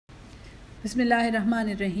بسم اللہ الرحمن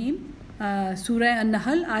الرحیم۔ سورہ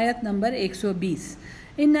النحل آیت نمبر 120۔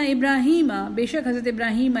 ان ابراہیم، بے شک حضرت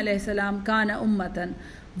ابراہیم علیہ السلام، کان امتن،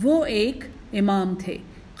 وہ ایک امام تھے،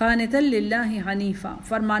 قانتا للہ حنیفا،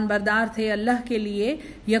 فرمان بردار تھے اللہ کے لیے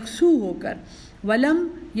یکسو ہو کر، ولم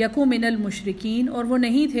یکو من المشرکین، اور وہ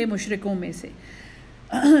نہیں تھے مشرکوں میں سے،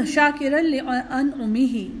 شاکرا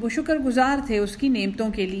لانعمہ، وہ شکر گزار تھے اس کی نعمتوں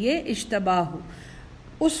کے لیے، اجتباہ،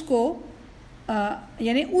 اس کو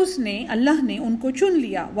یعنی اس نے، اللہ نے ان کو چن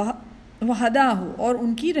لیا، وہداہ، اور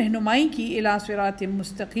ان کی رہنمائی کی، الی صراط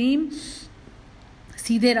مستقیم،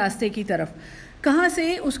 سیدھے راستے کی طرف۔ کہاں سے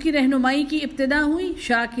اس کی رہنمائی کی ابتدا ہوئی؟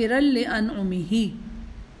 شاکرا لانعمہ،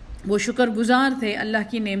 وہ شکر گزار تھے اللہ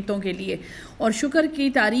کی نعمتوں کے لیے۔ اور شکر کی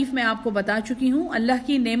تعریف میں آپ کو بتا چکی ہوں، اللہ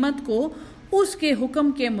کی نعمت کو اس کے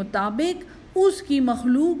حکم کے مطابق اس کی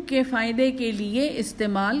مخلوق کے فائدے کے لیے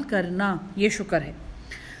استعمال کرنا، یہ شکر ہے۔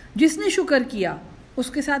 جس نے شکر کیا اس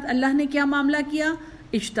کے ساتھ اللہ نے کیا معاملہ کیا؟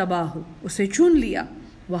 اجتباہ، اسے چن لیا،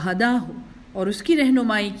 وہداہ، اور اس کی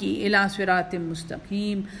رہنمائی کی، الی صراط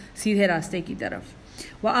مستقیم، سیدھے راستے کی طرف۔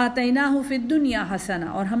 وآتیناہ فی الدنیا حسنہ،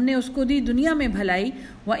 اور ہم نے اس کو دی دنیا میں بھلائی،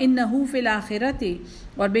 وانہ فی الآخرۃ،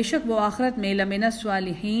 اور بے شک وہ آخرت میں، لمن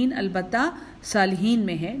الصالحین، البتہ صالحین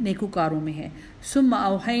میں ہے، نیکوکاروں میں ہے۔ ثم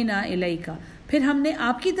اوحینا الیک، پھر ہم نے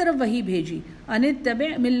آپ کی طرف وحی بھیجی، ان اتبع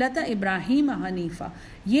ملت ابراہیم حنیفا،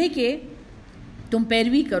 یہ کہ تم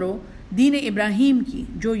پیروی کرو دین ابراہیم کی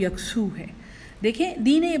جو یکسو ہے۔ دیکھیں،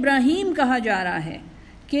 دین ابراہیم کہا جا رہا ہے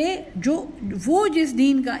کہ وہ جس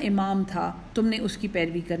دین کا امام تھا تم نے اس کی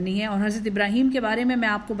پیروی کرنی ہے۔ اور حضرت ابراہیم کے بارے میں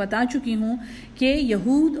آپ کو بتا چکی ہوں کہ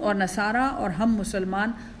یہود اور نصارہ اور ہم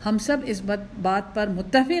مسلمان، ہم سب اس بات پر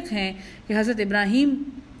متفق ہیں کہ حضرت ابراہیم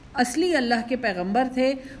اصلی اللہ کے پیغمبر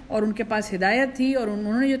تھے، اور ان کے پاس ہدایت تھی، اور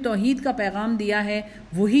انہوں نے جو توحید کا پیغام دیا ہے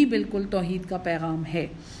وہی بالکل توحید کا پیغام ہے۔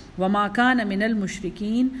 وما کان من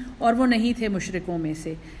المشرکین، اور وہ نہیں تھے مشرکوں میں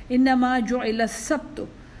سے۔ انما جعل السبت،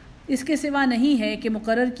 اس کے سوا نہیں ہے کہ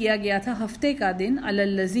مقرر کیا گیا تھا ہفتے کا دن، علی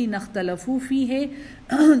الذین اختلفوا فیہ،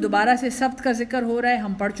 دوبارہ سے سبت کا ذکر ہو رہا ہے،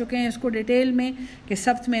 ہم پڑھ چکے ہیں اس کو ڈیٹیل میں کہ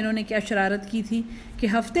سبت میں انہوں نے کیا شرارت کی تھی، کہ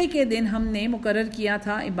ہفتے کے دن ہم نے مقرر کیا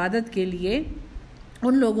تھا عبادت کے لیے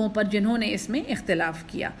ان لوگوں پر جنہوں نے اس میں اختلاف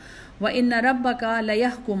کیا۔ وَإِنَّ رَبَّكَ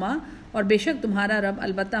لَيَحْكُمَ، اور بے شک تمہارا رب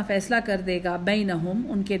البتہ فیصلہ کر دے گا، بینہم،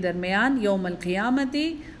 ان کے درمیان، یوم القیامت،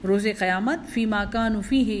 روز قیامت، فیما کانوا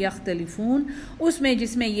فیہ یختلفون، اس میں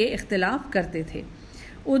جس میں یہ اختلاف کرتے تھے۔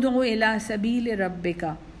 ادعو الی سبیل ربک،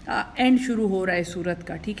 اینڈ شروع ہو رہا ہے سورت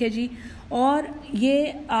کا، ٹھیک ہے جی۔ اور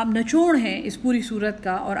یہ آپ نچوڑ ہیں اس پوری سورت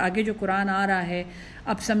کا، اور آگے جو قرآن آ رہا ہے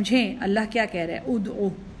اب سمجھیں اللہ کیا کہہ رہا ہے۔ ادعو،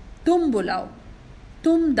 تم بلاؤ،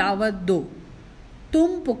 تم دعوت دو،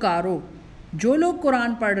 تم پکارو، جو لوگ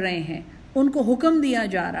قرآن پڑھ رہے ہیں ان کو حکم دیا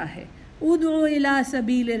جا رہا ہے، ادعو الی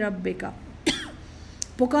سبیل ربک،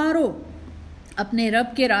 پکارو اپنے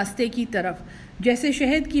رب کے راستے کی طرف۔ جیسے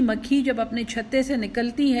شہد کی مکھی جب اپنے چھتے سے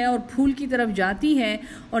نکلتی ہے اور پھول کی طرف جاتی ہے،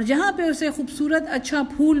 اور جہاں پہ اسے خوبصورت اچھا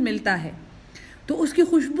پھول ملتا ہے تو اس کی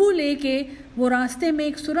خوشبو لے کے وہ راستے میں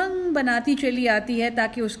ایک سرنگ بناتی چلی آتی ہے،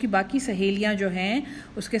 تاکہ اس کی باقی سہیلیاں جو ہیں،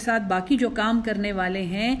 اس کے ساتھ باقی جو کام کرنے والے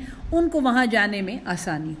ہیں، ان کو وہاں جانے میں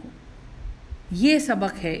آسانی ہو۔ یہ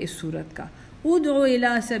سبق ہے اس سورت کا۔ ادعو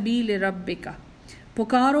الی سبیل ربک،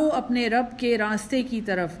 پکارو اپنے رب کے راستے کی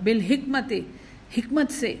طرف، بالحکمت،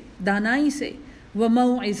 حکمت سے، دانائی سے،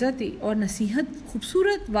 وموعظت، اور نصیحت،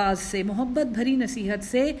 خوبصورت واز سے، محبت بھری نصیحت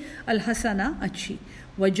سے، الحسنہ، اچھی،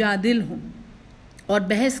 وجادلہم، اور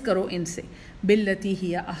بحث کرو ان سے، باللتی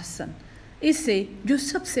ہی احسن، اس سے جو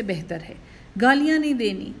سب سے بہتر ہے۔ گالیاں نہیں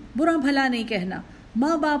دینی، برا بھلا نہیں کہنا،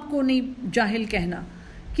 ماں باپ کو نہیں جاہل کہنا،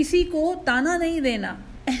 کسی کو تانا نہیں دینا،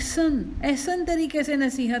 احسن طریقے سے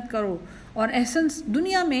نصیحت کرو۔ اور احسن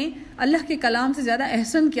دنیا میں اللہ کے کلام سے زیادہ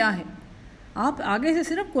احسن کیا ہے؟ آپ آگے سے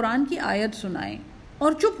صرف قرآن کی آیت سنائیں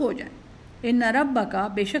اور چپ ہو جائیں۔ ان ربک،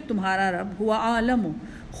 بے شک تمہارا رب، ہوا عالم،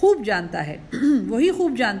 خوب جانتا ہے، وہی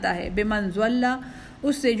خوب جانتا ہے، بمن ضل،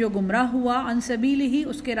 اس سے جو گمراہ ہوا، عن سبیلہ،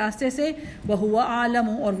 اس کے راستے سے، وہو عالم،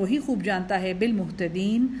 اور وہی خوب جانتا ہے،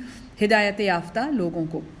 بالمہتدین، ہدایت یافتہ لوگوں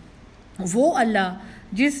کو۔ وہ اللہ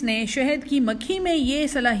جس نے شہد کی مکھی میں یہ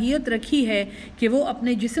صلاحیت رکھی ہے کہ وہ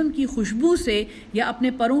اپنے جسم کی خوشبو سے یا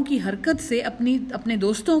اپنے پروں کی حرکت سے اپنے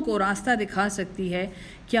دوستوں کو راستہ دکھا سکتی ہے،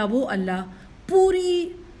 کیا وہ اللہ پوری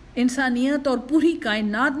انسانیت اور پوری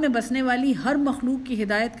کائنات میں بسنے والی ہر مخلوق کی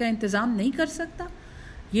ہدایت کا انتظام نہیں کر سکتا؟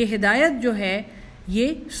 یہ ہدایت جو ہے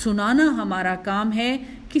یہ سنانا ہمارا کام ہے،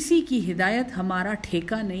 کسی کی ہدایت ہمارا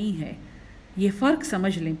ٹھیکہ نہیں ہے، یہ فرق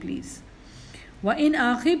سمجھ لیں پلیز۔ وَإِنْ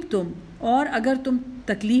عَاقِبْتُمْ، اور اگر تم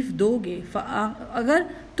تکلیف دو گے، اگر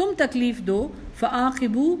تم تکلیف دو،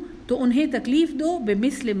 فَعَاقِبُوا، تو انہیں تکلیف دو،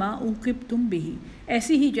 بِمِثْلِ مَا عُوقِبْتُمْ بِهِ،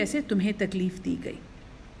 ایسی ہی جیسے تمہیں تکلیف دی گئی.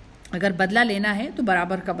 اگر بدلہ لینا ہے تو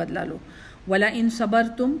برابر کا بدلہ لو. ولا ان صبر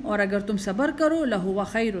تم، اور اگر تم صبر کرو لہو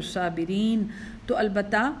خیر الصابرین، تو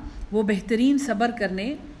البتہ وہ بہترین صبر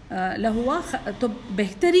کرنے لہوا تو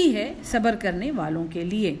بہتری ہے صبر کرنے والوں کے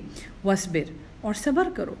لیے. وصبر، اور صبر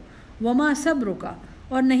کرو. وما صبرک،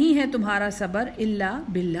 اور نہیں ہے تمہارا صبر الا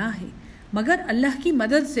باللہ، مگر اللہ کی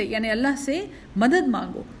مدد سے، یعنی اللہ سے مدد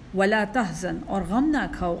مانگو. ولا تحزن، اور غم نہ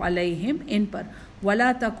کھاؤ علیہم ان پر.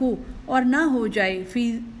 ولا تکو، اور نہ ہو جائے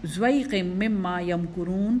فی ضیق مما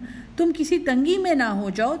یمکرون، تم کسی تنگی میں نہ ہو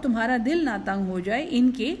جاؤ، تمہارا دل نہ تنگ ہو جائے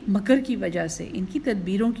ان کے مکر کی وجہ سے، ان کی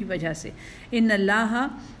تدبیروں کی وجہ سے. ان اللہ،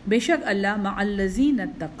 بے شک اللہ، مع الذین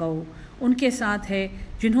اتقوا، ان کے ساتھ ہے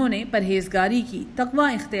جنہوں نے پرہیزگاری کی،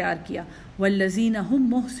 تقوی اختیار کیا. والذین هم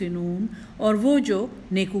محسنون، اور وہ جو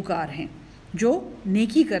نیکوکار ہیں، جو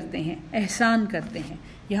نیکی کرتے ہیں، احسان کرتے ہیں.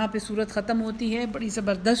 یہاں پہ صورت ختم ہوتی ہے. بڑی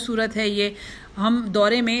زبردست صورت ہے یہ. ہم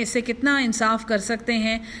دورے میں اس سے کتنا انصاف کر سکتے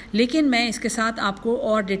ہیں، لیکن میں اس کے ساتھ آپ کو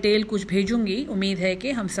اور ڈیٹیل کچھ بھیجوں گی. امید ہے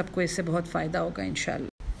کہ ہم سب کو اس سے بہت فائدہ ہوگا انشاءاللہ.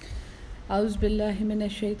 اعوذ باللہ من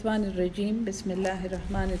الشیطان الرجیم. بسم اللہ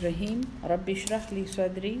الرحمن الرحیم. رب اشرح لی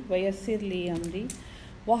صدری ویسر لی امری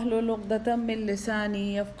واحلل عقدۃ من لسانی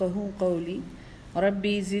یفقہوا قولی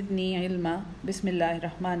ربی زدنی علما. بسم اللہ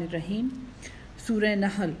الرحمن الرحیم. سورہ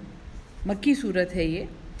نحل مکی صورت ہے یہ،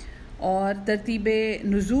 اور ترتیب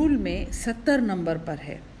نزول میں 70 نمبر پر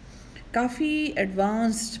ہے. کافی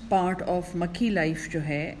ایڈوانسڈ پارٹ آف مکی لائف جو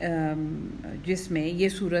ہے جس میں یہ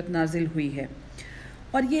صورت نازل ہوئی ہے،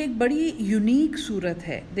 اور یہ ایک بڑی یونیک صورت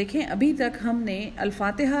ہے. دیکھیں ابھی تک ہم نے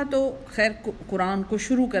الفاتحہ تو خیر قرآن کو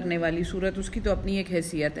شروع کرنے والی صورت، اس کی تو اپنی ایک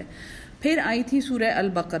حیثیت ہے. پھر آئی تھی سورہ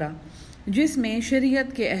البقرہ جس میں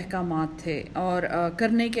شریعت کے احکامات تھے، اور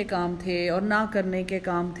کرنے کے کام تھے اور نہ کرنے کے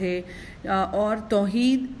کام تھے، اور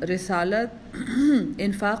توحید، رسالت،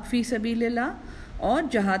 انفاق فی سبیل اللہ اور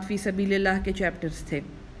جہاد فی سبیل اللہ کے چیپٹرز تھے.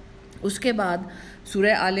 اس کے بعد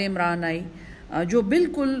سورہ آل عمران آئی جو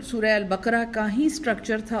بالکل سورہ البقرہ کا ہی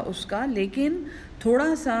سٹرکچر تھا اس کا، لیکن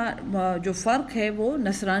تھوڑا سا جو فرق ہے وہ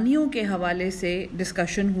نصرانیوں کے حوالے سے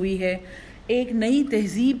ڈسکشن ہوئی ہے، ایک نئی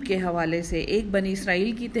تہذیب کے حوالے سے. ایک بنی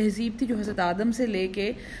اسرائیل کی تہذیب تھی جو حضرت آدم سے لے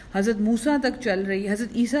کے حضرت موسیٰ تک چل رہی،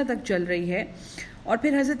 حضرت عیسیٰ تک چل رہی ہے، اور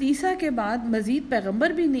پھر حضرت عیسیٰ کے بعد مزید پیغمبر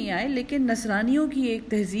بھی نہیں آئے، لیکن نصرانیوں کی ایک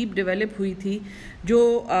تہذیب ڈیولپ ہوئی تھی جو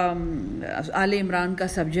آل عمران کا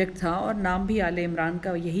سبجیکٹ تھا، اور نام بھی آل عمران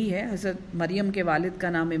کا یہی ہے، حضرت مریم کے والد کا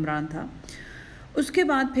نام عمران تھا. اس کے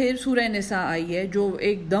بعد پھر سورہ نساء آئی ہے جو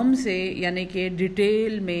ایک دم سے، یعنی کہ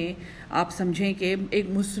ڈیٹیل میں آپ سمجھیں کہ ایک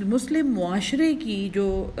مسلم معاشرے کی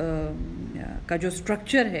کا جو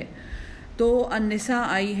سٹرکچر ہے، تو النساء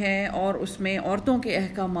آئی ہے، اور اس میں عورتوں کے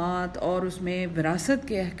احکامات، اور اس میں وراثت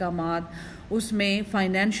کے احکامات، اس میں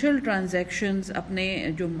فائنینشیل ٹرانزیکشنز، اپنے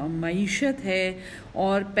جو معیشت ہے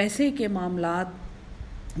اور پیسے کے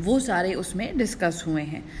معاملات، وہ سارے اس میں ڈسکس ہوئے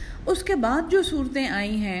ہیں. اس کے بعد جو صورتیں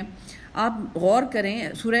آئی ہیں آپ غور کریں،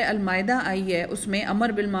 سورہ المائدہ آئی ہے، اس میں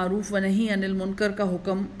امر بالمعروف و نہی عن المنکر کا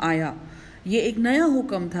حکم آیا. یہ ایک نیا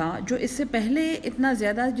حکم تھا جو اس سے پہلے اتنا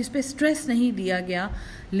زیادہ جس پہ سٹریس نہیں دیا گیا،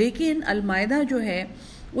 لیکن المائدہ جو ہے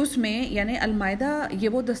اس میں، یعنی المائدہ یہ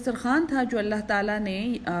وہ دسترخوان تھا جو اللہ تعالیٰ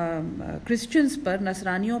نے کرسچنز پر،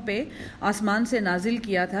 نصرانیوں پہ آسمان سے نازل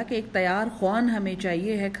کیا تھا کہ ایک تیار خوان ہمیں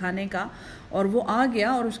چاہیے ہے کھانے کا، اور وہ آ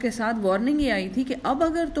گیا، اور اس کے ساتھ وارننگ یہ آئی تھی کہ اب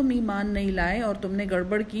اگر تم ایمان نہیں لائے اور تم نے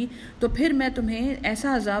گڑبڑ کی تو پھر میں تمہیں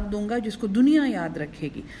ایسا عذاب دوں گا جس کو دنیا یاد رکھے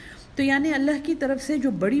گی. تو یعنی اللہ کی طرف سے جو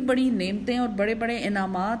بڑی بڑی نعمتیں اور بڑے بڑے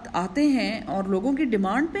انعامات آتے ہیں اور لوگوں کی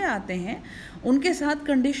ڈیمانڈ پہ آتے ہیں، ان کے ساتھ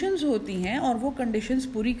کنڈیشنز ہوتی ہیں، اور وہ کنڈیشنز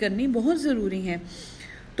پوری کرنی بہت ضروری ہیں.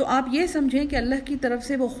 تو آپ یہ سمجھیں کہ اللہ کی طرف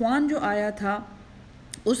سے وہ خوان جو آیا تھا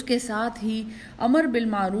اس کے ساتھ ہی امر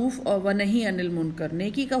بالمعروف و نہی عن المنکر،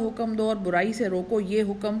 نیکی کا حکم دو اور برائی سے روکو، یہ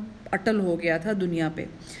حکم اٹل ہو گیا تھا دنیا پہ.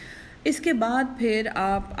 اس کے بعد پھر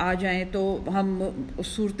آپ آ جائیں تو ہم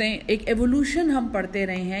صورتیں ایک ایوولوشن ہم پڑھتے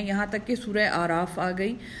رہے ہیں، یہاں تک کہ سورہ آراف آ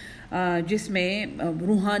گئی جس میں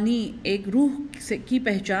روحانی ایک روح کی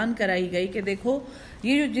پہچان کرائی گئی کہ دیکھو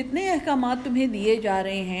یہ جو جتنے احکامات تمہیں دیے جا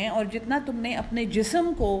رہے ہیں، اور جتنا تم نے اپنے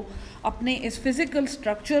جسم کو، اپنے اس فزیکل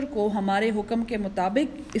سٹرکچر کو ہمارے حکم کے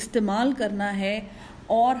مطابق استعمال کرنا ہے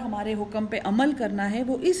اور ہمارے حکم پہ عمل کرنا ہے،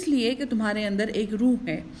 وہ اس لیے کہ تمہارے اندر ایک روح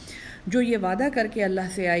ہے جو یہ وعدہ کر کے اللہ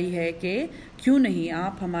سے آئی ہے کہ کیوں نہیں،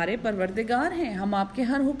 آپ ہمارے پروردگار ہیں، ہم آپ کے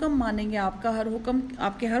ہر حکم مانیں گے، آپ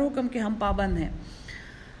کے ہر حکم کے ہم پابند ہیں.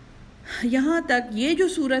 یہاں تک یہ جو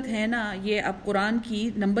صورت ہے نا، یہ اب قرآن کی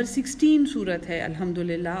نمبر 16 صورت ہے.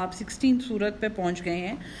 الحمدللہ آپ 16 صورت پہ پہنچ گئے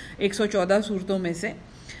ہیں 114 صورتوں میں سے.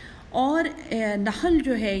 اور نحل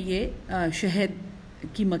جو ہے یہ شہد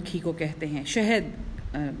کی مکھی کو کہتے ہیں.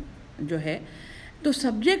 شہد جو ہے تو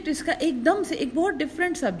سبجیکٹ اس کا ایک دم سے ایک بہت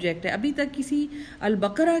ڈفرینٹ سبجیکٹ ہے. ابھی تک کسی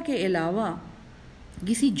البقرہ کے علاوہ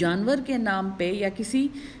کسی جانور کے نام پہ یا کسی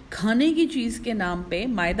کھانے کی چیز کے نام پہ،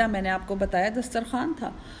 مائدہ میں نے آپ کو بتایا دسترخوان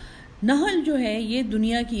تھا، نحل جو ہے یہ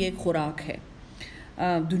دنیا کی ایک خوراک ہے،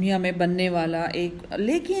 دنیا میں بننے والا ایک،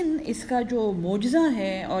 لیکن اس کا جو معجزہ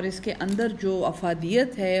ہے اور اس کے اندر جو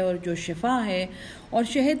افادیت ہے اور جو شفا ہے، اور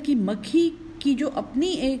شہد کی مکھی کی جو اپنی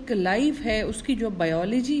ایک لائف ہے، اس کی جو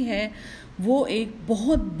بایولوجی ہے، وہ ایک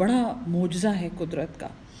بہت بڑا معجزہ ہے قدرت کا.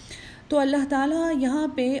 تو اللہ تعالیٰ یہاں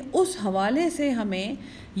پہ اس حوالے سے ہمیں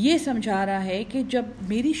یہ سمجھا رہا ہے کہ جب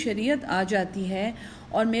میری شریعت آ جاتی ہے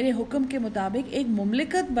اور میرے حکم کے مطابق ایک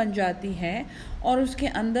مملکت بن جاتی ہے اور اس کے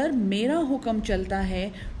اندر میرا حکم چلتا ہے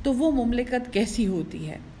تو وہ مملکت کیسی ہوتی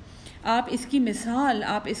ہے. آپ اس کی مثال،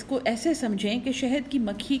 آپ اس کو ایسے سمجھیں کہ شہد کی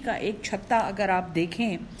مکھی کا ایک چھتا اگر آپ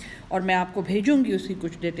دیکھیں، اور میں آپ کو بھیجوں گی اس کی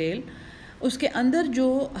کچھ ڈیٹیل، اس کے اندر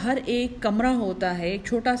جو ہر ایک کمرہ ہوتا ہے، ایک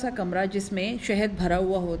چھوٹا سا کمرہ جس میں شہد بھرا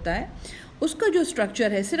ہوا ہوتا ہے، اس کا جو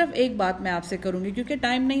اسٹرکچر ہے، صرف ایک بات میں آپ سے کروں گی کیونکہ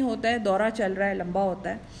ٹائم نہیں ہوتا ہے، دورہ چل رہا ہے، لمبا ہوتا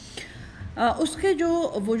ہے. اس کے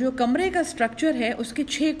وہ جو کمرے کا اسٹرکچر ہے، اس کے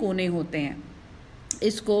 6 کونے ہوتے ہیں.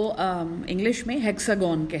 اس کو انگلش میں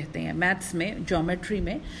ہیکساگون کہتے ہیں، میتھس میں جیومیٹری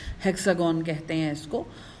میں ہیکساگون کہتے ہیں اس کو.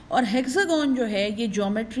 اور ہیکساگون جو ہے یہ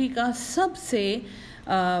جیومیٹری کا سب سے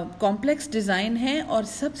کمپلیکس ڈیزائن ہے اور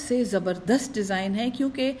سب سے زبردست ڈیزائن ہے،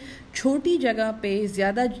 کیونکہ چھوٹی جگہ پہ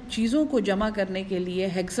زیادہ چیزوں کو جمع کرنے کے لیے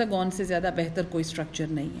ہیکساگون سے زیادہ بہتر کوئی اسٹرکچر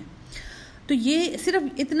نہیں ہے. تو یہ صرف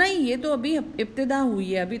اتنا ہی، یہ تو ابھی ابتدا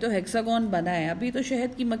ہوئی ہے، ابھی تو ہیکساگون بنا ہے. ابھی تو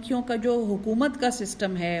شہد کی مکھیوں کا جو حکومت کا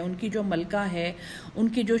سسٹم ہے، ان کی جو ملکہ ہے، ان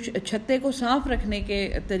کے جو چھتے کو صاف رکھنے کے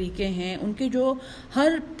طریقے ہیں، ان کے جو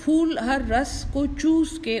ہر پھول ہر رس کو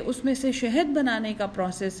چوس کے اس میں سے شہد بنانے کا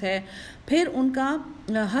پروسیس ہے، پھر ان کا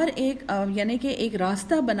ہر ایک یعنی کہ ایک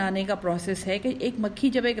راستہ بنانے کا پروسیس ہے کہ ایک مکھی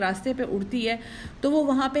جب ایک راستے پہ اڑتی ہے تو وہ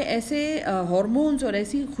وہاں پہ ایسے ہارمونز اور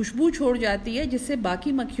ایسی خوشبو چھوڑ جاتی ہے جس سے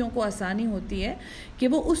باقی مکھیوں کو آسانی ہوتی ہے کہ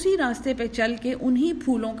وہ اسی راستے پہ چل کے انہی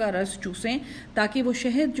پھولوں کا رس چوسیں تاکہ وہ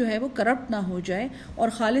شہد جو ہے وہ کرپٹ نہ ہو جائے اور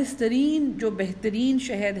خالص ترین جو بہترین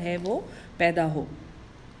شہد ہے وہ پیدا ہو.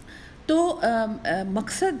 تو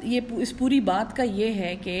مقصد یہ اس پوری بات کا یہ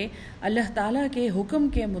ہے کہ اللہ تعالیٰ کے حکم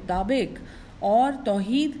کے مطابق اور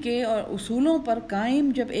توحید کے اور اصولوں پر قائم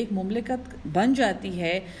جب ایک مملکت بن جاتی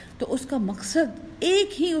ہے تو اس کا مقصد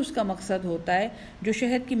ایک ہی اس کا مقصد ہوتا ہے جو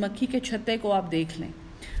شہد کی مکھی کے چھتے کو آپ دیکھ لیں.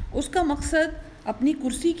 اس کا مقصد اپنی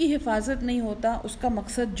کرسی کی حفاظت نہیں ہوتا، اس کا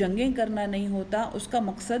مقصد جنگیں کرنا نہیں ہوتا، اس کا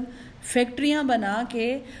مقصد فیکٹریاں بنا کے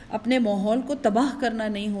اپنے ماحول کو تباہ کرنا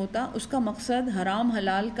نہیں ہوتا، اس کا مقصد حرام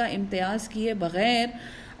حلال کا امتیاز کیے بغیر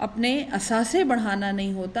اپنے اثاثے بڑھانا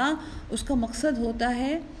نہیں ہوتا. اس کا مقصد ہوتا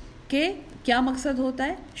ہے کہ کیا مقصد ہوتا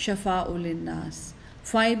ہے؟ شفاء للناس،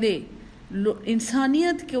 فائدے،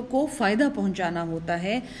 انسانیت کو فائدہ پہنچانا ہوتا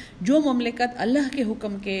ہے. جو مملکت اللہ کے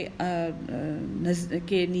حکم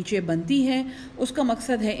کے نیچے بنتی ہے اس کا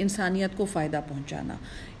مقصد ہے انسانیت کو فائدہ پہنچانا.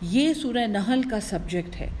 یہ سورہ نحل کا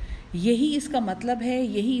سبجیکٹ ہے، یہی اس کا مطلب ہے،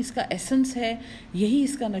 یہی اس کا ایسنس ہے، یہی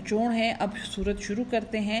اس کا نچوڑ ہے. اب سورت شروع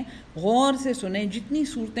کرتے ہیں، غور سے سنیں. جتنی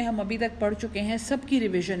صورتیں ہم ابھی تک پڑھ چکے ہیں سب کی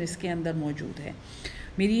ریویژن اس کے اندر موجود ہے.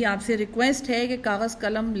 میری آپ سے ریکویسٹ ہے کہ کاغذ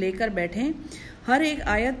قلم لے کر بیٹھیں. ہر ایک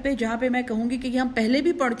آیت پہ جہاں پہ میں کہوں گی کہ یہ ہم پہلے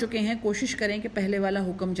بھی پڑھ چکے ہیں، کوشش کریں کہ پہلے والا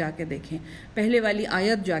حکم جا کے دیکھیں، پہلے والی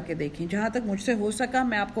آیت جا کے دیکھیں. جہاں تک مجھ سے ہو سکا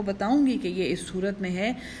میں آپ کو بتاؤں گی کہ یہ اس صورت میں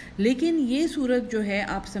ہے، لیکن یہ صورت جو ہے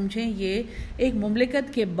آپ سمجھیں یہ ایک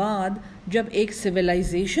مملکت کے بعد جب ایک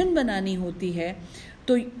سویلائزیشن بنانی ہوتی ہے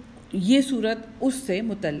تو یہ صورت اس سے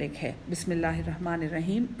متعلق ہے. بسم اللہ الرحمن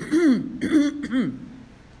الرحیم.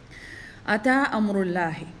 اتا امر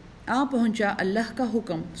اللہ، آ پہنچا اللہ کا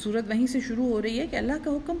حکم. صورت وہیں سے شروع ہو رہی ہے کہ اللہ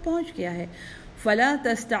کا حکم پہنچ گیا ہے. فلا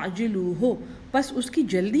تستعجلوہ، پس اس کی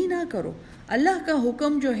جلدی نہ کرو. اللہ کا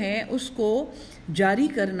حکم جو ہے اس کو جاری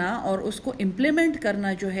کرنا اور اس کو امپلیمنٹ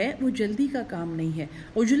کرنا جو ہے وہ جلدی کا کام نہیں ہے،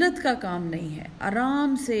 عجلت کا کام نہیں ہے.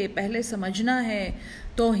 آرام سے پہلے سمجھنا ہے،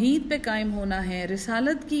 توحید پہ قائم ہونا ہے،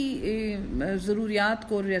 رسالت کی ضروریات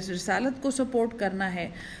کو، رسالت کو سپورٹ کرنا ہے،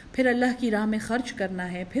 پھر اللہ کی راہ میں خرچ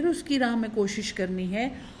کرنا ہے، پھر اس کی راہ میں کوشش کرنی ہے،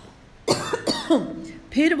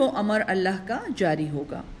 پھر وہ امر اللہ کا جاری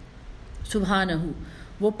ہوگا. سبحانہ،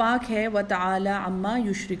 وہ پاک ہے، وتعالی عما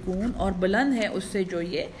یشرکون، اور بلند ہے اس سے جو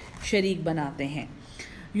یہ شریک بناتے ہیں.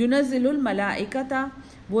 ینزل الملائکۃ،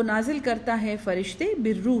 وہ نازل کرتا ہے فرشتے،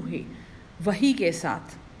 بالروح، وحی کے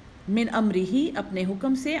ساتھ، من امرہ، اپنے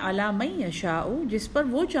حکم سے، علی من یشاء، جس پر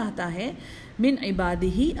وہ چاہتا ہے، من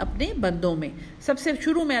عبادہ، اپنے بندوں میں. سب سے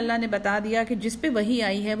شروع میں اللہ نے بتا دیا کہ جس پہ وحی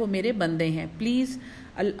آئی ہے وہ میرے بندے ہیں. پلیز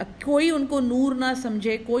کوئی ان کو نور نہ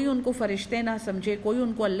سمجھے، کوئی ان کو فرشتے نہ سمجھے، کوئی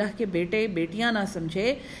ان کو اللہ کے بیٹے بیٹیاں نہ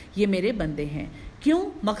سمجھے، یہ میرے بندے ہیں. کیوں؟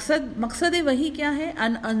 مقصد وہی کیا ہے؟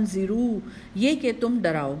 ان انذرو، یہ کہ تم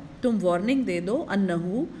ڈراؤ، تم وارننگ دے دو،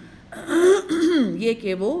 انہو یہ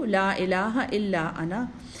کہ وہ، لا الہ الا انا،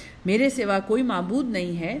 میرے سوا کوئی معبود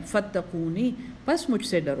نہیں ہے، فاتقونی، پس مجھ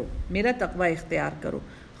سے ڈرو، میرا تقوی اختیار کرو۔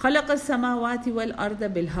 خلق السماوات والارض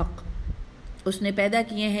بالحق، اس نے پیدا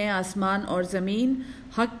کیے ہیں آسمان اور زمین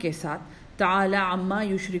حق کے ساتھ۔ تعالی عما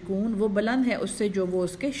یشرکون، وہ بلند ہے اس سے جو وہ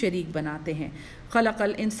اس کے شریک بناتے ہیں۔ خلق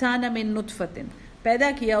الانسان من نطفۃ، پیدا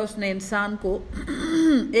کیا اس نے انسان کو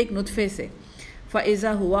ایک نطفے سے۔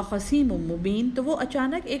 فاذا ہوا خصیم مبین، تو وہ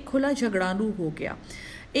اچانک ایک کھلا جھگڑالو ہو گیا۔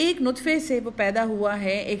 ایک نطفے سے وہ پیدا ہوا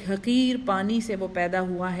ہے، ایک حقیر پانی سے وہ پیدا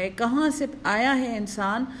ہوا ہے، کہاں سے آیا ہے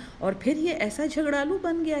انسان، اور پھر یہ ایسا جھگڑالو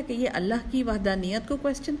بن گیا کہ یہ اللہ کی وحدانیت کو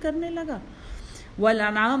کویسچن کرنے لگا۔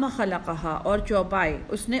 والانعام خلقہا، اور چوپائے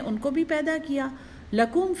اس نے ان کو بھی پیدا کیا۔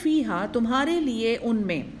 لکم فیہا، تمہارے لیے ان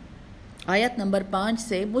میں۔ آیت نمبر 5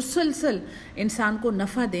 سے مسلسل انسان کو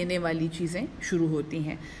نفع دینے والی چیزیں شروع ہوتی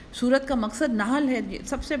ہیں۔ سورت کا مقصد نحل ہے،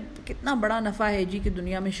 سب سے کتنا بڑا نفع ہے جی کہ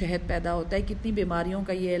دنیا میں شہد پیدا ہوتا ہے، کتنی بیماریوں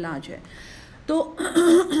کا یہ علاج ہے۔ تو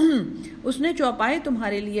اس نے چوپائے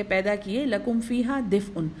تمہارے لیے پیدا کیے، لکم فیہا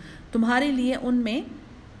دفء، تمہارے لیے ان میں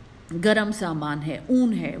گرم سامان ہے،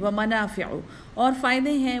 اون ہے، ومنافع، اور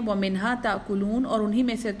فائدے ہیں، ومنہا تاکلون، اور انہی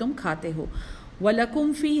میں سے تم کھاتے ہو،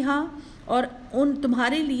 ولکم فیہا، اور ان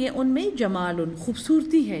تمہارے لیے ان میں جمال،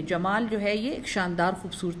 خوبصورتی ہے۔ جمال جو ہے یہ ایک شاندار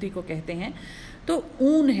خوبصورتی کو کہتے ہیں۔ تو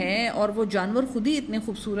اون ہے، اور وہ جانور خود ہی اتنے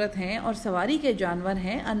خوبصورت ہیں، اور سواری کے جانور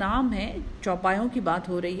ہیں، انعام ہیں، چوپایوں کی بات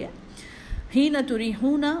ہو رہی ہے۔ حین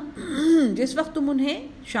تریحون، جس وقت تم انہیں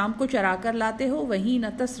شام کو چرا کر لاتے ہو، وحین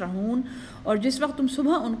تسرحون، اور جس وقت تم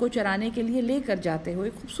صبح ان کو چرانے کے لیے لے کر جاتے ہو،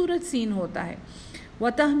 ایک خوبصورت سین ہوتا ہے۔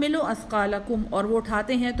 وَتَحْمِلُ أَثْقَالَكُمْ، اور وہ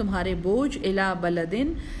اٹھاتے ہیں تمہارے بوجھ، إِلَى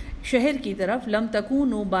بَلَدٍ، شہر کی طرف، لم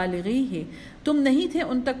تکونوا بالغیہ، تم نہیں تھے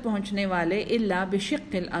ان تک پہنچنے والے، الا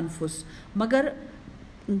بشق الانفس، مگر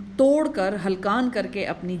توڑ کر، ہلکان کر کے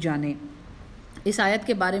اپنی جانیں۔ اس آیت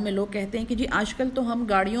کے بارے میں لوگ کہتے ہیں کہ جی آج کل تو ہم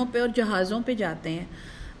گاڑیوں پہ اور جہازوں پہ جاتے ہیں۔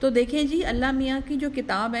 تو دیکھیں جی اللہ میاں کی جو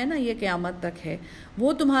کتاب ہے نا، یہ قیامت تک ہے،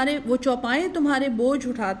 وہ چوپائیں تمہارے بوجھ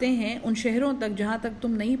اٹھاتے ہیں ان شہروں تک جہاں تک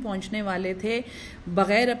تم نہیں پہنچنے والے تھے،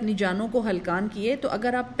 بغیر اپنی جانوں کو ہلکان کیے۔ تو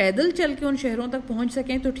اگر آپ پیدل چل کے ان شہروں تک پہنچ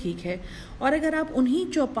سکیں تو ٹھیک ہے، اور اگر آپ انہی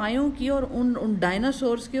چوپایوں کی اور ان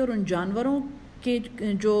ڈائناسورز کی اور ان جانوروں کے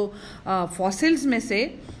جو فاسلز میں سے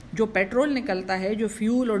جو پیٹرول نکلتا ہے، جو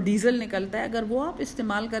فیول اور ڈیزل نکلتا ہے، اگر وہ آپ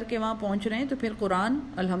استعمال کر کے وہاں پہنچ رہے ہیں تو پھر قرآن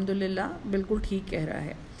الحمدللہ بالکل ٹھیک کہہ رہا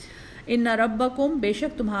ہے۔ ان ربکم، بے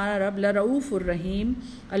شک تمہارا رب، لرؤوف الرحیم،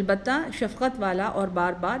 البتہ شفقت والا اور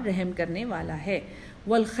بار بار رحم کرنے والا ہے۔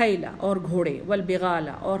 والخیل، اور گھوڑے، والبغال،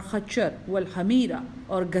 اور خچر، والحمیر،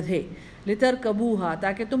 اور گدھے، لترکبوہا،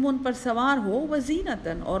 تاکہ تم ان پر سوار ہو،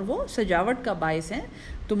 وزینتاً، اور وہ سجاوٹ کا باعث ہیں،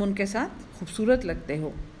 تم ان کے ساتھ خوبصورت لگتے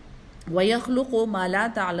ہو۔ وَيَخْلُقُ مَا لَا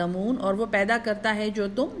تَعْلَمُونَ، اور وہ پیدا کرتا ہے جو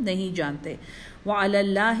تم نہیں جانتے۔ وَعَلَى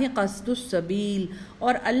اللَّهِ قَصْدُ السَّبِيلِ،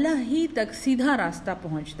 اور اللہ ہی تک سیدھا راستہ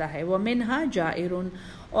پہنچتا ہے۔ وَمِنْهَا جَائِرٌ،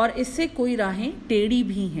 اور اس سے کوئی راہیں ٹیڑھی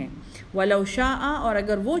بھی ہیں۔ وَلَوْ شَاءَ، اور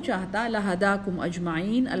اگر وہ چاہتا، لَهَدَاكُمْ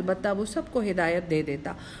أَجْمَعِينَ، البتہ وہ سب کو ہدایت دے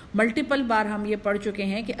دیتا۔ ملٹیپل بار ہم یہ پڑھ چکے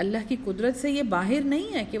ہیں کہ اللہ کی قدرت سے یہ باہر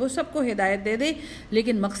نہیں ہے کہ وہ سب کو ہدایت دے دے،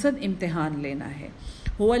 لیکن مقصد امتحان لینا ہے۔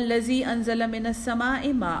 هو الذی انزل من السماء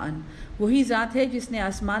ماء، وہی ذات ہے جس نے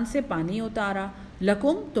آسمان سے پانی اتارا،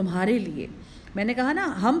 لکم، تمہارے لیے۔ میں نے کہا نا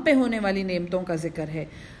ہم پہ ہونے والی نعمتوں کا ذکر ہے۔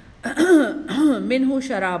 منہ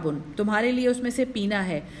شراب، تمہارے لیے اس میں سے پینا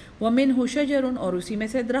ہے۔ ومنہ شجر، اور اسی میں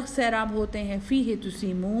سے درخت سیراب ہوتے ہیں۔ فیہ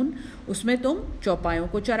تسیمون، اس میں تم چوپایوں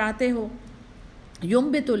کو چراتے ہو۔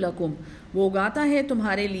 ینبت لکم، وہ اگاتا ہے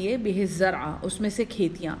تمہارے لیے، بہ الزرع، اس میں سے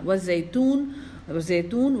کھیتیاں،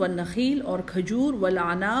 والزیتون والنخیل، اور کھجور،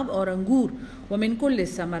 والعناب، اور انگور، ومن کل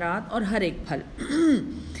الثمرات، اور ہر ایک پھل۔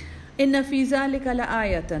 ان فی ذلک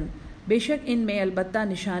لآیۃ، بے شک ان میں البتہ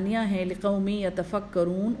نشانیاں ہیں، لقوم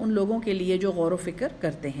یتفکرون، ان لوگوں کے لیے جو غور و فکر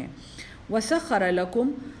کرتے ہیں۔ وسخر لکم،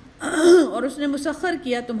 اور اس نے مسخر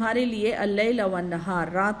کیا تمہارے لیے، اللیل والنہار،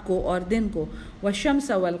 رات کو اور دن کو،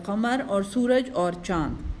 والشمس والقمر، اور سورج اور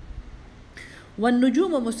چاند،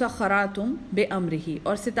 والنجوم مسخرات بامرہ،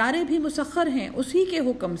 اور ستارے بھی مسخر ہیں اسی کے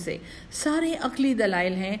حکم سے۔ سارے عقلی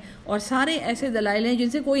دلائل ہیں، اور سارے ایسے دلائل ہیں جن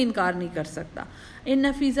سے کوئی انکار نہیں کر سکتا۔ ان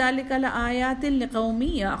فی ذلک لآیات لقوم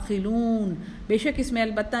یعقلون، بے شک اس میں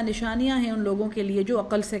البتہ نشانیاں ہیں ان لوگوں کے لیے جو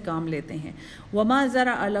عقل سے کام لیتے ہیں۔ وما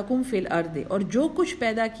زرع لکم فی الارض، اور جو کچھ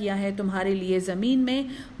پیدا کیا ہے تمہارے لیے زمین میں،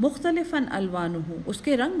 مختلفا الوانہ، اس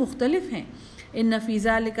کے رنگ مختلف ہیں۔ ان فی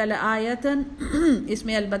ذلک لآیۃ، اس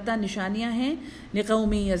میں البتہ نشانیاں ہیں،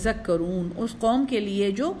 لقوم یذکرون، اس قوم کے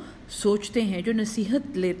لیے جو سوچتے ہیں، جو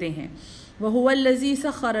نصیحت لیتے ہیں۔ وہو الذی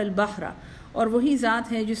سخر البحر، اور وہی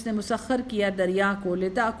ذات ہے جس نے مسخر کیا دریا کو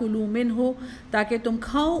لتاکلوا منہ تاکہ تم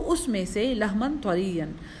کھاؤ اس میں سے لحمن طریا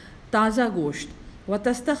تازہ گوشت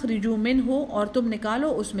وتستخرجوا منہ اور تم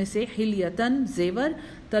نکالو اس میں سے حلیتن زیور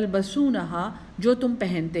تلبسونہا جو تم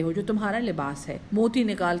پہنتے ہو جو تمہارا لباس ہے، موتی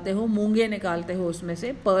نکالتے ہو، مونگے نکالتے ہو، اس میں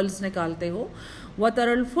سے پرلز نکالتے ہو، وتر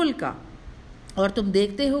الفلک اور تم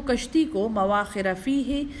دیکھتے ہو کشتی کو مواخر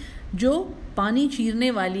فیہ جو پانی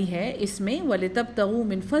چیرنے والی ہے اس میں، وَلِتَبْتَغُوا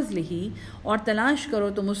مِنْ فَضْلِهِ اور تلاش کرو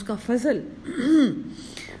تم اس کا فضل،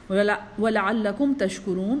 وَلَعَلَّكُمْ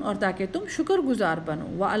تَشْكُرُونَ اور تاکہ تم شکر گزار بنو،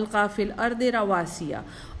 وَأَلْقَى فِي الْأَرْضِ رَوَاسِيَ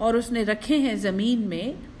اور اس نے رکھے ہیں زمین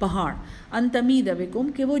میں پہاڑ، أَن تَمِيدَ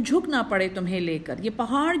بِكُمْ کہ وہ جھک نہ پڑے تمہیں لے کر۔ یہ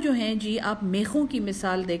پہاڑ جو ہیں جی آپ میخوں کی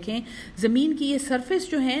مثال دیکھیں، زمین کی یہ سرفیس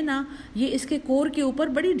جو ہے نا یہ اس کے کور کے اوپر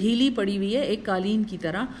بڑی ڈھیلی پڑی ہوئی ہے ایک قالین کی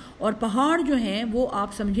طرح، اور پہاڑ جو ہیں وہ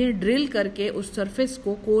آپ سمجھیں ڈرل کر کے اس سرفیس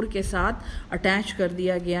کو کور کے ساتھ اٹیچ کر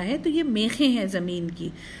دیا گیا ہے، تو یہ میخیں ہیں زمین کی۔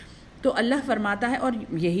 تو اللہ فرماتا ہے، اور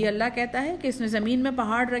یہی اللہ کہتا ہے کہ اس نے زمین میں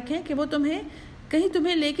پہاڑ رکھے کہ وہ کہیں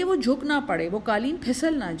تمہیں لے کے وہ جھک نہ پڑے، وہ قالین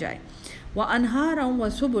پھسل نہ جائے۔ وَأَنْهَارًا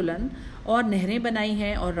وَسُبُلًا اور نہریں بنائی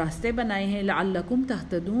ہیں اور راستے بنائے ہیں، لَعَلَّكُمْ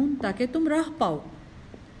تَهْتَدُونَ تاکہ تم راہ پاؤ،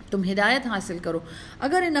 تم ہدایت حاصل کرو۔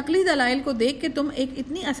 اگر ان عقلی دلائل کو دیکھ کے تم ایک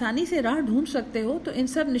اتنی آسانی سے راہ ڈھونڈ سکتے ہو تو ان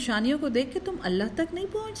سب نشانیوں کو دیکھ کے تم اللہ تک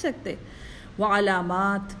نہیں پہنچ سکتے۔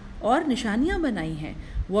 وَعَلَامَات اور نشانیاں بنائی ہیں،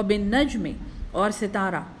 وَبِالنَّجْمِ اور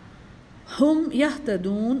ستارہ، ہم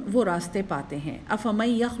یہتدون وہ راستے پاتے ہیں۔ افمن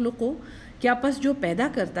یخلق کیا پس جو پیدا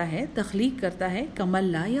کرتا ہے تخلیق کرتا ہے، کمن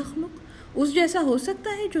لا یخلق اس جیسا ہو سکتا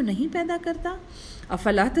ہے جو نہیں پیدا کرتا۔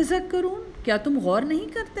 افلا تذکرون کیا تم غور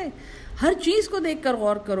نہیں کرتے؟ ہر چیز کو دیکھ کر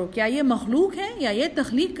غور کرو، کیا یہ مخلوق ہے یا یہ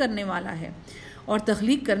تخلیق کرنے والا ہے؟ اور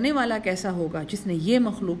تخلیق کرنے والا کیسا ہوگا جس نے یہ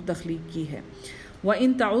مخلوق تخلیق کی ہے۔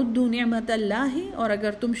 وَإِن تَعُدُّوا نِعْمَةَ اللَّهِ اور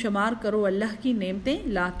اگر تم شمار کرو اللہ کی نعمتیں،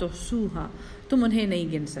 لا تحصوها تم انہیں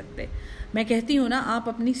نہیں گن سکتے۔ میں کہتی ہوں نا آپ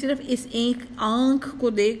اپنی صرف اس ایک آنکھ کو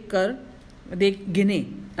دیکھ کر گنیں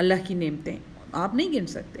اللہ کی نعمتیں، آپ نہیں گن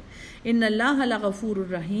سکتے۔ ان اللہ لغفور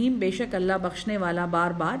الرحیم بے شک اللہ بخشنے والا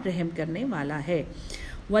بار بار رحم کرنے والا ہے۔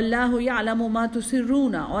 واللہ یعلم ما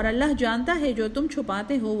تسرون اور اللہ جانتا ہے جو تم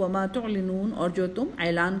چھپاتے ہو، وما تعلنون اور جو تم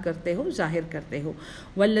اعلان کرتے ہو ظاہر کرتے ہو۔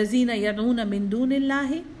 والذین یدعون من دون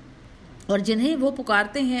اللہ اور جنہیں وہ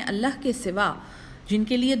پکارتے ہیں اللہ کے سوا، جن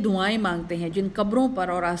کے لیے دعائیں مانگتے ہیں، جن قبروں پر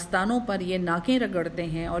اور آستانوں پر یہ ناکیں رگڑتے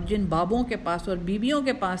ہیں، اور جن بابوں کے پاس اور بیویوں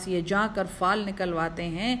کے پاس یہ جا کر فال نکلواتے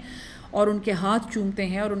ہیں اور ان کے ہاتھ چومتے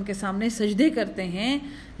ہیں اور ان کے سامنے سجدے کرتے ہیں،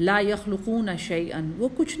 لا یخلقون شیئا وہ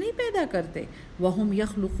کچھ نہیں پیدا کرتے، وہم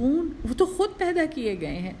یخلقون وہ تو خود پیدا کیے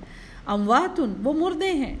گئے ہیں، اموات وہ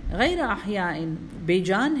مردے ہیں، غیر احیاء بے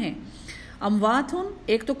جان ہیں، اموات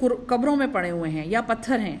ایک تو قبروں میں پڑے ہوئے ہیں یا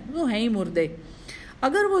پتھر ہیں، وہ ہیں ہی مردے۔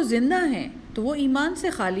 اگر وہ زندہ ہیں تو وہ ایمان سے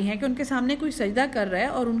خالی ہیں کہ ان کے سامنے کوئی سجدہ کر رہا ہے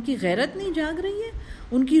اور ان کی غیرت نہیں جاگ رہی ہے،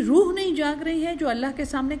 ان کی روح نہیں جاگ رہی ہے جو اللہ کے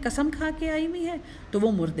سامنے قسم کھا کے آئی ہوئی ہے، تو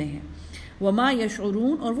وہ مردے ہیں۔ وما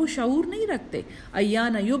یشعرون اور وہ شعور نہیں رکھتے،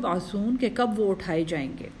 ایان یبعثون کہ کب وہ اٹھائے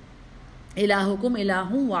جائیں گے۔ الہکم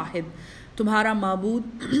الہ واحد تمہارا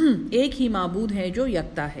معبود ایک ہی معبود ہے جو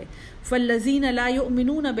یکتا ہے۔ فالذین لا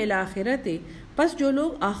یؤمنون بالآخرۃ پس جو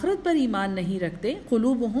لوگ آخرت پر ایمان نہیں رکھتے،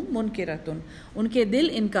 قلوبہم منکرۃ ان کے دل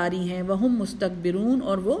انکاری ہیں، وہم مستکبرون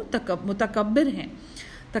اور وہ متکبر ہیں،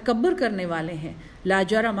 تکبر کرنے والے ہیں۔ لا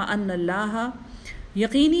جرم ان اللہ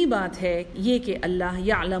یقینی بات ہے یہ کہ اللہ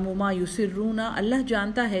یعلم ما یسرون اللہ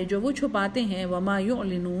جانتا ہے جو وہ چھپاتے ہیں، وما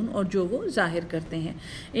یعلنون اور جو وہ ظاہر کرتے ہیں۔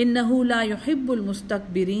 انہ لا یحب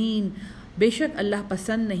المستکبرین بے شک اللہ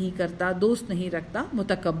پسند نہیں کرتا، دوست نہیں رکھتا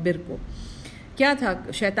متکبر کو۔ کیا تھا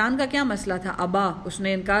شیطان کا کیا مسئلہ تھا؟ ابا اس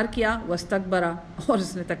نے انکار کیا، واستکبرا اور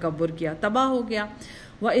اس نے تکبر کیا، تباہ ہو گیا۔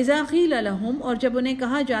 وَإِذَا قِيلَ لَهُمْ اور جب انہیں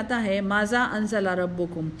کہا جاتا ہے ماذا انزل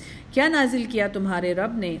ربکم کیا نازل کیا تمہارے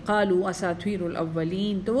رب نے، قالوا اساطیر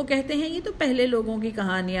الاولین تو وہ کہتے ہیں یہ تو پہلے لوگوں کی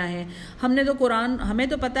کہانیاں ہیں، ہم نے تو قرآن ہمیں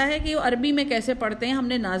تو پتہ ہے کہ وہ عربی میں کیسے پڑھتے ہیں، ہم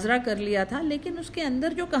نے ناظرہ کر لیا تھا، لیکن اس کے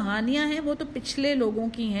اندر جو کہانیاں ہیں وہ تو پچھلے لوگوں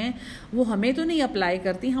کی ہیں، وہ ہمیں تو نہیں اپلائی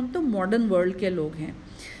کرتی، ہم تو ماڈرن ورلڈ کے لوگ ہیں۔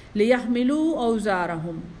 لِيَحْمِلُوا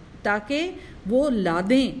أَوْزَارَهُمْ تاکہ وہ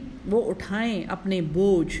لادیں، وہ اٹھائیں اپنے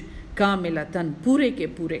بوجھ، کاملتاً پورے کے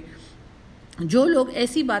پورے۔ جو لوگ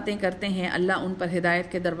ایسی باتیں کرتے ہیں اللہ ان پر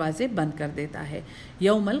ہدایت کے دروازے بند کر دیتا ہے۔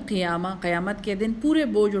 یوم القیامہ قیامت کے دن پورے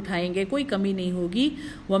بوجھ اٹھائیں گے، کوئی کمی نہیں ہوگی۔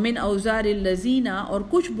 ومن اوزار الذین اور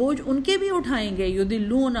کچھ بوجھ ان کے بھی اٹھائیں گے،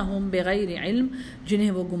 یضلونہم بغیر علم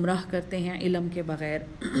جنہیں وہ گمراہ کرتے ہیں علم کے بغیر۔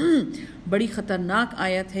 بڑی خطرناک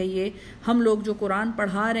آیت ہے یہ. ہم لوگ جو قرآن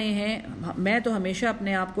پڑھا رہے ہیں، میں تو ہمیشہ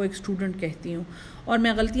اپنے آپ کو ایک اسٹوڈنٹ کہتی ہوں، اور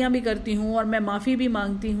میں غلطیاں بھی کرتی ہوں اور میں معافی بھی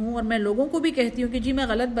مانگتی ہوں، اور میں لوگوں کو بھی کہتی ہوں کہ جی میں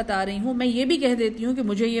غلط بتا رہی ہوں. میں یہ بھی کہہ دیتی ہوں کہ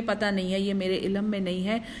مجھے یہ پتہ نہیں ہے، یہ میرے علم میں نہیں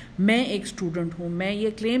ہے، میں ایک اسٹوڈنٹ ہوں. میں یہ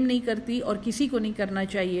کلیم نہیں کرتی اور کسی کو نہیں کرنا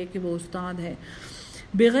چاہیے کہ وہ استاد ہے.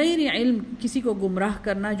 بغیر علم کسی کو گمراہ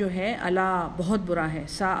کرنا جو ہے الا بہت برا ہے.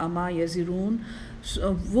 ساء ما یزرون،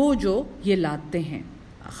 وہ جو یہ لاتے ہیں،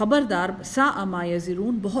 خبردار. ساء ما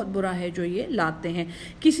یزرون، بہت برا ہے جو یہ لاتے ہیں.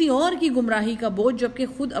 کسی اور کی گمراہی کا بوجھ، جبکہ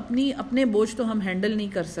خود اپنے بوجھ تو ہم ہینڈل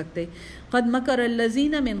نہیں کر سکتے. قد مکر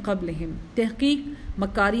الذین من قبلہم، تحقیق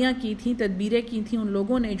مکاریاں کی تھیں، تدبیریں کی تھیں ان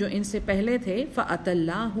لوگوں نے جو ان سے پہلے تھے. فأتی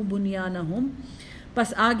اللہ بنیانہم،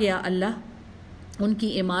 پس آ گیا اللہ ان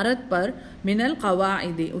کی عمارت پر، من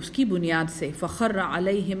القواعد، اس کی بنیاد سے. فخر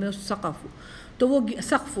علیہم السقف، تو وہ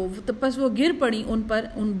سقف، پس وہ گر پڑی ان پر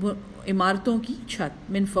ان عمارتوں کی چھت.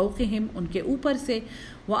 من فوقہم، ان کے اوپر سے.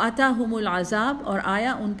 وآتاہم العذاب، اور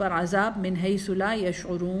آیا ان پر عذاب. من حیث لا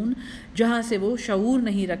یشعرون، جہاں سے وہ شعور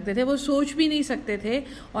نہیں رکھتے تھے، وہ سوچ بھی نہیں سکتے تھے.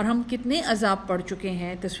 اور ہم کتنے عذاب پڑھ چکے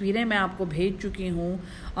ہیں، تصویریں میں آپ کو بھیج چکی ہوں.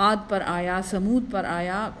 عاد پر آیا، سمود پر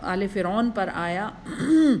آیا، آل فرعون پر آیا،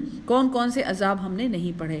 کون کون سے عذاب ہم نے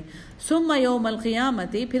نہیں پڑھے. ثم یوم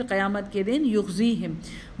القیامت، پھر قیامت کے دن. یخزیہم،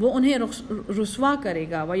 وہ انہیں رسوا کرے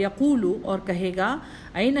گا. ویقول، اور کہے گا.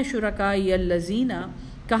 این شرکائی الذین،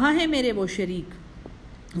 کہاں ہیں میرے وہ شریک،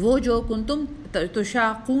 وہ جو کنتم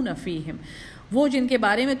تشاقون فیہم، وہ جن کے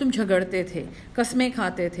بارے میں تم جھگڑتے تھے، قسمیں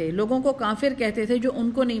کھاتے تھے، لوگوں کو کافر کہتے تھے جو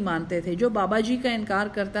ان کو نہیں مانتے تھے. جو بابا جی کا انکار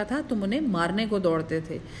کرتا تھا تم انہیں مارنے کو دوڑتے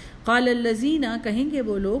تھے. قال الذین، کہیں گے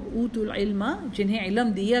وہ لوگ، اوتوا العلم، جنہیں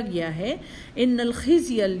علم دیا گیا ہے. ان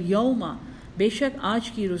الخزی الیوم، بے شک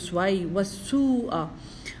آج کی رسوائی، والسوء،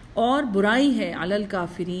 اور برائی ہے، علی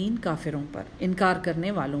الکافرین، کافروں پر، انکار کرنے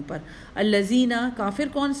والوں پر. الذین، کافر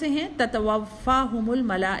کون سے ہیں؟ تتوفاہم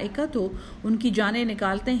الملائکۃ، ان کی جانیں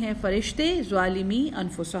نکالتے ہیں فرشتے. ظالمی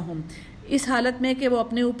انفسہم، اس حالت میں کہ وہ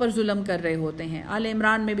اپنے اوپر ظلم کر رہے ہوتے ہیں. آل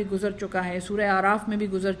عمران میں بھی گزر چکا ہے، سورہ اعراف میں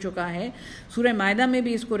بھی گزر چکا ہے، سورہ مائدہ میں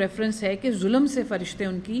بھی اس کو ریفرنس ہے کہ ظلم سے فرشتے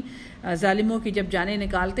ان کی، ظالموں کی جب جانیں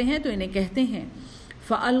نکالتے ہیں تو انہیں کہتے ہیں.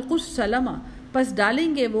 فَأَلْقُوا السَّلَمَ، پس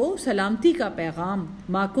ڈالیں گے وہ سلامتی کا پیغام.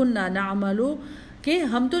 ما كُنَّا نَعْمَلُ، کہ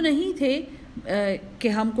ہم تو نہیں تھے کہ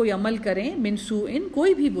ہم کوئی عمل کریں. من سوء،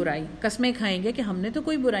 کوئی بھی برائی. قسمیں کھائیں گے کہ ہم نے تو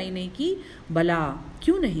کوئی برائی نہیں کی. بلا،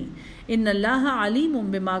 کیوں نہیں. ان اللہ علیم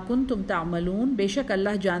بما کنتم تعملون، بے شک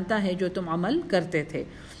اللہ جانتا ہے جو تم عمل کرتے تھے.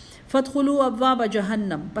 فادخلوا ابواب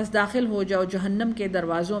جہنم، پس داخل ہو جاؤ جہنم کے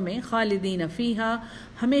دروازوں میں. خالدین فیہا،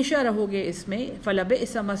 ہمیشہ رہو گے اس میں.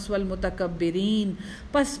 فلبئس مثوى المتکبرین،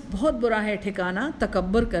 پس بہت برا ہے ٹھکانہ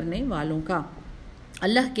تکبر کرنے والوں کا.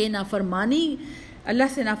 اللہ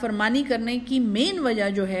سے نافرمانی کرنے کی مین وجہ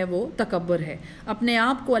جو ہے وہ تکبر ہے، اپنے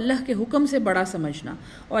آپ کو اللہ کے حکم سے بڑا سمجھنا.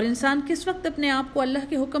 اور انسان کس وقت اپنے آپ کو اللہ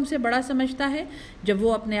کے حکم سے بڑا سمجھتا ہے؟ جب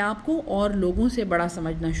وہ اپنے آپ کو اور لوگوں سے بڑا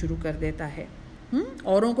سمجھنا شروع کر دیتا ہے،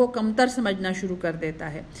 اوروں کو کمتر سمجھنا شروع کر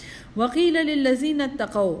دیتا ہے. وقیل للذین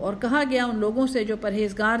اتقوا، اور کہا گیا ان لوگوں سے جو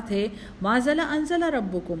پرہیزگار تھے. ماذا انزل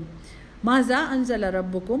ربکم، ماذا انزل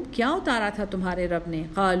ربکم، کیا اتارا تھا تمہارے رب نے.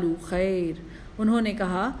 قالوا خیر، انہوں نے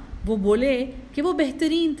کہا، وہ بولے کہ وہ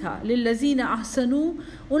بہترین تھا. للذین احسنوا،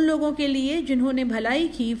 ان لوگوں کے لیے جنہوں نے بھلائی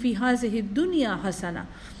کی. فی ہذہ الدنیا حسنہ،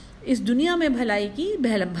 اس دنیا میں بھلائی کی،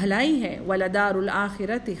 بھلائی ہے. ولدار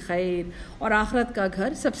الآخرۃ خیر، اور آخرت کا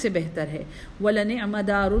گھر سب سے بہتر ہے. ولنعم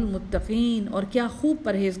دار المتقین، اور کیا خوب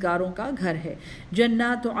پرہیزگاروں کا گھر ہے.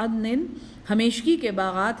 جنات عدن، ہمیشگی کے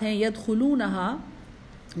باغات ہیں. یدخلونہا،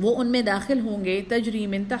 وہ ان میں داخل ہوں گے. تجری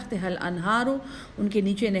من تحتہا الانہار، ان کے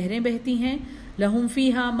نیچے نہریں بہتی ہیں. لہم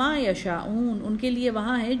فیہا ما یشاؤون، ان کے لیے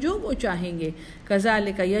وہاں ہے جو وہ چاہیں گے.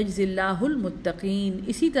 کذالک یجزی اللہ المتقین،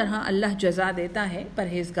 اسی طرح اللہ جزا دیتا ہے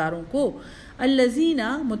پرہیزگاروں کو. الذین،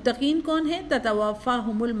 متقین کون ہیں؟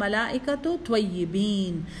 تتوفاہم الملائکۃ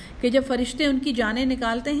طیبین، کہ جب فرشتے ان کی جانیں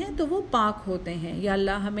نکالتے ہیں تو وہ پاک ہوتے ہیں. یا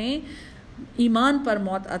اللہ ہمیں ایمان پر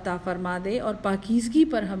موت عطا فرما دے اور پاکیزگی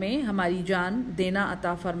پر ہمیں ہماری جان دینا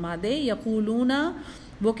عطا فرما دے. یقولون،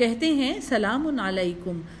 وہ کہتے ہیں، سلام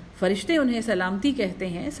علیکم، فرشتے انہیں سلامتی کہتے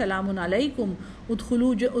ہیں. سلام علیکم،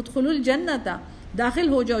 ادخلوا الجنت، داخل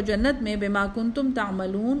ہو جاؤ جنت میں. بما کنتم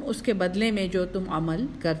تعملون، اس کے بدلے میں جو تم عمل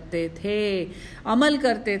کرتے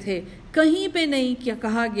تھے. کہیں پہ نہیں کیا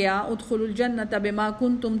کہا گیا ادخلوا الجنت بما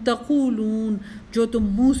کنتم تقولون، جو تم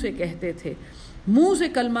منہ سے کہتے تھے، منہ سے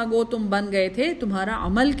کلمہ گو تم بن گئے تھے. تمہارا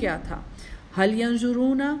عمل کیا تھا؟ هل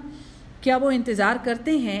ينظرون، کیا وہ انتظار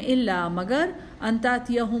کرتے ہیں؟ الا، مگر ان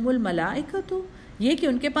تأتیہم الملائکۃ، یہ کہ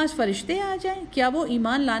ان کے پاس فرشتے آ جائیں. کیا وہ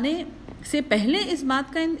ایمان لانے سے پہلے اس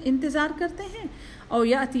بات کا انتظار کرتے ہیں؟ او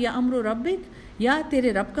یاتی امر ربک، یا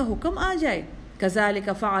تیرے رب کا حکم آ جائے. کذالک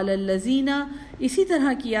فعل الذین، اسی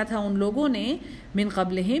طرح کیا تھا ان لوگوں نے، من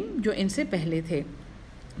قبلہم، جو ان سے پہلے تھے.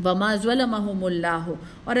 وما ظلمہم اللہ،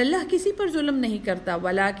 اور اللہ کسی پر ظلم نہیں کرتا،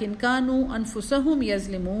 ولکن کانوا انفسہم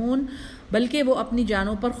یظلمون، بلکہ وہ اپنی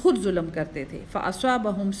جانوں پر خود ظلم کرتے تھے.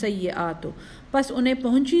 فاصابہم سیئات، پس انہیں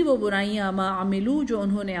پہنچی وہ برائیاں، ما عملوا، جو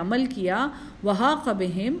انہوں نے عمل کیا، وحاق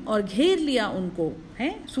بہم، اور گھیر لیا ان کو.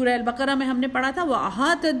 سورہ البقرہ میں ہم نے پڑھا تھا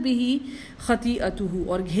وَأَحَاطَتْ بِهِ خَطِیئَتُهُ،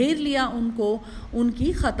 اور گھیر لیا ان کو ان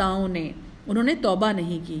کی خطاؤں نے، انہوں نے توبہ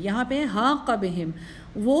نہیں کی. یہاں پہ حاق بہم،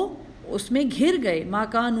 وہ اس میں گھر گئے، ما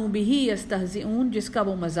کانوا بہ یستہزئون، جس کا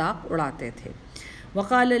وہ مذاق اڑاتے تھے.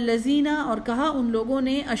 وقال الذین، اور کہا ان لوگوں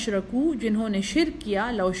نے، اشرکو، جنہوں نے شرک کیا،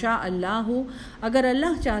 لو شاء اللہ، اگر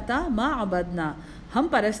اللہ چاہتا، ما عبدنا، ہم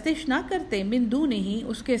پرستش نہ کرتے، من دونہ،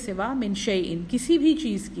 اس کے سوا، من شیء، کسی بھی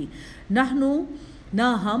چیز کی، نحنو، نہ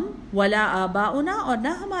ہم، ولا آباؤنا، اور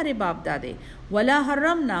نہ ہمارے باپ دادے، ولا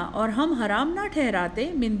حرمنا، اور ہم حرام نہ ٹھہراتے،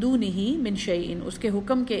 من دونہ، من شیء، اس کے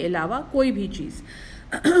حکم کے علاوہ کوئی بھی چیز.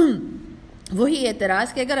 وہی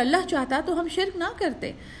اعتراض کہ اگر اللہ چاہتا تو ہم شرک نہ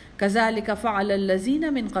کرتے. کذالک فعل الذین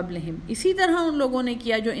من قبلہم، اسی طرح ان لوگوں نے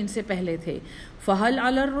کیا جو ان سے پہلے تھے. فہل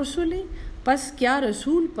علی الرسل، پس کیا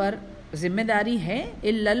رسول پر ذمہ داری ہے،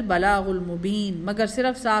 الا البلاغ المبین، مگر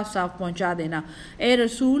صرف صاف صاف پہنچا دینا. اے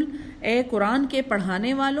رسول، اے قرآن کے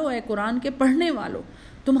پڑھانے والو، اے قرآن کے پڑھنے والو،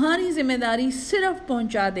 تمہاری ذمہ داری صرف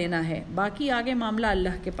پہنچا دینا ہے، باقی آگے معاملہ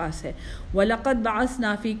اللہ کے پاس ہے. وَلَقَدْ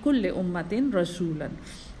بَعَثْنَا فِي كُلِّ أُمَّةٍ رَسُولًا،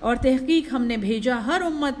 اور تحقیق ہم نے بھیجا ہر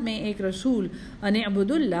امت میں ایک رسول، ان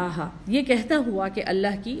اعبدوا اللہ، یہ کہتا ہوا کہ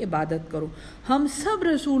اللہ کی عبادت کرو. ہم سب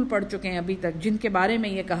رسول پڑھ چکے ہیں ابھی تک جن کے بارے میں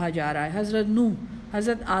یہ کہا جا رہا ہے. حضرت نوح،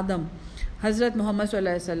 حضرت آدم، حضرت محمد صلی اللہ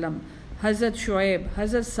علیہ وسلم، حضرت شعیب،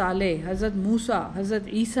 حضرت صالح، حضرت موسیٰ، حضرت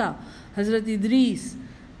عیسیٰ، حضرت ادریس،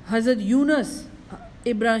 حضرت یونس،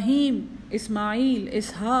 ابراہیم، اسماعیل،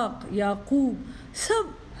 اسحاق، یعقوب، سب،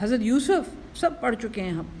 حضرت یوسف، سب پڑھ چکے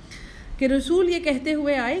ہیں ہم کہ رسول یہ کہتے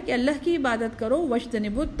ہوئے آئے کہ اللہ کی عبادت کرو،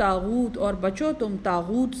 وَاجْتَنِبُوا الطَّاغُوتَ، اور بچو تم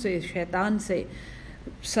طاغوت سے، شیطان سے،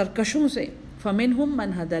 سرکشوں سے. فَمِنْهُمْ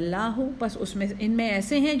مَنْ هَدَى اللَّهُ، پس اس میں ان میں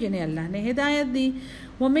ایسے ہیں جنہیں اللہ نے ہدایت دی.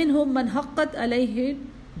 وَمِنْهُمْ مَنْ حَقَّتْ عَلَيْهِ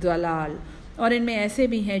الضَّلَالَةُ، اور ان میں ایسے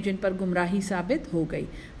بھی ہیں جن پر گمراہی ثابت ہو گئی.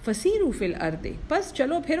 فَسِيرُوا فِي الْأَرْضِ، پس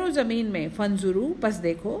چلو پھرو زمین میں. فَانظُرُوا، پس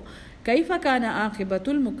دیکھو، کیف کان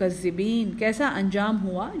عاقبۃ المکذبین، کیسا انجام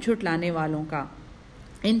ہوا جھٹلانے والوں کا.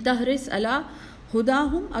 ان تحرص علی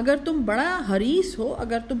ہداہم، اگر تم بڑا حریص ہو،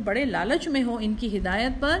 اگر تم بڑے لالچ میں ہو ان کی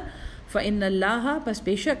ہدایت پر، فإن اللہ، پس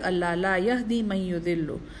بے شک اللہ، لا یہدی من یضل،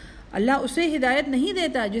 اللہ اسے ہدایت نہیں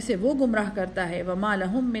دیتا جسے وہ گمراہ کرتا ہے. وما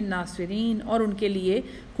لہم من ناصرین، اور ان کے لیے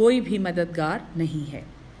کوئی بھی مددگار نہیں ہے.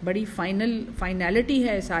 بڑی فائنلٹی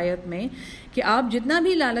ہے اس آیت میں کہ آپ جتنا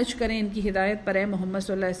بھی لالچ کریں ان کی ہدایت پر، ہے محمد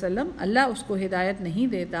صلی اللہ علیہ وسلم، اللہ اس کو ہدایت نہیں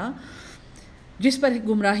دیتا جس پر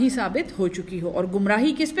گمراہی ثابت ہو چکی ہو. اور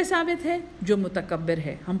گمراہی کس پہ ثابت ہے؟ جو متکبر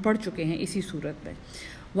ہے، ہم پڑھ چکے ہیں اسی صورت میں.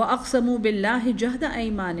 وَأَقْسَمُوا بِاللَّهِ جَهْدَ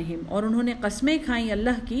أَيْمَانِهِمْ، اور انہوں نے قسمیں کھائیں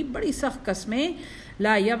اللہ کی بڑی سخت قسمیں.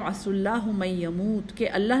 لَا يَبْعَثُ اللَّهُ مَن يَمُوتُ، کہ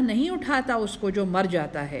اللہ نہیں اٹھاتا اس کو جو مر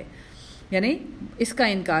جاتا ہے، یعنی اس کا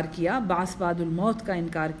انکار کیا، بعث بعد الموت کا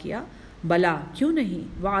انکار کیا. بلا، کیوں نہیں،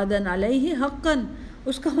 وعدن علیہ حقاً،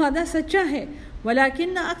 اس کا وعدہ سچا ہے.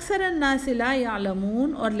 ولیکن اکثر الناس لا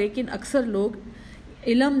یعلمون، اور لیکن اکثر لوگ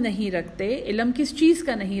علم نہیں رکھتے. علم کس چیز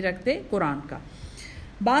کا نہیں رکھتے؟ قرآن کا.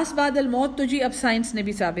 بعث بعد الموت تو جی اب سائنس نے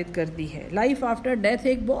بھی ثابت کر دی ہے. لائف آفٹر ڈیتھ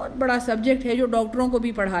ایک بہت بڑا سبجیکٹ ہے جو ڈاکٹروں کو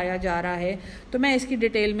بھی پڑھایا جا رہا ہے، تو میں اس کی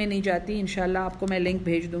ڈیٹیل میں نہیں جاتی، انشاءاللہ آپ کو میں لنک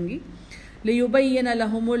بھیج دوں گی. لیبین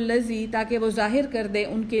لہم الذی، تاکہ وہ ظاہر کر دے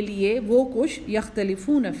ان کے لیے وہ کچھ،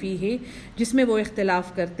 یختلفون فیہ، جس میں وہ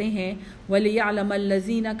اختلاف کرتے ہیں. ولیعلم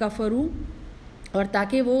الذین کفروا، اور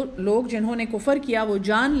تاکہ وہ لوگ جنہوں نے کفر کیا وہ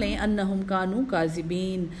جان لیں، انہم کانوا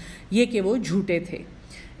کاذبین، یہ کہ وہ جھوٹے تھے.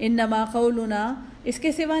 انما قولنا، اس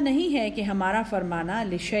کے سوا نہیں ہے کہ ہمارا فرمانا،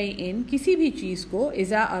 لشیء، کسی بھی چیز کو،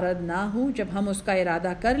 اذا اردناہ، جب ہم اس کا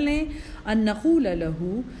ارادہ کر لیں، ان نقول لہ،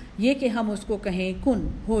 یہ کہ ہم اس کو کہیں کن،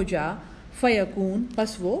 ہو جا، فیکون،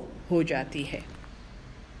 پس وہ ہو جاتی ہے.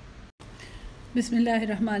 بسم اللہ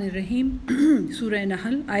الرحمن الرحیم. سورہ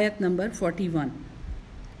نحل، آیت نمبر 41.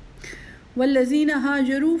 والذین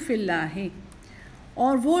ہاجروا فی اللہ،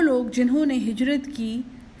 اور وہ لوگ جنہوں نے ہجرت کی،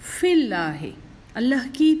 فی اللہ، اللہ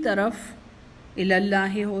کی طرف،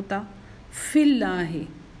 اللہ ہوتا، فی اللہ،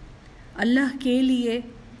 اللہ کے لیے،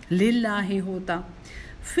 للہ ہوتا.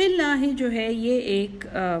 فی اللہ جو ہے یہ ایک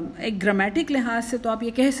گرامیٹک لحاظ سے تو آپ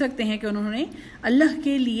یہ کہہ سکتے ہیں کہ انہوں نے اللہ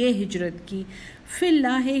کے لیے ہجرت کی. فی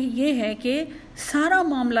اللہ یہ ہے کہ سارا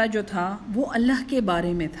معاملہ جو تھا وہ اللہ کے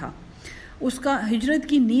بارے میں تھا. اس کا ہجرت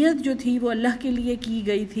کی نیت جو تھی وہ اللہ کے لیے کی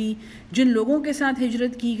گئی تھی، جن لوگوں کے ساتھ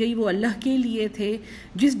ہجرت کی گئی وہ اللہ کے لیے تھے،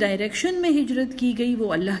 جس ڈائریکشن میں ہجرت کی گئی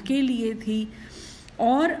وہ اللہ کے لیے تھی،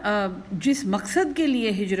 اور جس مقصد کے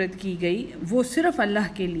لیے ہجرت کی گئی وہ صرف اللہ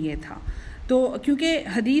کے لیے تھا۔ تو کیونکہ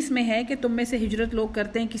حدیث میں ہے کہ تم میں سے ہجرت لوگ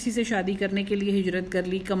کرتے ہیں، کسی سے شادی کرنے کے لیے ہجرت کر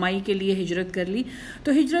لی، کمائی کے لیے ہجرت کر لی،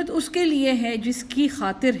 تو ہجرت اس کے لیے ہے جس کی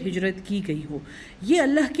خاطر ہجرت کی گئی ہو۔ یہ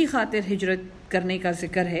اللہ کی خاطر ہجرت کرنے کا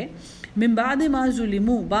ذکر ہے۔ من بعد ما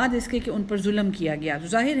ظلموا، بعد اس کے کہ ان پر ظلم کیا گیا۔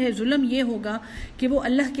 ظاہر ہے ظلم یہ ہوگا کہ وہ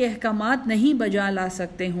اللہ کے احکامات نہیں بجا لا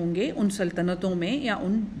سکتے ہوں گے ان سلطنتوں میں یا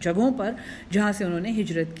ان جگہوں پر جہاں سے انہوں نے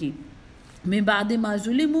ہجرت کی۔ من بعد ما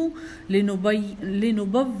ظلموا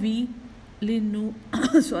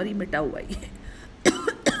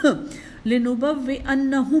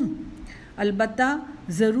لنبوئنہم، البتہ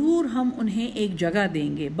ضرور ہم انہیں ایک جگہ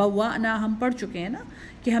دیں گے۔ بوانا ہم پڑھ چکے ہیں نا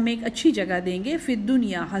کہ ہم ایک اچھی جگہ دیں گے، فی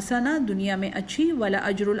الدنیا حسنہ، دنیا میں اچھی، ولا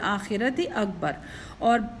اجر الآخرت اکبر،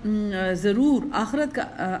 اور ضرور آخرت کا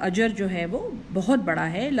اجر جو ہے وہ بہت بڑا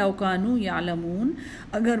ہے، لو کانوا یعلمون،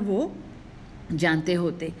 اگر وہ جانتے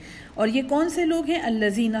ہوتے۔ اور یہ کون سے لوگ ہیں؟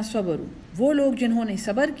 الذین صبروا، وہ لوگ جنہوں نے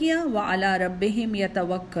صبر کیا، وعلی ربہم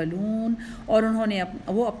یتوکلون، اور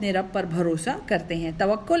وہ اپنے رب پر بھروسہ کرتے ہیں۔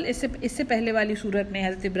 توکل اس سے پہلے والی صورت میں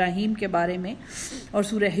حضرت ابراہیم کے بارے میں اور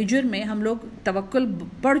سورہ ہجر میں ہم لوگ توکل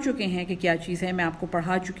پڑھ چکے ہیں کہ کیا چیز ہے، میں آپ کو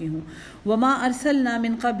پڑھا چکی ہوں۔ وما ارسلنا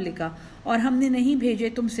من قبلک، اور ہم نے نہیں بھیجے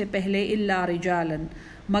تم سے پہلے، الا رجالا،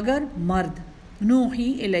 مگر مرد،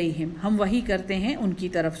 نوحی الیہم، ہم وحی کرتے ہیں ان کی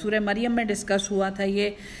طرف۔ سورہ مریم میں ڈسکس ہوا تھا یہ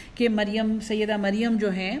کہ سیدہ مریم جو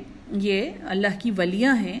ہیں یہ اللہ کی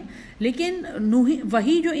ولیہ ہیں، لیکن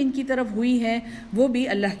وحی جو ان کی طرف ہوئی ہے وہ بھی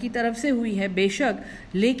اللہ کی طرف سے ہوئی ہے بے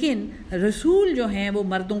شک، لیکن رسول جو ہیں وہ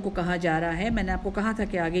مردوں کو کہا جا رہا ہے۔ میں نے آپ کو کہا تھا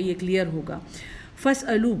کہ آگے یہ کلیئر ہوگا۔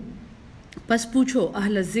 فاسألوا، پس پوچھو،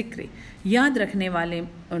 اہل الذکر، یاد رکھنے والے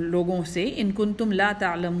لوگوں سے، ان کنتم لا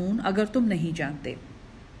تعلمون، اگر تم نہیں جانتے،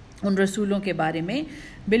 ان رسولوں کے بارے میں،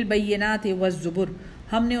 بالبینات والزبر،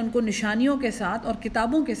 ہم نے ان کو نشانیوں کے ساتھ اور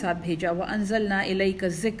کتابوں کے ساتھ بھیجا، وانزلنا الیک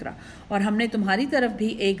الذکر، اور ہم نے تمہاری طرف بھی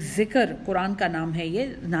ایک ذکر، قرآن کا نام ہے یہ،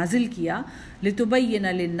 نازل کیا، لتبین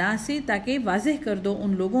للناس، تاکہ واضح کر دو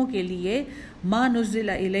ان لوگوں کے لیے، ما نزل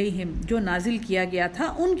الیہم، جو نازل کیا گیا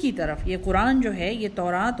تھا ان کی طرف۔ یہ قرآن جو ہے یہ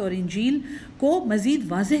تورات اور انجیل کو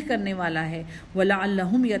مزید واضح کرنے والا ہے،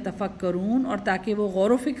 ولعلہم یتفکرون، اور تاکہ وہ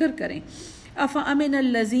غور و فکر کریں۔ افامن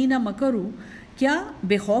الذین مکروا، کیا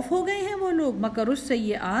بے خوف ہو گئے ہیں وہ لوگ، مکروا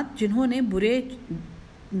السیئات، جنہوں نے برے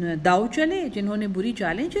داؤ چلے، جنہوں نے بری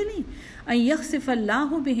چالیں چلیں، ان یخسف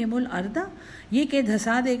اللہ بہم الارض، یہ کہ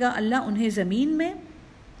دھسا دے گا اللہ انہیں زمین میں،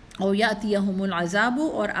 او یاتیہم العذاب،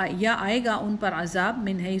 اور یا آئے گا ان پر عذاب،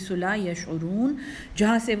 من حیث لا یشعرون،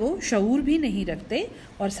 جہاں سے وہ شعور بھی نہیں رکھتے،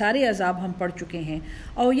 اور سارے عذاب ہم پڑھ چکے ہیں۔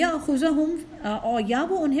 او یاخذہم، اور یا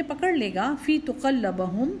وہ انہیں پکڑ لے گا، فی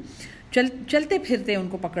تقلبہم، چلتے پھرتے ان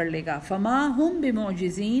کو پکڑ لے گا، فما ہم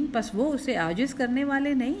بمعجزین، پس وہ اسے عاجز کرنے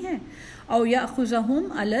والے نہیں ہیں، او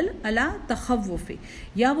یاخذہم علی تخوف،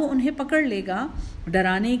 یا وہ انہیں پکڑ لے گا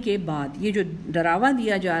ڈرانے کے بعد، یہ جو ڈراوا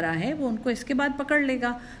دیا جا رہا ہے وہ ان کو اس کے بعد پکڑ لے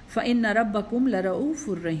گا۔ فإن ربکم لرؤوف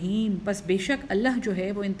الرحیم، پس بے شک اللہ جو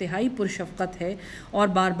ہے وہ انتہائی پرشفقت ہے اور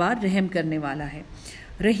بار بار رحم کرنے والا ہے۔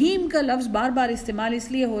 رحیم کا لفظ بار بار استعمال اس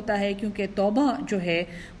لیے ہوتا ہے کیونکہ توبہ جو ہے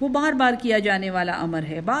وہ بار بار کیا جانے والا امر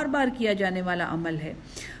ہے، بار بار کیا جانے والا عمل ہے،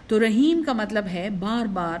 تو رحیم کا مطلب ہے بار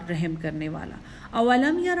بار رحم کرنے والا۔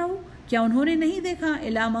 اولم یروا، کیا انہوں نے نہیں دیکھا،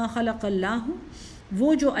 الی ما خلق اللہ،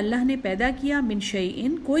 وہ جو اللہ نے پیدا کیا، من شیء،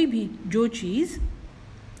 کوئی بھی جو چیز،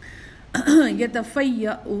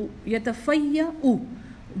 یتفیأ،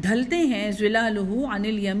 ڈھلتے ہیں، ظلالہ عن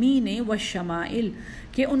الیمین والشمائل،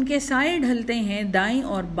 کہ ان کے سائے ڈھلتے ہیں دائیں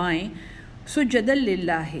اور بائیں، سجدا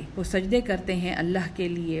للہ، وہ سجدے کرتے ہیں اللہ کے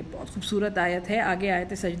لیے۔ بہت خوبصورت آیت ہے، آگے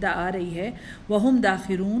آیت سجدہ آ رہی ہے، وہم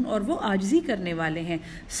داخرون، اور وہ عاجزی کرنے والے ہیں۔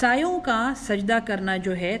 سایوں کا سجدہ کرنا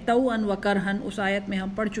جو ہے، طوعا وکرہا، اس آیت میں ہم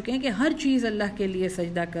پڑھ چکے ہیں کہ ہر چیز اللہ کے لیے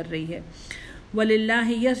سجدہ کر رہی ہے۔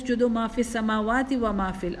 وَلِلَّهِ يَسْجُدُ مَا فِي السَّمَاوَاتِ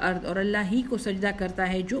وَمَا فِي الْأَرْضِ، اور اللہ ہی کو سجدہ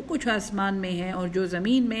کرتا ہے جو کچھ آسمان میں ہے اور جو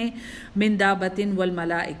زمین میں، مِن دَابَةٍ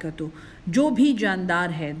وَالْمَلَائِكَةُ، جو بھی جاندار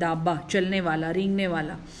ہے، دابہ چلنے والا، رینگنے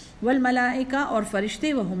والا، والملائکہ، اور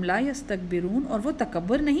فرشتے، وہم لا یستکبرون، اور وہ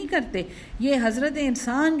تکبر نہیں کرتے۔ یہ حضرت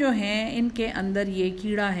انسان جو ہیں ان کے اندر یہ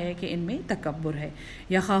کیڑا ہے کہ ان میں تکبر ہے۔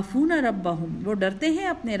 یخافون ربہم، وہ ڈرتے ہیں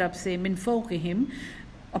اپنے رب سے، من فوقہم،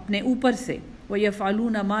 اپنے اوپر سے،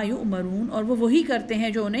 وَيَفْعَلُونَ مَا يُؤْمَرُونَ، اور وہ وہی کرتے ہیں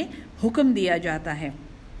جو انہیں حکم دیا جاتا ہے۔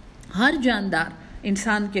 ہر جاندار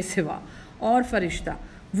انسان کے سوا اور فرشتہ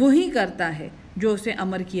وہی کرتا ہے جو اسے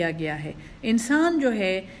امر کیا گیا ہے۔ انسان جو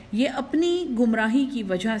ہے یہ اپنی گمراہی کی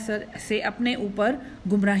وجہ سے اپنے اوپر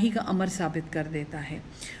گمراہی کا امر ثابت کر دیتا ہے۔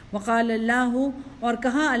 وقال اللہ، اور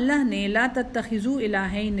کہا اللہ نے، لا تتخذوا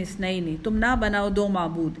الہین اثنین، تم نہ بناؤ دو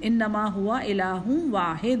معبود، انما ہوا الہ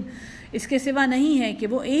واحد، اس کے سوا نہیں ہے کہ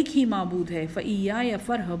وہ ایک ہی معبود ہے، فإیایا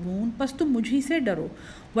فرہبون، پس تم مجھ ہی سے ڈرو،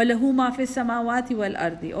 وَلَهُ مَا فِي السَّمَاوَاتِ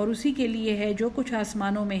وَالْأَرْضِ، اور اسی کے لیے ہے جو کچھ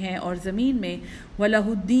آسمانوں میں ہے اور زمین میں، وَلَهُ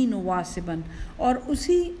الدِّينُ وَاسِبًا، اور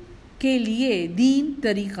اسی کے لیے دین،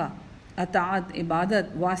 طریقہ، اطاعت،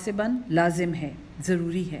 عبادت، واسباً لازم ہے،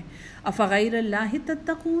 ضروری ہے۔ افغیر اللہ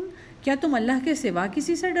تتقون، کیا تم اللہ کے سوا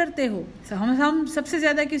کسی سے ڈرتے ہو؟ ہم سب سے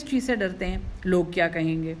زیادہ کس چیز سے ڈرتے ہیں؟ لوگ کیا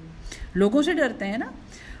کہیں گے، لوگوں سے ڈرتے ہیں نا۔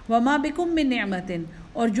 وما بکم من نعمت،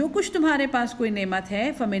 اور جو کچھ تمہارے پاس کوئی نعمت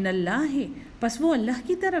ہے، فمن اللہ، پس وہ اللہ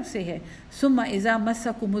کی طرف سے ہے۔ ثم اذا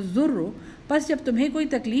مسکم الضر، پس جب تمہیں کوئی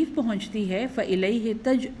تکلیف پہنچتی ہے، فالیہ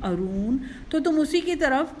تجأرون، تو تم اسی کی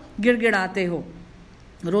طرف گڑ گڑاتے ہو،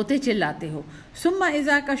 روتے چلاتے ہو۔ ثم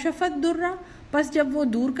اذا کشف الضر، پس جب وہ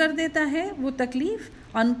دور کر دیتا ہے وہ تکلیف،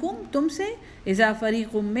 عنکم، تم سے، اذا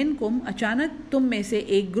فریق منکم، اچانک تم میں سے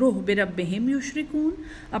ایک گروہ، بربہم یشرکون،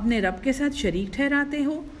 اپنے رب کے ساتھ شریک ٹھہراتے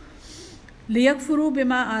ہو، لیکفروا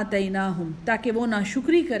بما آتیناہم، تاکہ وہ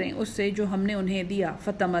ناشکری کریں اس سے جو ہم نے انہیں دیا،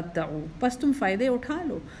 فتمتعوا، پس تم فائدے اٹھا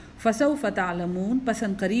لو، فسوف تعلمون، پس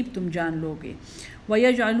ان قریب تم جان لو گے،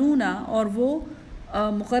 ویجعلون، اور وہ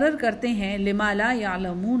مقرر کرتے ہیں، لما لا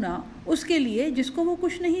یعلمون، اس کے لیے جس کو وہ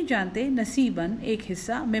کچھ نہیں جانتے، نصیباً، ایک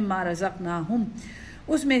حصہ، مما رزقناہم،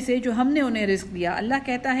 اس میں سے جو ہم نے انہیں رزق دیا۔ اللہ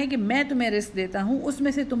کہتا ہے کہ میں تمہیں رزق دیتا ہوں، اس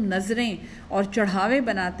میں سے تم نظریں اور چڑھاوے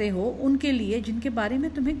بناتے ہو ان کے لیے جن کے بارے میں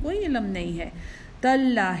تمہیں کوئی علم نہیں ہے۔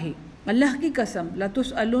 تاللہ، اللہ کی قسم،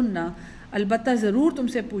 لتسألن، البتہ ضرور تم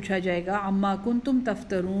سے پوچھا جائے گا، عما کنتم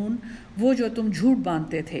تفترون، وہ جو تم جھوٹ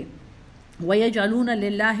باندھتے تھے۔ وَيَجْعَلُونَ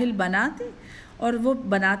لِلَّهِ الْبَنَاتِ، اور وہ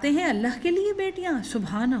بناتے ہیں اللہ کے لیے بیٹیاں،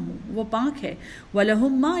 سبحانہ، وہ پاک ہے،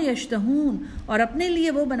 وَلَهُم مَّا يَشْتَهُونَ، اور اپنے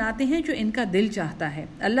لیے وہ بناتے ہیں جو ان کا دل چاہتا ہے۔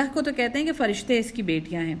 اللہ کو تو کہتے ہیں کہ فرشتے اس کی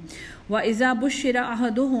بیٹیاں ہیں۔ وَإِذَا بُشِّرَ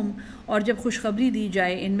أَحَدُهُمْ، اور جب خوشخبری دی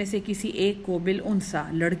جائے ان میں سے کسی ایک کو، بِالْأُنثىٰ،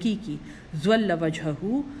 لڑکی کی، ظَلَّ وَجْهُهُ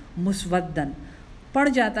مُسْوَدًّا، پڑ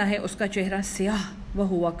جاتا ہے اس کا چہرہ سیاہ،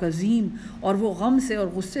 وَهُوَ كَظِيمٌ، اور وہ غم سے اور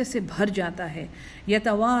غصے سے بھر جاتا ہے،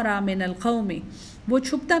 يَتَوَارَى مِنَ الْقَوْمِ، وہ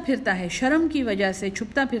چھپتا پھرتا ہے، شرم کی وجہ سے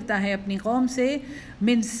چھپتا پھرتا ہے اپنی قوم سے،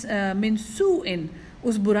 من سوء،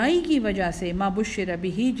 اس برائی کی وجہ سے، ما بشر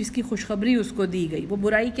بہ، جس کی خوشخبری اس کو دی گئی۔ وہ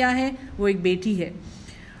برائی کیا ہے؟ وہ ایک بیٹی ہے۔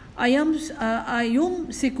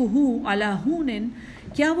 ایمسکہ علی ہون،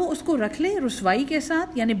 کیا وہ اس کو رکھ لے رسوائی کے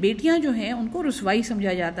ساتھ؟ یعنی بیٹیاں جو ہیں ان کو رسوائی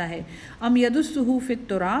سمجھا جاتا ہے۔ ام یدسہ فی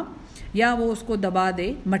التراب، یا وہ اس کو دبا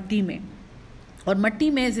دے مٹی میں۔ اور مٹی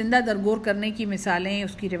میں زندہ درگور کرنے کی مثالیں،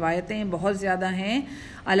 اس کی روایتیں بہت زیادہ ہیں۔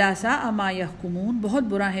 الا ساء ما یحکمون، بہت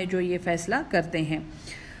برا ہے جو یہ فیصلہ کرتے ہیں۔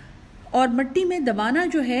 اور مٹی میں دبانا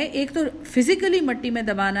جو ہے، ایک تو فزیکلی مٹی میں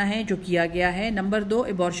دبانا ہے جو کیا گیا ہے، نمبر 2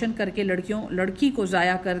 ابورشن کر کے لڑکی کو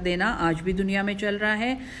ضائع کر دینا، آج بھی دنیا میں چل رہا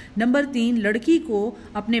ہے، نمبر 3 لڑکی کو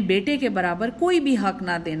اپنے بیٹے کے برابر کوئی بھی حق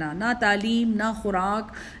نہ دینا، نہ تعلیم، نہ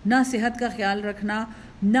خوراک، نہ صحت کا خیال رکھنا،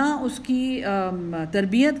 نہ اس کی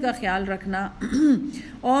تربیت کا خیال رکھنا،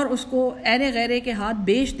 اور اس کو ایرے غیرے کے ہاتھ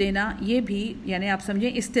بیچ دینا، یہ بھی یعنی آپ سمجھیں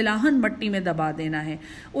اصطلاحاً مٹی میں دبا دینا ہے۔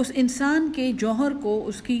 اس انسان کے جوہر کو،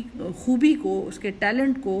 اس کی خوبی کو، اس کے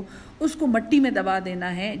ٹیلنٹ کو، اس کو مٹی میں دبا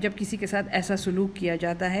دینا ہے جب کسی کے ساتھ ایسا سلوک کیا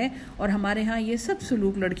جاتا ہے، اور ہمارے ہاں یہ سب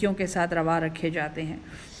سلوک لڑکیوں کے ساتھ روا رکھے جاتے ہیں۔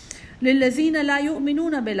 للذین لا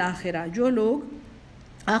یؤمنون بالآخرہ، جو لوگ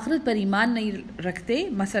آخرت پر ایمان نہیں رکھتے،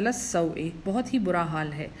 مثل السوء، بہت ہی برا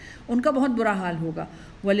حال ہے، ان کا بہت برا حال ہوگا۔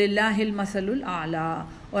 وَلِلَّهِ الْمَثَلُ الْأَعْلَىٰ،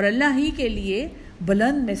 اور اللہ ہی کے لیے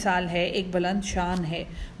بلند مثال ہے، ایک بلند شان ہے۔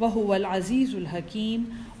 وَهُوَ الْعَزِيزُ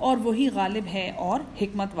الْحَكِيمُ، اور وہی غالب ہے اور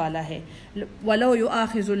حکمت والا ہے۔ وَلَوْ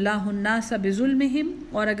يُؤَاخِذُ اللَّهُ النَّاسَ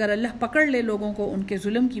بِظُلْمِهِمْ، اور اگر اللہ پکڑ لے لوگوں کو ان کے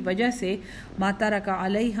ظلم کی وجہ سے، مَا تَرَكَ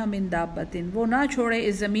عَلَيْهَا مِن دَابَّةٍ، وہ نہ چھوڑے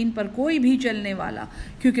اس زمین پر کوئی بھی چلنے والا،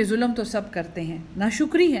 کیونکہ ظلم تو سب کرتے ہیں،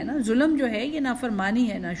 ناشکری ہے نا، ظلم جو ہے یہ نافرمانی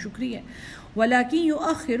ہے، ناشکری ہے۔ وَلَكِنْ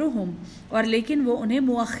يُؤَخِّرُهُمْ، اور لیکن وہ انہیں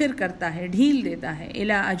مؤخر کرتا ہے، ڈھیل دیتا ہے،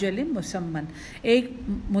 إِلَىٰ أَجَلٍ مُّسَمًّى، ایک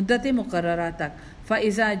مدت مقررہ تک۔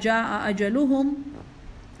 فَإِذَا جَاءَ أَجَلُهُمْ،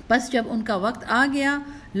 پس جب ان کا وقت آ گیا،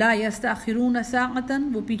 لا یستأخرون ساعۃ،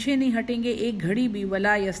 وہ پیچھے نہیں ہٹیں گے ایک گھڑی بھی،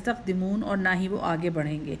 ولا یستقدمون، اور نہ ہی وہ آگے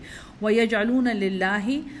بڑھیں گے۔ ویجعلون للہ،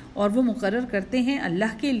 اور وہ مقرر کرتے ہیں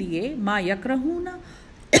اللہ کے لیے، ما یکرہون،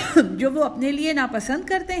 جو وہ اپنے لیے ناپسند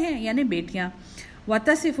کرتے ہیں، یعنی بیٹیاں۔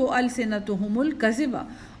 وتصف السنتهم الکذب،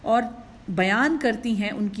 اور بیان کرتی ہیں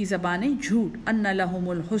ان کی زبانیں جھوٹ، ان لہم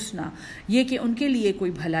الحسنی، یہ کہ ان کے لیے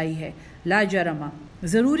کوئی بھلائی ہے، لا جرم،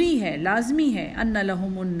 ضروری ہے، لازمی ہے، ان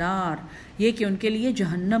لہم النار، یہ کہ ان کے لیے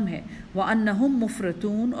جہنم ہے، وانہم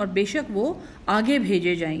مفرطون، اور بے شک وہ آگے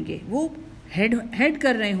بھیجے جائیں گے، وہ ہیڈ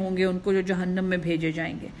کر رہے ہوں گے ان کو جو جہنم میں بھیجے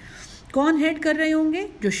جائیں گے۔ کون ہیڈ کر رہے ہوں گے؟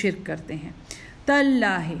 جو شرک کرتے ہیں۔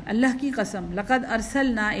 تاللہ، اللہ کی قسم، لقد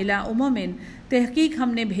ارسلنا الی امم، تحقیق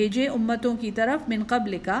ہم نے بھیجے امتوں کی طرف، من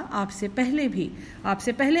قبل کا، آپ سے پہلے بھی، آپ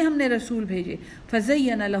سے پہلے ہم نے رسول بھیجے،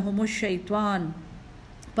 فزین لہم الشیطان،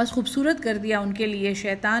 بس خوبصورت کر دیا ان کے لیے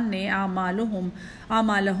شیطان نے،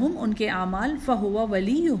 اعمالہم ان کے اعمال، فہو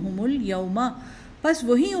ولیہم الیوم، بس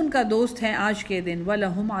وہی ان کا دوست ہے آج کے دن،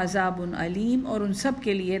 وَلَهُمْ عَذَابٌ علیم، اور ان سب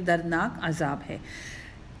کے لیے دردناک عذاب ہے۔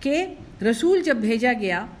 کہ رسول جب بھیجا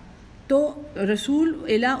گیا تو رسول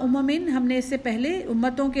الی امم، ہم نے اس سے پہلے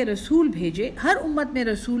امتوں کے رسول بھیجے، ہر امت میں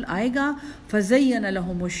رسول آئے گا، فزین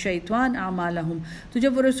لہم الشیطان اعمالہم، تو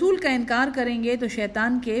جب وہ رسول کا انکار کریں گے تو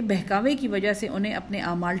شیطان کے بہکاوے کی وجہ سے انہیں اپنے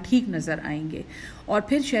اعمال ٹھیک نظر آئیں گے، اور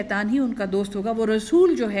پھر شیطان ہی ان کا دوست ہوگا۔ وہ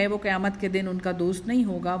رسول جو ہے وہ قیامت کے دن ان کا دوست نہیں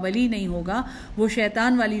ہوگا، ولی نہیں ہوگا، وہ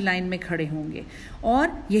شیطان والی لائن میں کھڑے ہوں گے۔ اور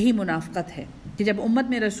یہی منافقت ہے کہ جب امت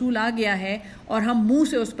میں رسول آ گیا ہے اور ہم منہ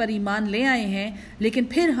سے اس پر ایمان لے آئے ہیں، لیکن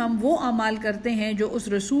پھر ہم وہ اعمال کرتے ہیں جو اس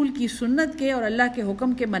رسول کی سنت کے اور اللہ کے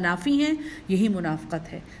حکم کے منافی ہیں، یہی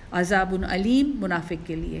منافقت ہے۔ عذاب علیم منافق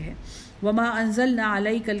کے لیے ہے۔ وما انزلنا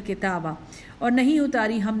علیک الکتاب، اور نہیں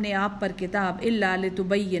اتاری ہم نے آپ پر کتاب، الا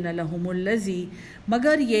لتبین لہم الذی،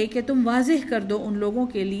 مگر یہ کہ تم واضح کر دو ان لوگوں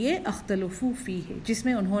کے لیے، اختلفوا فیہ، جس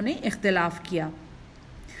میں انہوں نے اختلاف کیا،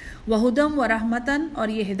 وہدم و رحمتاً، اور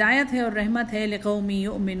یہ ہدایت ہے اور رحمت ہے، لقوم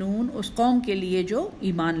یؤمنون، اس قوم کے لیے جو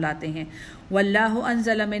ایمان لاتے ہیں۔ واللہ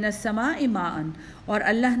انزل من السماء ماء، اور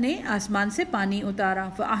اللہ نے آسمان سے پانی اتارا،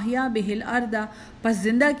 فاحیا بہ الارض، پس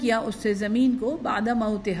زندہ کیا اس سے زمین کو، بعد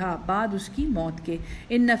موتہا، بعد اس کی موت کے،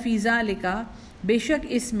 ان فی ذلک، بے شک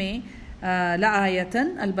اس میں، لآیتاً،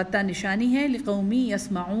 البتہ نشانی ہے، لقومی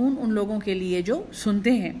یسمعون، ان لوگوں کے لیے جو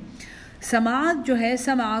سنتے ہیں۔ سماعت جو ہے،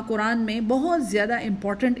 سمع قرآن میں بہت زیادہ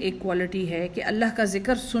امپورٹنٹ ایک کوالٹی ہے کہ اللہ کا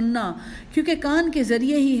ذکر سننا، کیونکہ کان کے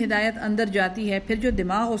ذریعے ہی ہدایت اندر جاتی ہے، پھر جو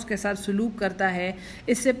دماغ اس کے ساتھ سلوک کرتا ہے،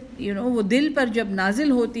 اس سے وہ دل پر جب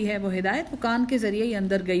نازل ہوتی ہے وہ ہدایت، وہ کان کے ذریعے ہی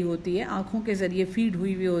اندر گئی ہوتی ہے، آنکھوں کے ذریعے فیڈ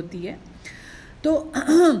ہوئی ہوتی ہے۔ تو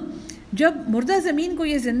جب مردہ زمین کو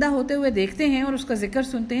یہ زندہ ہوتے ہوئے دیکھتے ہیں اور اس کا ذکر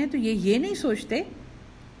سنتے ہیں تو یہ نہیں سوچتے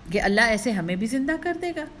کہ اللہ ایسے ہمیں بھی زندہ کر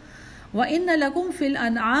دے گا۔ وَإِنَّ لَكُمْ فِي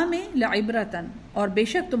الْأَنْعَامِ لَعِبْرَةً، اور بے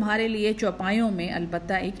شک تمہارے لیے چوپایوں میں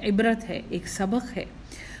البتہ ایک عبرت ہے، ایک سبق ہے۔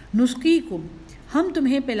 نُسْقِيكُمْ، ہم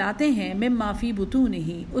تمہیں پلاتے ہیں، مِمَّا فِي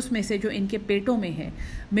بُطُونِهِ، اس میں سے جو ان کے پیٹوں میں ہے،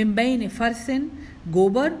 مِن بَيْنِ فَرْثٍ،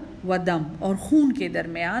 گوبر، وَدَم، اور خون کے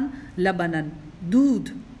درمیان، لَبَنًا،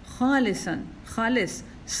 دودھ، خالصاً، خالص،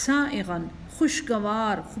 سائغاً،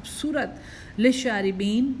 خوشگوار، خوبصورت،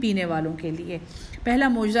 للشاربین، پینے والوں کے لیے۔ پہلا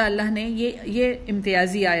معجزہ اللہ نے، یہ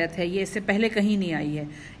امتیازی آیت ہے، یہ اس سے پہلے کہیں نہیں آئی ہے،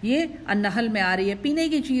 یہ النحل میں آ رہی ہے، پینے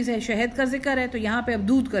کی چیز ہے، شہد کا ذکر ہے، تو یہاں پہ اب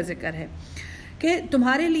دودھ کا ذکر ہے کہ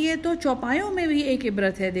تمہارے لیے تو چوپایوں میں بھی ایک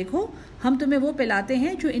عبرت ہے، دیکھو ہم تمہیں وہ پلاتے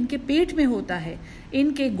ہیں جو ان کے پیٹ میں ہوتا ہے،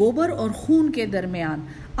 ان کے گوبر اور خون کے درمیان۔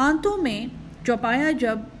 آنتوں میں چوپایا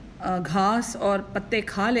جب گھاس اور پتے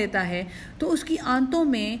کھا لیتا ہے تو اس کی آنتوں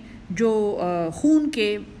میں جو خون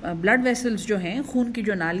کے بلڈ ویسلز جو ہیں، خون کی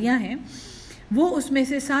جو نالیاں ہیں، وہ اس میں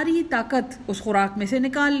سے ساری طاقت اس خوراک میں سے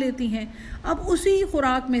نکال لیتی ہیں۔ اب اسی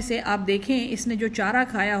خوراک میں سے آپ دیکھیں، اس نے جو چارہ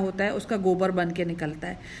کھایا ہوتا ہے اس کا گوبر بن کے نکلتا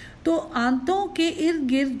ہے، تو آنتوں کے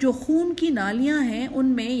ارد گرد جو خون کی نالیاں ہیں ان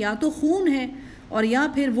میں یا تو خون ہے اور یا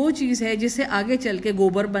پھر وہ چیز ہے جس سے آگے چل کے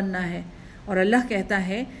گوبر بننا ہے، اور اللہ کہتا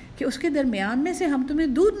ہے کہ اس کے درمیان میں سے ہم تمہیں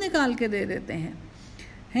دودھ نکال کے دے دیتے ہیں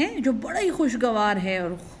جو بڑا ہی خوشگوار ہے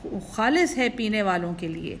اور خالص ہے پینے والوں کے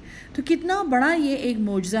لیے۔ تو کتنا بڑا یہ ایک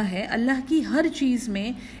معجزہ ہے، اللہ کی ہر چیز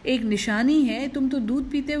میں ایک نشانی ہے۔ تم تو دودھ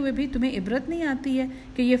پیتے ہوئے بھی تمہیں عبرت نہیں آتی ہے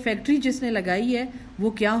کہ یہ فیکٹری جس نے لگائی ہے وہ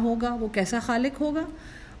کیا ہوگا، وہ کیسا خالق ہوگا۔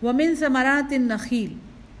 وَمِن ثَمَرَاتِ النَّخِيلِ،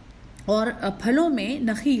 اور پھلوں میں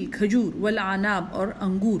نخیل، کھجور، والعناب، اور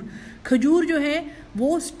انگور۔ کھجور جو ہے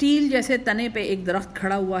وہ سٹیل جیسے تنے پہ ایک درخت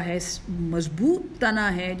کھڑا ہوا ہے، مضبوط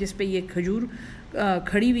تنا ہے جس پہ یہ کھجور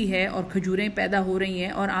کھڑی ہوئی ہے اور کھجوریں پیدا ہو رہی ہیں،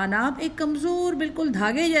 اور عناب ایک کمزور بالکل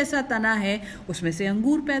دھاگے جیسا تنا ہے، اس میں سے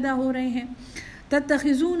انگور پیدا ہو رہے ہیں۔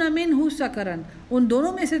 تتخذون منہ سکرن، ان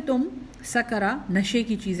دونوں میں سے تم سکرا، نشے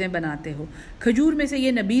کی چیزیں بناتے ہو۔ کھجور میں سے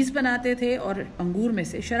یہ نبیذ بناتے تھے اور انگور میں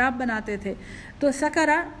سے شراب بناتے تھے، تو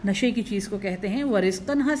سکرا نشے کی چیز کو کہتے ہیں۔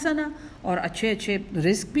 ورزقاً حسنا، اور اچھے اچھے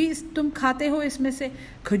رزق بھی تم کھاتے ہو اس میں سے۔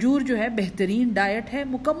 کھجور جو ہے بہترین ڈائٹ ہے،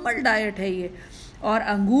 مکمل ڈائٹ ہے یہ، اور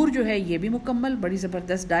انگور جو ہے یہ بھی مکمل بڑی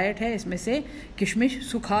زبردست ڈائٹ ہے۔ اس میں سے کشمش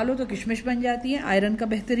سکھا لو تو کشمش بن جاتی ہے، آئرن کا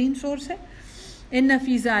بہترین سورس ہے۔ ان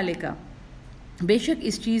فی ذالک، بے شک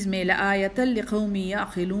اس چیز میں لآیۃ لقوم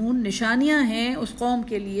یعقلون، نشانیاں ہیں اس قوم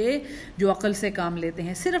کے لیے جو عقل سے کام لیتے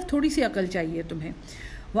ہیں، صرف تھوڑی سی عقل چاہیے تمہیں۔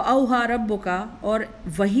 وَأَوْحَىٰ رَبُّكَ، اور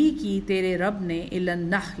وحی کی تیرے رب نے، إِلَى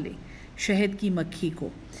النَّحْلِ، شہد کی مکھی کو۔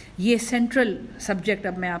 یہ سینٹرل سبجیکٹ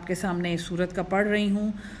اب میں آپ کے سامنے اس صورت کا پڑھ رہی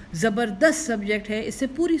ہوں، زبردست سبجیکٹ ہے، اس سے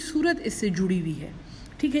پوری صورت اس سے جڑی ہوئی ہے،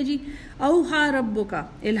 ٹھیک ہے جی۔ اوحا ربک،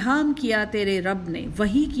 الہام کیا تیرے رب نے،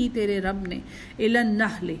 وحی کی تیرے رب نے، الی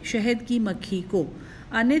النحل، شہد کی مکھی کو،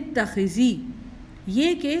 ان اتخذی،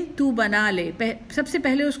 یہ کہ تو بنا لے، سب سے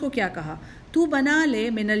پہلے اس کو کیا کہا، تو بنا لے،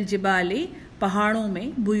 من الجبال، پہاڑوں میں،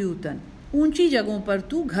 بیوتن، اونچی جگہوں پر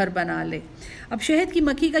تو گھر بنا لے۔ اب شہد کی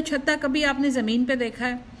مکھی کا چھتا کبھی آپ نے زمین پہ دیکھا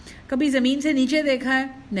ہے؟ کبھی زمین سے نیچے دیکھا ہے؟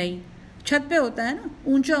 نہیں، چھت پہ ہوتا ہے نا،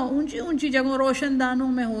 اونچی اونچی جگہوں، روشن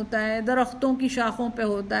دانوں میں ہوتا ہے، درختوں کی شاخوں پہ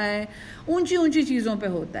ہوتا ہے، اونچی اونچی چیزوں پہ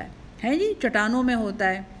ہوتا ہے جی، چٹانوں میں ہوتا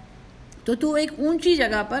ہے۔ تو ایک اونچی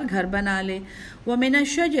جگہ پر گھر بنا لے، وَمِنَ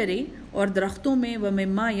الشَّجَرِ، اور درختوں میں،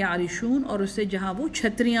 وَمِمَّا يَعْرِشُونَ، اور اس سے جہاں وہ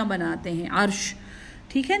چھتریاں بناتے ہیں، عرش،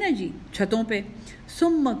 ٹھیک ہے نا جی، چھتوں پہ۔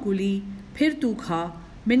 ثُمَّ كُلِي، پھر تو کھا،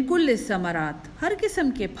 مِن كُلِّ الثَّمَرَاتِ، ہر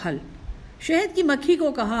قسم کے پھل۔ شہد کی مکھی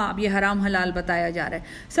کو کہا، اب یہ حرام حلال بتایا جا رہا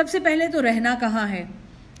ہے۔ سب سے پہلے تو رہنا کہاں ہے،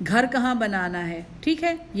 گھر کہاں بنانا ہے، ٹھیک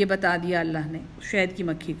ہے، یہ بتا دیا اللہ نے شہد کی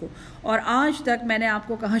مکھی کو۔ اور آج تک میں نے آپ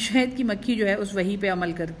کو کہا شہد کی مکھی جو ہے اس وحی پہ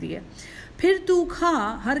عمل کرتی ہے۔ پھر تو کھا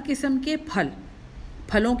ہر قسم کے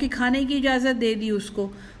پھلوں کی کھانے کی اجازت دے دی اس کو۔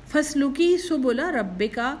 فَاسْلُكِي سُبُلَ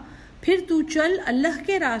رَبِّكَ، پھر تو چل اللہ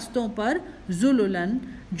کے راستوں پر، ذُلُلًا،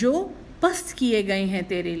 جو پست کیے گئے ہیں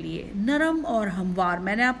تیرے لیے، نرم اور ہموار۔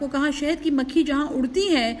 میں نے آپ کو کہا شہد کی مکھی جہاں اڑتی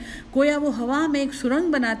ہے گویا وہ ہوا میں ایک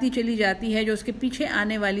سرنگ بناتی چلی جاتی ہے، جو اس کے پیچھے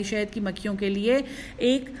آنے والی شہد کی مکھیوں کے لیے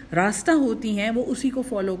ایک راستہ ہوتی ہیں، وہ اسی کو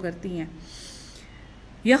فالو کرتی ہیں۔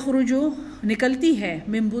 یخرجو، نکلتی ہے،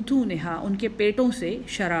 من بطونہا، ان کے پیٹوں سے،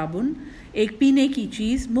 شرابن، ایک پینے کی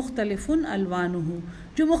چیز، مختلف الوانہ،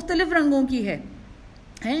 جو مختلف رنگوں کی ہے۔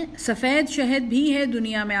 سفید شہد بھی ہے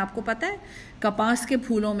دنیا میں، آپ کو پتہ ہے، کپاس کے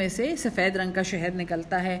پھولوں میں سے سفید رنگ کا شہد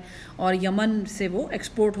نکلتا ہے، اور یمن سے وہ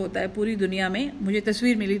ایکسپورٹ ہوتا ہے پوری دنیا میں۔ مجھے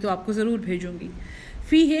تصویر ملی تو آپ کو ضرور بھیجوں گی۔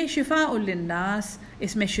 فیہ شفاء للناس،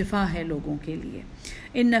 اس میں شفا ہے لوگوں کے لیے۔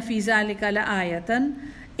 ان فی ذلک لآیۃ،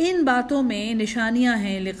 ان باتوں میں نشانیاں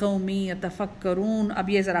ہیں، لقوم یتفکرون، اب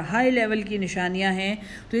یہ ذرا ہائی لیول کی نشانیاں ہیں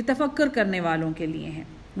تو یہ تفکر کرنے والوں کے لیے ہیں۔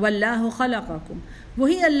 واللہ خلقکم،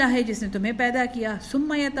 وہی اللہ ہے جس نے تمہیں پیدا کیا،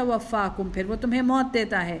 ثم یتوفاکم، پھر وہ تمہیں موت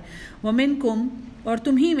دیتا ہے، ومنکم، اور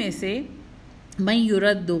تمہیں میں سے، من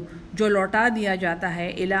یرد، جو لوٹا دیا جاتا ہے،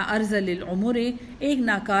 الی ارذل العمر، ایک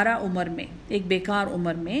ناکارہ عمر میں، ایک بیکار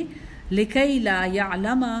عمر میں، لکی لا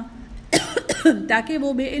یعلم، تاکہ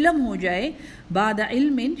وہ بے علم ہو جائے، بعد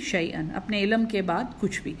علم شیئا، اپنے علم کے بعد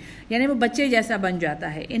کچھ بھی، یعنی وہ بچے جیسا بن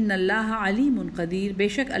جاتا ہے۔ ان اللہ علیم قدیر، بے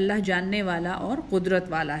شک اللہ جاننے والا اور قدرت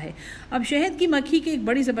والا ہے۔ اب شہد کی مکھی کی ایک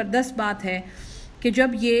بڑی زبردست بات ہے کہ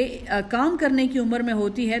جب یہ کام کرنے کی عمر میں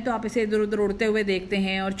ہوتی ہے تو آپ اسے ادھر ادھر اڑتے ہوئے دیکھتے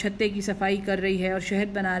ہیں، اور چھتے کی صفائی کر رہی ہے اور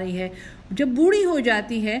شہد بنا رہی ہے۔ جب بوڑھی ہو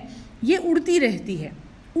جاتی ہے یہ اڑتی رہتی ہے،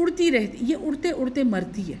 یہ اڑتے اڑتے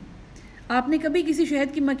مرتی ہے۔ آپ نے کبھی کسی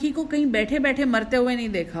شہد کی مکھی کو کہیں بیٹھے بیٹھے مرتے ہوئے نہیں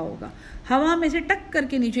دیکھا ہوگا، ہوا میں سے ٹک کر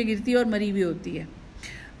کے نیچے گرتی ہے اور مری ہوئی ہوتی ہے۔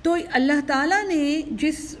 تو اللہ تعالیٰ نے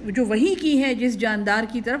جو وحی کی ہے جس جاندار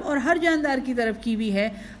کی طرف، اور ہر جاندار کی طرف کی بھی ہے،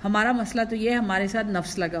 ہمارا مسئلہ تو یہ ہے ہمارے ساتھ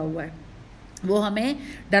نفس لگا ہوا ہے، وہ ہمیں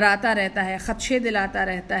ڈراتا رہتا ہے، خدشے دلاتا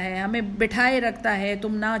رہتا ہے، ہمیں بٹھائے رکھتا ہے،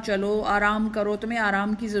 تم نہ چلو، آرام کرو، تمہیں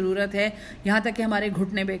آرام کی ضرورت ہے، یہاں تک کہ ہمارے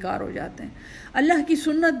گھٹنے بیکار ہو جاتے ہیں۔ اللہ کی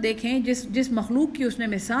سنت دیکھیں، جس مخلوق کی اس نے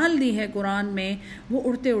مثال دی ہے قرآن میں، وہ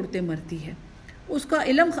اڑتے اڑتے مرتی ہے، اس کا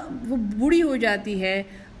علم، وہ بوڑھی ہو جاتی ہے،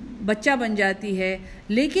 بچہ بن جاتی ہے،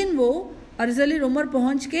 لیکن وہ ارذل العمر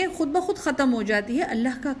پہنچ کے خود بخود ختم ہو جاتی ہے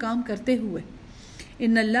اللہ کا کام کرتے ہوئے۔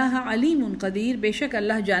 ان اللہ علیم قدیر، بے شک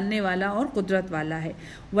اللہ جاننے والا اور قدرت والا ہے۔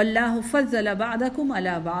 واللہ فضل بعضکم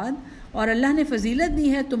علی بعض، اور اللہ نے فضیلت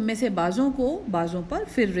دی ہے تم میں سے بعضوں کو بعضوں پر،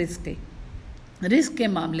 پھر رزق کے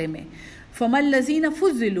معاملے میں۔ فما الذین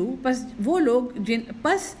فضلوا، پس وہ لوگ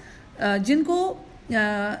جن کو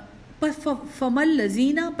فما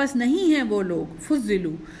الذین، پس نہیں ہیں وہ لوگ،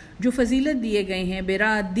 فضلوا، جو فضیلت دیے گئے ہیں،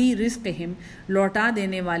 برادی رزقہم، لوٹا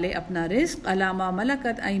دینے والے اپنا رزق، علی ما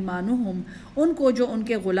ملکت ایمانہم، ان کو جو ان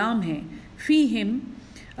کے غلام ہیں، فیہم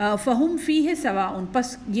فہم فیہ سواء،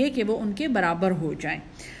 پس یہ کہ وہ ان کے برابر ہو جائیں۔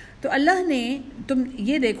 تو اللہ نے، تم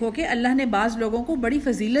یہ دیکھو کہ اللہ نے بعض لوگوں کو بڑی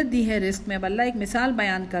فضیلت دی ہے رزق میں۔ اب اللہ ایک مثال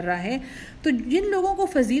بیان کر رہا ہے، تو جن لوگوں کو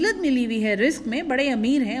فضیلت ملی ہوئی ہے رزق میں، بڑے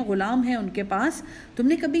امیر ہیں، غلام ہیں ان کے پاس، تم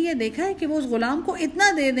نے کبھی یہ دیکھا ہے کہ وہ اس غلام کو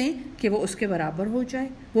اتنا دے دیں کہ وہ اس کے برابر ہو جائے،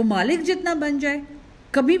 وہ مالک جتنا بن جائے؟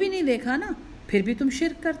 کبھی بھی نہیں دیکھا نا، پھر بھی تم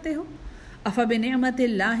شرک کرتے ہو۔ افبنعمت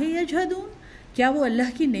اللہ یجحدون، کیا وہ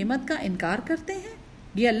اللہ کی نعمت کا انکار کرتے ہیں؟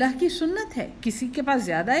 یہ اللہ کی سنت ہے، کسی کے پاس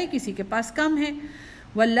زیادہ ہے، کسی کے پاس کم ہے۔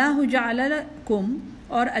 واللہ جعل لکم،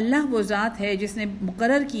 اور اللہ وہ ذات ہے جس نے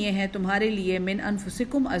مقرر کیے ہیں تمہارے لیے من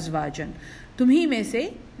انفسکم ازواجن، تمہیں میں سے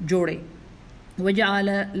جوڑے، وجعل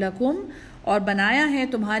لکم، اور بنایا ہے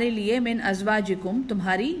تمہارے لیے من ازواجکم،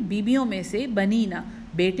 تمہاری بیویوں میں سے، بنینا،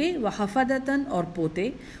 بیٹے، وحفدتن، اور پوتے،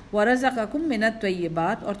 ورزقکم من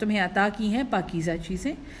الطیبات، اور تمہیں عطا کی ہیں پاکیزہ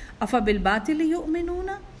چیزیں۔ افبالباطل یؤمنون،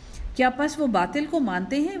 کیا پس وہ باطل کو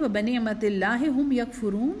مانتے ہیں؟ وبنعمت اللہ ہم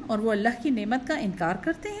یکفرون، اور وہ اللہ کی نعمت کا انکار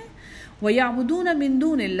کرتے ہیں۔ وَيَعْبُدُونَ مِن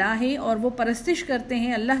دُونِ اللَّهِ، اور وہ پرستش کرتے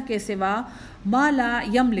ہیں اللہ کے سوا، ما لا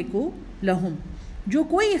یملک لہم، جو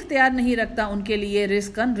کوئی اختیار نہیں رکھتا ان کے لیے،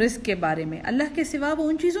 رزقاً، رزق کے بارے میں، اللہ کے سوا وہ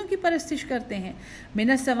ان چیزوں کی پرستش کرتے ہیں۔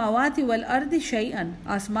 من السماوات والارض شیئا،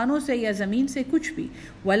 آسمانوں سے یا زمین سے کچھ بھی،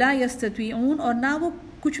 ولا یستطیعون، اور نہ وہ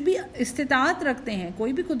کچھ بھی استطاعت رکھتے ہیں،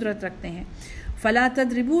 کوئی بھی قدرت رکھتے ہیں۔ فلا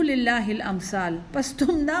تضربوا للہ الامثال، پس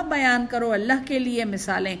تم نہ بیان کرو اللہ کے لیے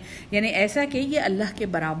مثالیں، یعنی ایسا کہ یہ اللہ کے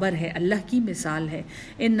برابر ہے، اللہ کی مثال ہے۔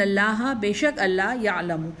 ان اللہ، بے شک اللہ،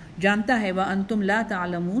 یعلم، جانتا ہے، وانتم لا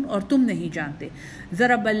تعلمون، اور تم نہیں جانتے۔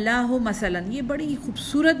 ضرب اللہ مثلا، یہ بڑی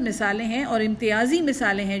خوبصورت مثالیں ہیں اور امتیازی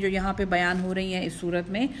مثالیں ہیں جو یہاں پہ بیان ہو رہی ہیں اس صورت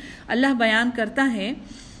میں۔ اللہ بیان کرتا ہے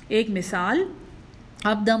ایک مثال،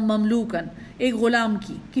 عبدم مملوکن، ایک غلام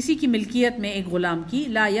کی، کسی کی ملکیت میں ایک غلام کی،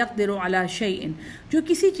 لا یقدر علی شیء، جو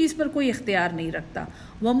کسی چیز پر کوئی اختیار نہیں رکھتا،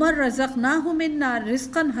 ومن رزقناہ منا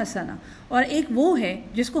رزقا حسنا، اور ایک وہ ہے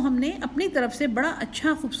جس کو ہم نے اپنی طرف سے بڑا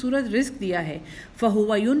اچھا خوبصورت رزق دیا ہے،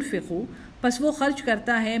 فہو ینفق، پس وہ خرچ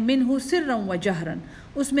کرتا ہے، منہ سرا وجہرا،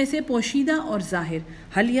 اس میں سے پوشیدہ اور ظاہر،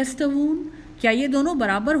 هل یستوون، کیا یہ دونوں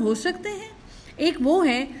برابر ہو سکتے ہیں؟ ایک وہ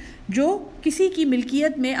ہے جو کسی کی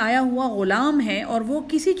ملکیت میں آیا ہوا غلام ہے اور وہ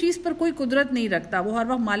کسی چیز پر کوئی قدرت نہیں رکھتا، وہ ہر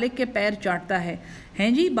وقت مالک کے پیر چاٹتا ہے، ہیں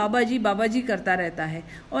جی بابا جی کرتا رہتا ہے،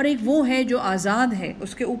 اور ایک وہ ہے جو آزاد ہے،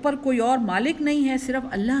 اس کے اوپر کوئی اور مالک نہیں ہے، صرف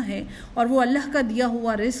اللہ ہے، اور وہ اللہ کا دیا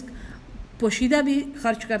ہوا رزق پوشیدہ بھی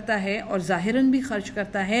خرچ کرتا ہے اور ظاہراً بھی خرچ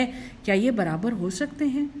کرتا ہے۔ کیا یہ برابر ہو سکتے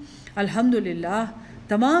ہیں؟ الحمدللہ،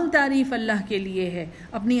 تمام تعریف اللہ کے لیے ہے،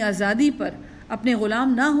 اپنی آزادی پر، اپنے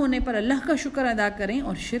غلام نہ ہونے پر اللہ کا شکر ادا کریں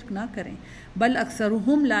اور شرک نہ کریں۔ بل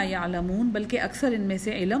اکثرہم لا یعلمون، بلکہ اکثر ان میں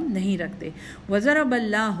سے علم نہیں رکھتے۔ وضرب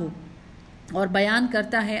اللہ، اور بیان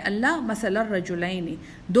کرتا ہے اللہ، مثل الرجلین،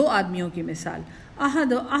 دو آدمیوں کی مثال،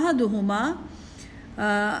 احدہما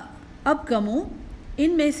ابکم،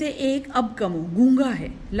 ان میں سے ایک ابکم، گونگا ہے،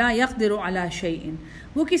 لا یقدر علی شیء،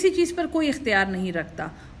 وہ کسی چیز پر کوئی اختیار نہیں رکھتا،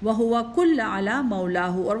 وہو کل علی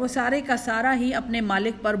مولاہ، اور وہ سارے کا سارا ہی اپنے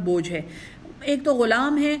مالک پر بوجھ ہے۔ ایک تو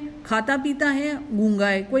غلام ہے، کھاتا پیتا ہے، گونگا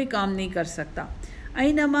ہے، کوئی کام نہیں کر سکتا۔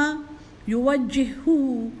 اینما یوجہہ،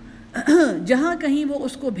 جہاں کہیں وہ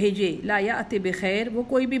اس کو بھیجے، لا یأتی بخیر، وہ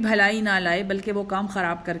کوئی بھی بھلائی نہ لائے بلکہ وہ کام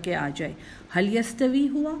خراب کر کے آ جائے۔ هل یستوی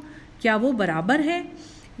ہوا، کیا وہ برابر ہے؟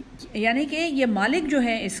 یعنی کہ یہ مالک جو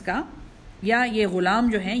ہے اس کا یا یہ غلام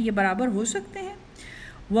جو ہیں یہ برابر ہو سکتے ہیں؟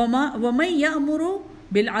 وَمَن یأمر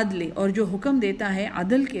بالعدل، اور جو حکم دیتا ہے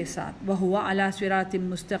عدل کے ساتھ، وَهُوَ عَلَى صِرَاطٍ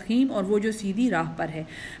مستقیم، اور وہ جو سیدھی راہ پر ہے۔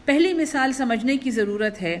 پہلی مثال سمجھنے کی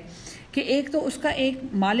ضرورت ہے کہ ایک تو اس کا ایک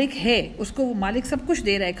مالک ہے، اس کو وہ مالک سب کچھ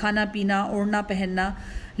دے رہا ہے، کھانا پینا، اوڑھنا پہننا،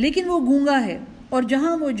 لیکن وہ گونگا ہے، اور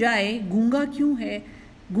جہاں وہ جائے، گونگا کیوں ہے؟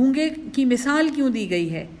 گونگے کی مثال کیوں دی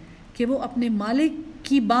گئی ہے؟ کہ وہ اپنے مالک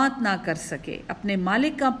کی بات نہ کر سکے، اپنے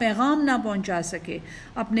مالک کا پیغام نہ پہنچا سکے،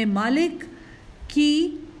 اپنے مالک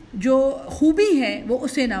کی جو خوبی ہے وہ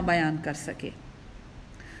اسے نہ بیان کر سکے۔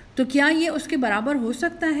 تو کیا یہ اس کے برابر ہو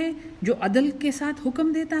سکتا ہے جو عدل کے ساتھ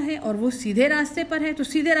حکم دیتا ہے اور وہ سیدھے راستے پر ہے؟ تو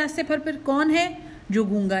سیدھے راستے پر پھر کون ہے؟ جو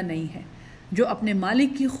گونگا نہیں ہے، جو اپنے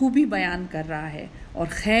مالک کی خوبی بیان کر رہا ہے اور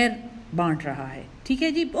خیر بانٹ رہا ہے۔ ٹھیک ہے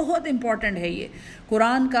جی، بہت امپورٹنٹ ہے یہ،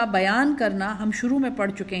 قرآن کا بیان کرنا ہم شروع میں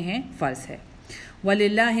پڑھ چکے ہیں، فرض ہے۔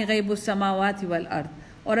 وَلِلَّهِ غَيْبُ السَّمَاوَاتِ وَالْأَرْضِ،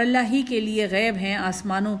 اور اللہ ہی کے لیے غیب ہیں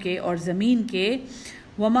آسمانوں کے اور زمین کے۔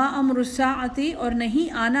 وما امر الساعۃ، اور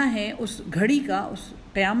نہیں آنا ہے اس گھڑی کا، اس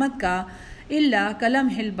قیامت کا، الا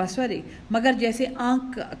کلمح البصر، مگر جیسے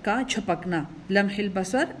آنکھ کا جھپکنا، لمح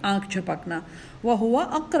البصر، آنکھ جھپکنا، وہو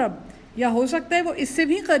اقرب، یا ہو سکتا ہے وہ اس سے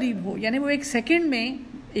بھی قریب ہو، یعنی وہ ایک سیکنڈ میں،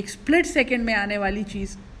 ایک سپلٹ سیکنڈ میں آنے والی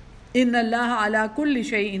چیز۔ ان اللہ علی کل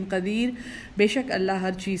شیء قدیر، بے شک اللہ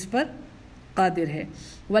ہر چیز پر قادر ہے۔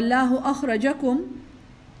 واللہ اخرجکم،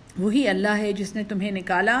 وہی اللہ ہے جس نے تمہیں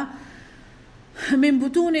نکالا، من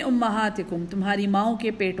بطون امہاتکم، تمہاری ماؤں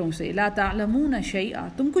کے پیٹوں سے، لا تعلمون شیئا،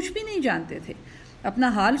 تم کچھ بھی نہیں جانتے تھے۔ اپنا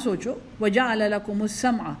حال سوچو۔ وجعل لکم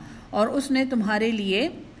السمع، اور اس نے تمہارے لیے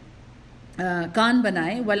کان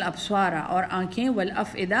بنائے، والابصار، اور آنکھیں،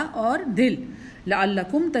 والافئدہ، اور دل،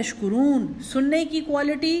 لعلکم تشکرون، سننے کی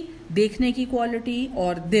کوالٹی، دیکھنے کی کوالٹی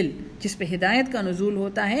اور دل جس پہ ہدایت کا نزول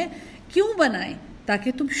ہوتا ہے کیوں بنائیں؟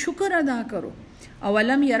 تاکہ تم شکر ادا کرو۔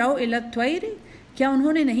 اولم یروا الی الطیر، کیا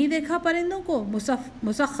انہوں نے نہیں دیکھا پرندوں کو؟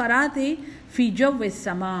 مسخرات فی جو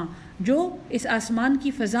السماء، جو اس آسمان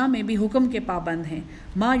کی فضا میں بھی حکم کے پابند ہیں۔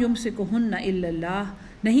 ما یمسکہن الا اللہ،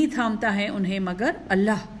 نہیں تھامتا ہے انہیں مگر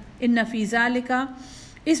اللہ۔ ان فی ذالک،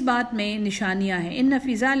 اس بات میں نشانیاں ہیں۔ ان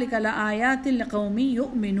فی ذالک لآیات لقوم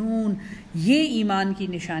یؤمنون، یہ ایمان کی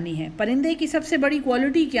نشانی ہے۔ پرندے کی سب سے بڑی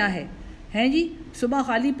کوالٹی کیا ہے جی؟ صبح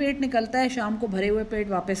خالی پیٹ نکلتا ہے، شام کو بھرے ہوئے پیٹ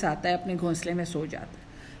واپس آتا ہے، اپنے گھونسلے میں سو جاتا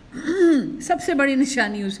ہے۔ سب سے بڑی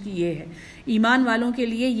نشانی اس کی یہ ہے۔ ایمان والوں کے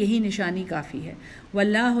لیے یہی نشانی کافی ہے۔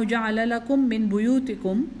 واللہ جعل لکم من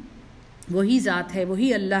بیوتکم، وہی ذات ہے،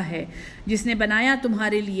 وہی اللہ ہے جس نے بنایا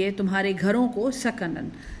تمہارے لیے تمہارے گھروں کو سکنن،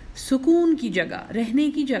 سکون کی جگہ، رہنے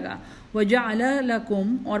کی جگہ۔ وجعل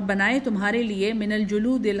لکم، اور بنائے تمہارے لیے من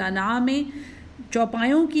الجلود الانعام،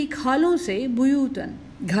 چوپایوں کی کھالوں سے، بیوتن،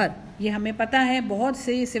 گھر۔ یہ ہمیں پتہ ہے بہت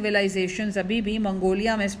سے سویلائزیشنز ابھی بھی،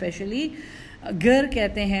 منگولیا میں اسپیشلی گر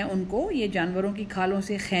کہتے ہیں ان کو، یہ جانوروں کی کھالوں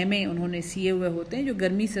سے خیمے انہوں نے سیے ہوئے ہوتے ہیں جو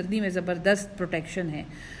گرمی سردی میں زبردست پروٹیکشن ہے۔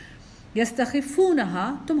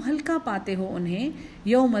 یستخفونہا، تم ہلکا پاتے ہو انہیں،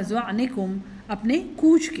 یوم ظعنکم، اپنے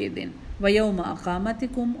کوچ کے دن، ویوم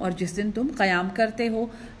اقامتکم، اور جس دن تم قیام کرتے ہو۔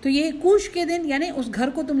 تو یہ کوچ کے دن یعنی اس گھر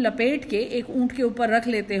کو تم لپیٹ کے ایک اونٹ کے اوپر رکھ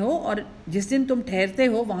لیتے ہو، اور جس دن تم ٹھہرتے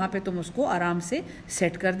ہو وہاں پہ تم اس کو آرام سے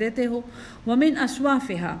سیٹ کر دیتے ہو۔ ومن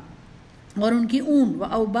اصوافہا، اور ان کی اون، و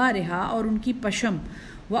اوبارہا، اور ان کی پشم،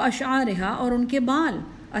 و اشعارہا، اور ان کے بال،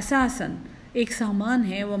 اساساً، ایک سامان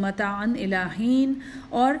ہے، و متاعن الی حین،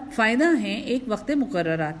 اور فائدہ ہیں ایک وقت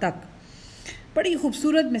مقررہ تک۔ بڑی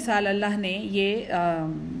خوبصورت مثال اللہ نے یہ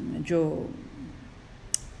جو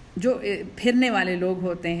پھرنے والے لوگ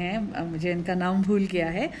ہوتے ہیں، مجھے ان کا نام بھول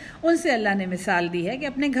گیا ہے، ان سے اللہ نے مثال دی ہے کہ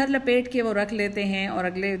اپنے گھر لپیٹ کے وہ رکھ لیتے ہیں اور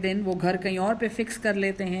اگلے دن وہ گھر کہیں اور پہ فکس کر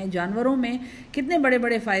لیتے ہیں۔ جانوروں میں کتنے بڑے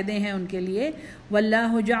بڑے فائدے ہیں ان کے لیے۔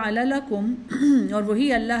 واللہ جعل لکم، اور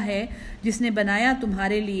وہی اللہ ہے جس نے بنایا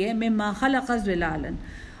تمہارے لیے، مما خلق ظلالا،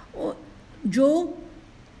 جو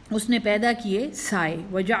اس نے پیدا کیے سائے،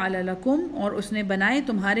 وجعل لکم، اور اس نے بنائے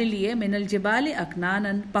تمہارے لیے، من الجبال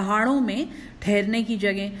اکنانا، پہاڑوں میں ٹھہرنے کی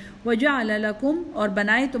جگہ، وجعل لکم، اور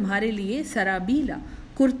بنائے تمہارے لیے، سرابیلا،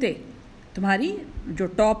 کرتے، تمہاری جو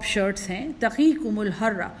ٹاپ شرٹس ہیں، تقیکم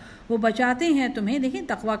الحر، وہ بچاتے ہیں تمہیں، دیکھیں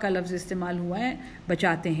تقوی کا لفظ استعمال ہوا ہے،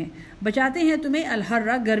 بچاتے ہیں تمہیں، الحر،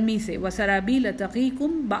 گرمی سے، وسرابیل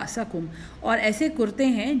تقیکم باسکم، اور ایسے کرتے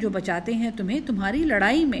ہیں جو بچاتے ہیں تمہیں تمہاری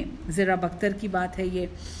لڑائی میں۔ ذرا بختر کی بات ہے یہ۔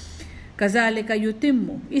 کذالک یتم،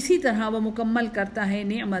 اسی طرح وہ مکمل کرتا ہے،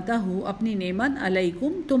 نعمتہ، اپنی نعمت،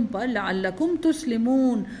 علیکم، تم پر، لعلکم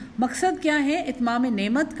تسلمون، مقصد کیا ہے اتمام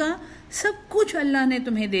نعمت کا؟ سب کچھ اللہ نے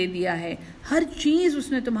تمہیں دے دیا ہے، ہر چیز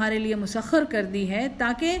اس نے تمہارے لیے مسخر کر دی ہے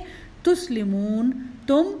تاکہ تسلمون،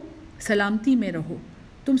 تم سلامتی میں رہو،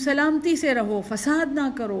 تم سلامتی سے رہو، فساد نہ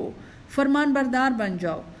کرو، فرمان بردار بن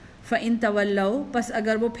جاؤ۔ فَإِن تَوَلَّوْا، پس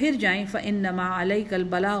اگر وہ پھر جائیں، فَإِنَّمَا عَلَيْكَ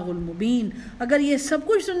الْبَلَاغُ الْمُبِينُ، اگر یہ سب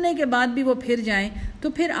کچھ سننے کے بعد بھی وہ پھر جائیں تو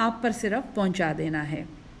پھر آپ پر صرف پہنچا دینا ہے۔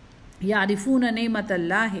 یعرفون نعمت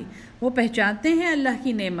اللہ، وہ پہچانتے ہیں اللہ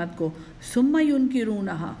کی نعمت کو، ثم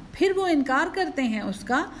ینکرونہا، پھر وہ انکار کرتے ہیں اس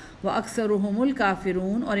کا، وَأَكْثَرُهُمُ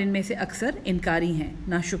الْكَافِرُونَ، اور ان میں سے اکثر انکاری ہیں،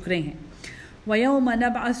 ناشکرے ہیں۔ وَيَوْمَ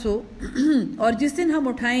نَبْعَثُ، اور جس دن ہم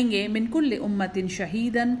اٹھائیں گے، مِنْ كُلِّ أُمَّةٍ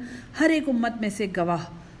شَهِيدًا، ہر ایک امت میں سے گواہ،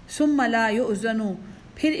 ثُمَّ لَا يُؤْذَنُ،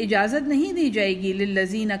 پھر اجازت نہیں دی جائے گی،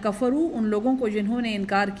 لِلَّذِينَ كَفَرُوا، ان لوگوں کو جنہوں نے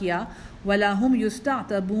انکار کیا، وَلَا هُمْ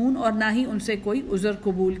يُسْتَعْتَبُونَ، اور نہ ہی ان سے کوئی عذر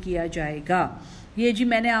قبول کیا جائے گا۔ یہ جی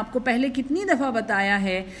میں نے آپ کو پہلے کتنی دفعہ بتایا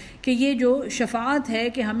ہے کہ یہ جو شفاعت ہے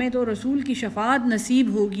کہ ہمیں تو رسول کی شفاعت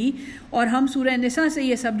نصیب ہوگی، اور ہم سورہ نساء سے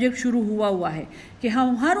یہ سبجیکٹ شروع ہوا ہے کہ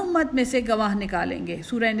ہم ہر امت میں سے گواہ نکالیں گے۔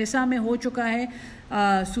 سورہ نساء میں ہو چکا ہے،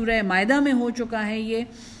 سورہ مائدہ میں ہو چکا ہے، یہ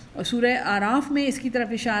سورہ آراف میں اس کی طرف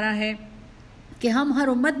اشارہ ہے کہ ہم ہر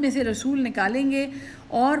امت میں سے رسول نکالیں گے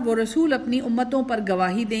اور وہ رسول اپنی امتوں پر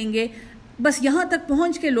گواہی دیں گے۔ بس یہاں تک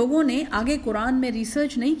پہنچ کے لوگوں نے آگے قرآن میں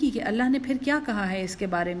ریسرچ نہیں کی کہ اللہ نے پھر کیا کہا ہے اس کے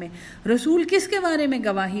بارے میں، رسول کس کے بارے میں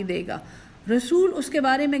گواہی دے گا؟ رسول اس کے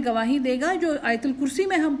بارے میں گواہی دے گا جو آیت الکرسی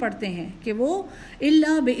میں ہم پڑھتے ہیں کہ وہ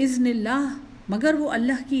الا باذن اللہ، مگر وہ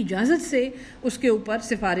اللہ کی اجازت سے اس کے اوپر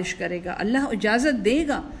سفارش کرے گا، اللہ اجازت دے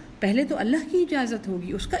گا، پہلے تو اللہ کی اجازت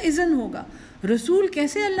ہوگی، اس کا اذن ہوگا۔ رسول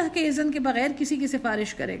کیسے اللہ کے اذن کے بغیر کسی کی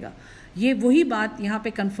سفارش کرے گا؟ یہ وہی بات یہاں پہ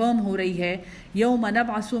کنفرم ہو رہی ہے، یوم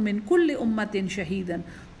نبعث من کل امت شہیدا،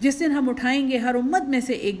 جس دن ہم اٹھائیں گے ہر امت میں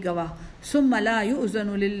سے ایک گواہ، ثم لا یؤذن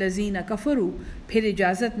للذین کفروا، پھر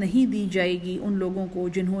اجازت نہیں دی جائے گی ان لوگوں کو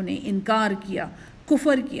جنہوں نے انکار کیا،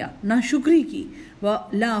 کفر کیا، ناشکری کی،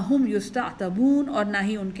 وَلَا هُمْ يُسْتَعْتَبُونَ اور نہ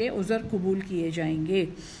ہی ان کے عذر قبول کیے جائیں گے۔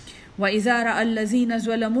 وَإِذَا رَأَى الَّذِينَ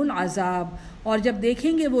ظَلَمُوا الْعَذَابَ اور جب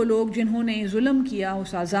دیکھیں گے وہ لوگ جنہوں نے ظلم کیا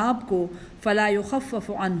اس عذاب کو، فَلَا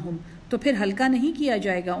يُخَفَّفُ عَنْهُمْ تو پھر ہلکا نہیں کیا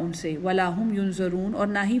جائے گا ان سے، وَلَا هُمْ يُنظَرُونَ اور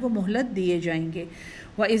نہ ہی وہ مہلت دیے جائیں گے۔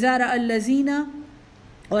 وَإِذَا رَأَى الَّذِينَ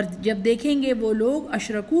اور جب دیکھیں گے وہ لوگ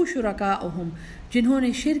اشرکوا شرکاءہم جنہوں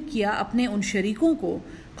نے شرک کیا اپنے ان شریکوں کو،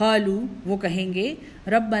 قالو وہ کہیں گے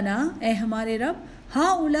ربنا اے ہمارے رب،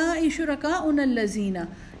 ہؤلاء شرکاؤنا الذین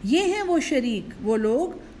یہ ہیں وہ شریک وہ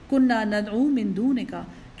لوگ، کنا ندعو من دونک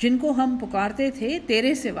جن کو ہم پکارتے تھے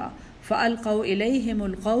تیرے سوا، فالقوا الیہم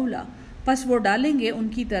القول پس وہ ڈالیں گے ان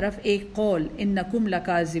کی طرف ایک قول، انکم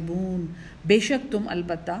لکاذبون بے شک تم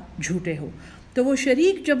البتہ جھوٹے ہو۔ تو وہ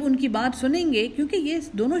شریک جب ان کی بات سنیں گے، کیونکہ یہ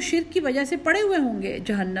دونوں شرک کی وجہ سے پڑے ہوئے ہوں گے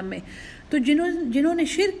جہنم میں، تو جنہوں نے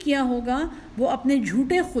شرک کیا ہوگا وہ اپنے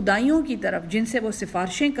جھوٹے خدائیوں کی طرف جن سے وہ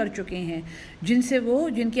سفارشیں کر چکے ہیں،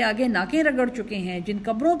 جن کے آگے ناکیں رگڑ چکے ہیں، جن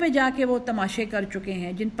قبروں پہ جا کے وہ تماشے کر چکے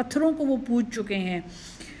ہیں، جن پتھروں کو وہ پوج چکے ہیں،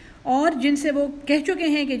 اور جن سے وہ کہہ چکے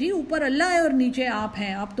ہیں کہ جی اوپر اللہ ہے اور نیچے آپ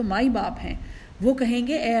ہیں، آپ تو مائی باپ ہیں، وہ کہیں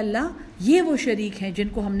گے اے اللہ یہ وہ شریک ہیں جن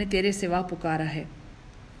کو ہم نے تیرے سوا پکارا ہے۔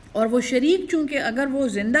 اور وہ شریک چونکہ اگر وہ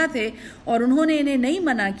زندہ تھے اور انہوں نے انہیں نہیں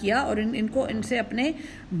منع کیا اور ان سے اپنے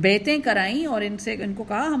بیعتیں کرائیں اور ان کو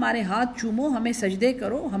کہا ہمارے ہاتھ چومو، ہمیں سجدے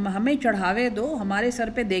کرو، ہمیں چڑھاوے دو، ہمارے سر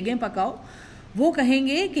پہ دیگیں پکاؤ، وہ کہیں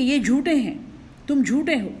گے کہ یہ جھوٹے ہیں، تم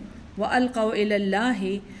جھوٹے ہو۔ وَأَلْقَوْا إِلَى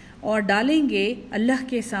اللَّهِ اور ڈالیں گے اللہ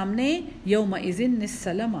کے سامنے يَوْمَئِذٍ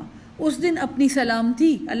السَّلَامَ اس دن اپنی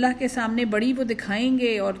سلامتی اللہ کے سامنے بڑی وہ دکھائیں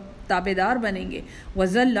گے اور تابعدار بنیں گے۔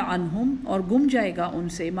 وَضَلَّ عَنْهُمْ اور گم جائے گا ان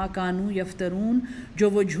سے مَا كَانُوا يَفْتَرُونَ جو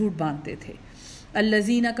وہ جھوٹ باندھتے تھے۔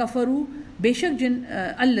 الَّذِينَ كَفَرُوا بے شک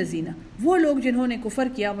الَّذِينَ وہ لوگ جنہوں نے کفر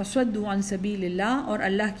کیا، وَصَدُّوا عَن سَبِيلِ اللَّهِ اور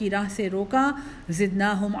اللہ کی راہ سے روکا،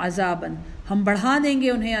 زِدْنَاهُمْ عَذَابًا ہم بڑھا دیں گے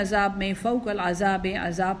انہیں عذاب میں، فوق العذاب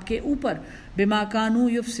عذاب کے اوپر، بِمَا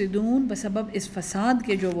كَانُوا يُفْسِدُونَ بسبب اس فساد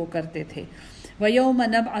کے جو وہ کرتے تھے۔ وَيَوْمَ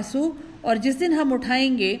نَبْعَثُ اور جس دن ہم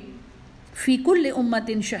اٹھائیں گے، فی کل امت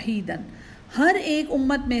شہیدن ہر ایک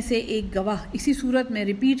امت میں سے ایک گواہ، اسی صورت میں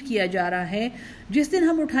ریپیٹ کیا جا رہا ہے، جس دن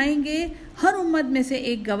ہم اٹھائیں گے ہر امت میں سے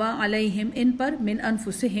ایک گواہ، علیہم ان پر، من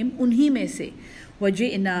انفسہم انہی میں سے،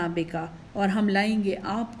 وجئنا بک اور ہم لائیں گے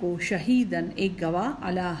آپ کو، شہیدن ایک گواہ،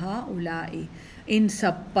 علی ہؤلاء ان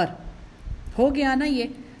سب پر۔ ہو گیا نا، یہ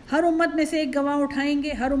ہر امت میں سے ایک گواہ اٹھائیں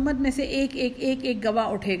گے، ہر امت میں سے ایک گواہ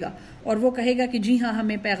اٹھے گا اور وہ کہے گا کہ جی ہاں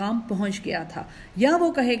ہمیں پیغام پہنچ گیا تھا، یا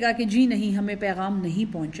وہ کہے گا کہ جی نہیں ہمیں پیغام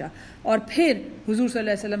نہیں پہنچا۔ اور پھر حضور صلی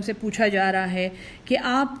اللہ علیہ وسلم سے پوچھا جا رہا ہے کہ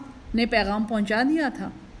آپ نے پیغام پہنچا دیا تھا۔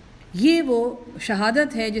 یہ وہ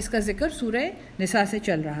شہادت ہے جس کا ذکر سورہ نساء سے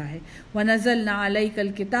چل رہا ہے۔ وَنَزَّلْنَا عَلَيْكَ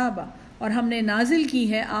الْكِتَابَ اور ہم نے نازل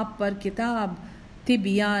کی ہے آپ پر کتاب،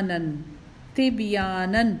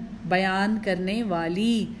 تِبْيَانًا بیان کرنے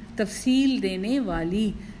والی، تفصیل دینے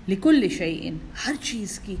والی، لِكُلِّ شَيْءٍ ہر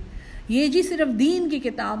چیز کی۔ یہ جی صرف دین کی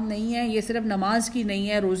کتاب نہیں ہے، یہ صرف نماز کی نہیں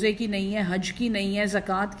ہے، روزے کی نہیں ہے، حج کی نہیں ہے،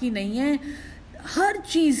 زکوٰۃ کی نہیں ہے، ہر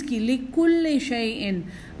چیز کی، لِكُلِّ شَيْءٍ۔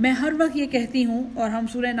 میں ہر وقت یہ کہتی ہوں، اور ہم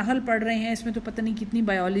سورہ نحل پڑھ رہے ہیں، اس میں تو پتہ نہیں کتنی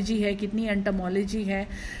بایولوجی ہے، کتنی انٹمولوجی ہے،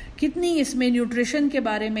 کتنی اس میں نیوٹریشن کے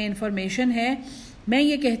بارے میں انفارمیشن ہے۔ میں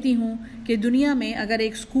یہ کہتی ہوں کہ دنیا میں اگر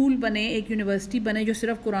ایک اسکول بنے، ایک یونیورسٹی بنے جو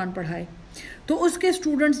صرف قرآن پڑھائے، تو اس کے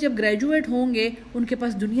اسٹوڈنٹس جب گریجویٹ ہوں گے ان کے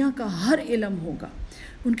پاس دنیا کا ہر علم ہوگا،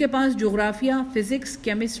 ان کے پاس جغرافیہ، فزکس،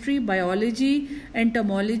 کیمسٹری، بایولوجی،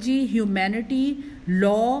 انٹمولوجی، ہیومینٹی،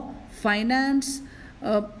 لا، فائنانس،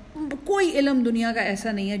 کوئی علم دنیا کا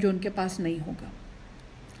ایسا نہیں ہے جو ان کے پاس نہیں ہوگا۔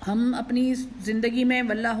 ہم اپنی زندگی میں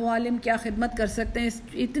واللہ عالم کیا خدمت کر سکتے ہیں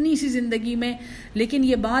اتنی سی زندگی میں، لیکن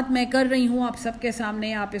یہ بات میں کر رہی ہوں آپ سب کے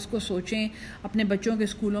سامنے، آپ اس کو سوچیں، اپنے بچوں کے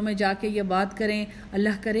اسکولوں میں جا کے یہ بات کریں،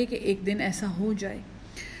 اللہ کرے کہ ایک دن ایسا ہو جائے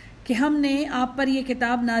کہ ہم نے آپ پر یہ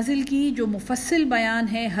کتاب نازل کی جو مفصل بیان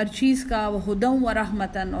ہے ہر چیز کا، وہ ہدی و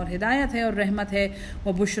رحمتاً اور ہدایت ہے اور رحمت ہے،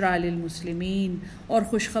 وہ بشریٰ للمسلمین اور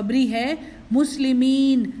خوشخبری ہے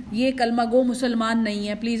مسلمین۔ یہ کلمہ گو مسلمان نہیں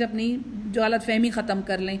ہے، پلیز اپنی جو غلط فہمی ختم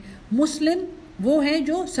کر لیں۔ مسلم وہ ہے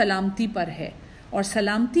جو سلامتی پر ہے، اور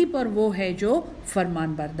سلامتی پر وہ ہے جو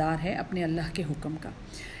فرمان بردار ہے اپنے اللہ کے حکم کا۔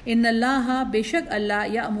 ان اللہ بے شک اللہ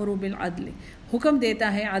یأمر بالعدل حکم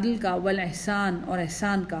دیتا ہے عدل کا، والاحسان اور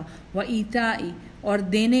احسان کا، وایتاء اور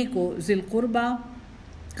دینے کو، ذی القربى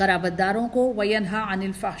قرابت داروں کو، وینہا عن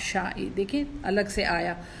الفحشاء دیکھیں الگ سے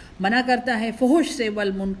آیا، منع کرتا ہے فحش سے،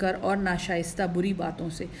 والمنکر اور ناشائستہ بری باتوں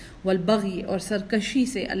سے، والبغی اور سرکشی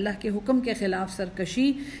سے، اللہ کے حکم کے خلاف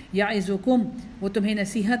سرکشی، یعظکم وہ تمہیں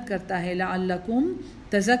نصیحت کرتا ہے، لعلکم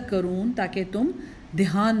تذکرون تاکہ تم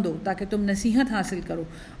دھیان دو تاکہ تم نصیحت حاصل کرو.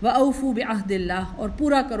 وَأَوْفُوا بِعَهْدِ اللَّهِ اور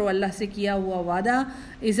پورا کرو اللہ سے کیا ہوا وعدہ.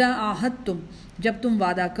 اِذَا عَاهَدتُّم جب تم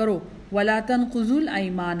وعدہ کرو. وَلَا تَنْقُضُوا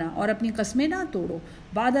الْأَيْمَانَ اور اپنی قسمیں نہ توڑو.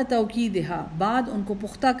 بعد توکیدها بعد ان کو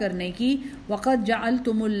پختہ کرنے کی. وَقَدْ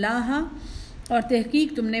جَعَلْتُمُ اللَّهَ اور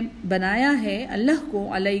تحقیق تم نے بنایا ہے اللہ کو.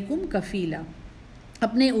 علیکم کفیلا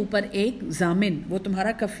اپنے اوپر ایک ضامن، وہ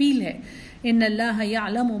تمہارا کفیل ہے. ان اللہ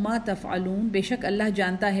یعلم ما تفعلون بے شک اللہ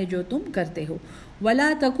جانتا ہے جو تم کرتے ہو.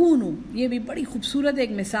 ولا تکونوا یہ بھی بڑی خوبصورت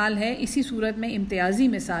ایک مثال ہے، اسی صورت میں امتیازی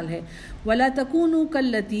مثال ہے. ولا تکونوا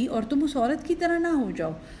کاللتی اور تم اس عورت کی طرح نہ ہو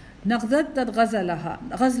جاؤ. نقضت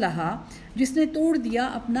غزلہا جس نے توڑ دیا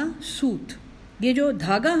اپنا سوت. یہ جو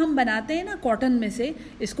دھاگا ہم بناتے ہیں نا کاٹن میں سے،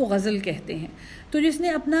 اس کو غزل کہتے ہیں. تو جس نے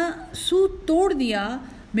اپنا سوت توڑ دیا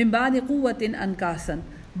من بعد قوت انکاسن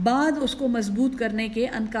بعد اس کو مضبوط کرنے کے،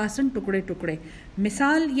 انکاسن ٹکڑے ٹکڑے.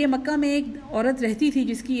 مثال یہ مکہ میں ایک عورت رہتی تھی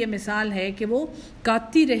جس کی یہ مثال ہے کہ وہ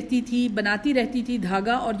کاٹتی رہتی تھی، بناتی رہتی تھی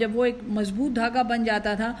دھاگا، اور جب وہ ایک مضبوط دھاگا بن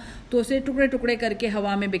جاتا تھا تو اسے ٹکڑے ٹکڑے کر کے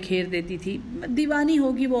ہوا میں بکھیر دیتی تھی. دیوانی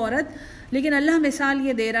ہوگی وہ عورت. لیکن اللہ مثال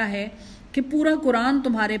یہ دے رہا ہے کہ پورا قرآن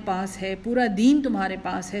تمہارے پاس ہے، پورا دین تمہارے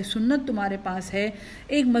پاس ہے، سنت تمہارے پاس ہے،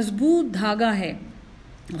 ایک مضبوط دھاگا ہے.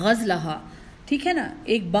 غزلہا ٹھیک ہے نا،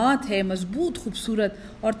 ایک بات ہے مضبوط خوبصورت،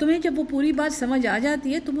 اور تمہیں جب وہ پوری بات سمجھ آ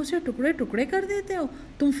جاتی ہے تم اسے ٹکڑے ٹکڑے کر دیتے ہو.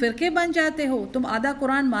 تم فرقے بن جاتے ہو، تم آدھا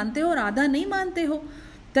قرآن مانتے ہو اور آدھا نہیں مانتے ہو.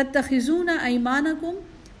 تتخذون ایمانکم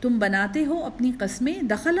تم بناتے ہو اپنی قسمیں.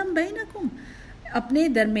 دخلا بینکم اپنے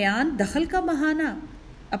درمیان دخل کا بہانہ،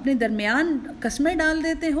 اپنے درمیان قسمیں ڈال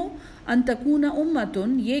دیتے ہو. ان تکون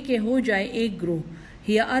امتن یہ کہ ہو جائے ایک گروہ.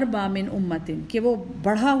 ہی اربع من امتن کہ وہ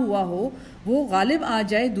بڑھا ہوا ہو، وہ غالب آ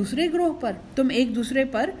جائے دوسرے گروہ پر. تم ایک دوسرے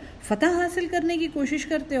پر فتح حاصل کرنے کی کوشش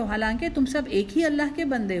کرتے ہو، حالانکہ تم سب ایک ہی اللہ کے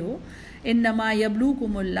بندے ہو. انما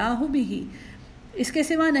یبلوکم اللہ بہ اس کے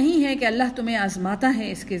سوا نہیں ہے کہ اللہ تمہیں آزماتا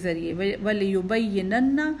ہے اس کے ذریعے.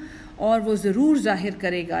 ولیبینن اور وہ ضرور ظاہر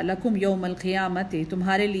کرے گا. لکم یوم القیامت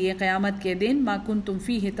تمہارے لیے قیامت کے دن. ما کنتم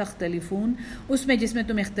فیہ تختلفون اس میں جس میں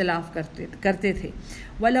تم اختلاف کرتے تھے.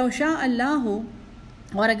 ولو شاء اللہ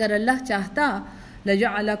اور اگر اللہ چاہتا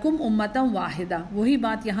لجعلکم امتا واحدہ وہی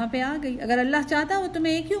بات یہاں پہ آ گئی. اگر اللہ چاہتا وہ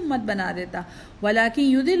تمہیں ایک ہی امت بنا دیتا.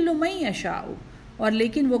 ولیکن یضل من یشاء اور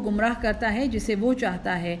لیکن وہ گمراہ کرتا ہے جسے وہ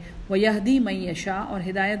چاہتا ہے. ویہدی من یشاء اور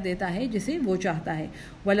ہدایت دیتا ہے جسے وہ چاہتا ہے.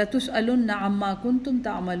 ولتسألن عما کنتم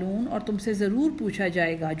تعملون اور تم سے ضرور پوچھا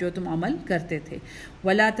جائے گا جو تم عمل کرتے تھے.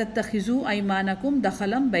 ولا تتخذوا ایمانکم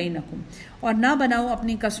دخلا بینکم اور نہ بناؤ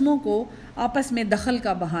اپنی قسموں کو آپس میں دخل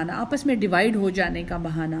کا بہانہ، آپس میں ڈیوائیڈ ہو جانے کا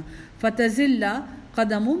بہانہ. فتزل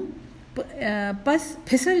قدم پس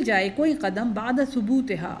پھسل جائے کوئی قدم بعد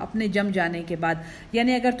ثبوتہا اپنے جم جانے کے بعد.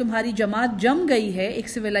 یعنی اگر تمہاری جماعت جم گئی ہے، ایک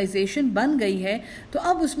سویلائزیشن بن گئی ہے، تو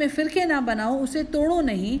اب اس میں فرقے نہ بناؤ، اسے توڑو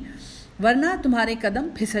نہیں، ورنہ تمہارے قدم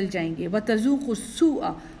پھسل جائیں گے. وتذوقوا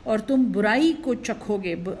السوء اور تم برائی کو چکھو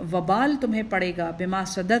گے، وبال تمہیں پڑے گا. بما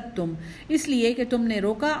صددتم اس لیے کہ تم نے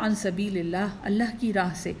روکا عن سبیل اللہ اللہ کی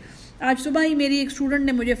راہ سے. آج صبح ہی میری ایک اسٹوڈنٹ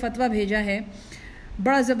نے مجھے فتویٰ بھیجا ہے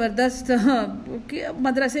بڑا زبردست،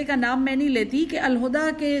 مدرسے کا نام میں نہیں لیتی، کہ الہدا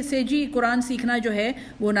کے سے جی قرآن سیکھنا جو ہے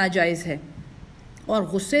وہ ناجائز ہے. اور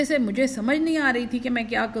غصے سے مجھے سمجھ نہیں آ رہی تھی کہ میں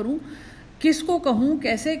کیا کروں، کس کو کہوں،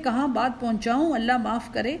 کیسے کہاں بات پہنچاؤں. اللہ معاف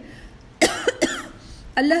کرے.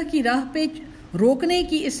 اللہ کی راہ پہ روکنے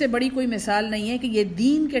کی اس سے بڑی کوئی مثال نہیں ہے کہ یہ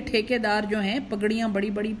دین کے ٹھیکیدار جو ہیں پگڑیاں بڑی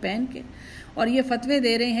بڑی پہن کے اور یہ فتوے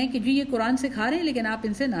دے رہے ہیں کہ جی یہ قرآن سکھا رہے ہیں لیکن آپ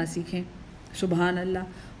ان سے نہ سیکھیں. سبحان اللہ.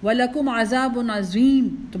 وَلَكُمْ عَذَابٌ عَظِيمٌ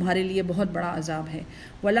تمہارے لیے بہت بڑا عذاب ہے.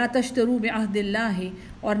 وَلَا تَشْتَرُوا بِعَهْدِ اللَّهِ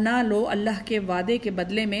اور نہ لو اللہ کے وعدے کے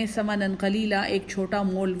بدلے میں ثمنًا قلیلا ایک چھوٹا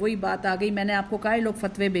مول. وہی بات آ گئی، میں نے آپ کو کہا لوگ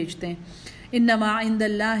فتوے بیچتے ہیں. انما عند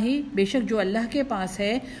اللہ بے شک جو اللہ کے پاس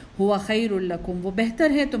ہے ہوا خیر لکم وہ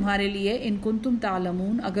بہتر ہے تمہارے لیے. ان کنتم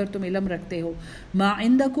تعلمون اگر تم علم رکھتے ہو. ما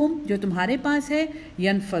عندکم جو تمہارے پاس ہے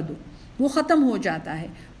ینفد وہ ختم ہو جاتا ہے.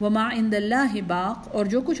 وما عند اللہ باق اور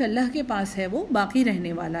جو کچھ اللہ کے پاس ہے وہ باقی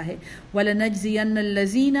رہنے والا ہے. ولنجزین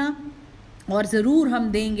الذین اور ضرور ہم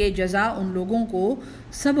دیں گے جزا ان لوگوں کو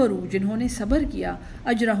صبروا جنہوں نے صبر کیا.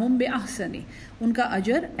 اجرہم باحسن ان کا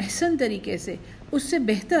اجر احسن طریقے سے، اس سے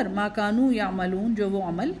بہتر ما کانوا یعملون جو وہ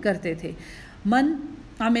عمل کرتے تھے. من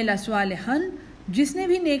عمل صالحا جس نے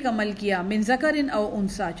بھی نیک عمل کیا، من ذکر او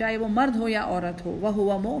انثی چاہے وہ مرد ہو یا عورت ہو،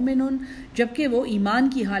 وہو مؤمن جبکہ وہ ایمان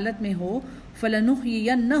کی حالت میں ہو،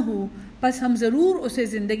 فلنحیینہ پس ہم ضرور اسے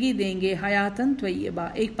زندگی دیں گے، حیاتاً طیبہ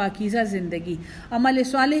ایک پاکیزہ زندگی. عمل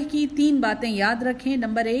صالح کی 3 باتیں یاد رکھیں.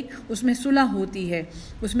 نمبر 1 اس میں صلح ہوتی ہے،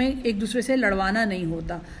 اس میں ایک دوسرے سے لڑوانا نہیں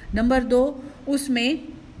ہوتا. نمبر 2 اس میں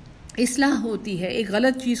اصلاح ہوتی ہے، ایک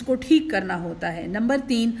غلط چیز کو ٹھیک کرنا ہوتا ہے۔ نمبر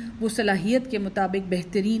 3، وہ صلاحیت کے مطابق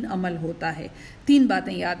بہترین عمل ہوتا ہے۔ 3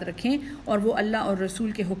 باتیں یاد رکھیں، اور وہ اللہ اور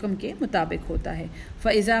رسول کے حکم کے مطابق ہوتا ہے۔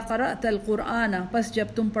 فَإِذَا قَرَأْتَ الْقُرْآنَ، پس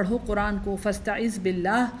جب تم پڑھو قرآن کو، فَاسْتَعِذْ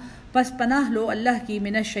بِاللَّهِ، پس پناہ لو اللہ کی،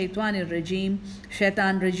 من الشیطان الرجیم،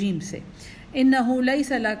 شیطان رجیم سے۔ إِنَّهُ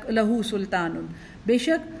لَيْسَ لَهُ سُلْطَانٌ، بے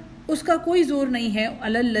شک اس کا کوئی زور نہیں ہے،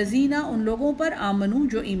 علی الذین، ان لوگوں پر، آمنو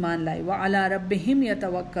جو ایمان لائے، وعلی ربہم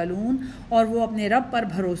یتوکلون، اور وہ اپنے رب پر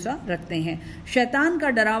بھروسہ رکھتے ہیں۔ شیطان کا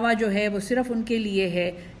ڈراوا جو ہے وہ صرف ان کے لیے ہے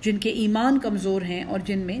جن کے ایمان کمزور ہیں اور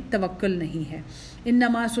جن میں توکل نہیں ہے۔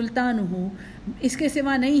 انما سلطانہ، اس کے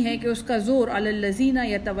سوا نہیں ہے کہ اس کا زور، علی الذین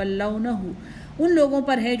یتولونہ، ان لوگوں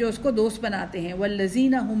پر ہے جو اس کو دوست بناتے ہیں،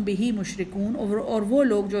 والذین ہم بہ مشرکون، اور وہ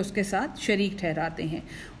لوگ جو اس کے ساتھ شریک ٹھہراتے ہیں۔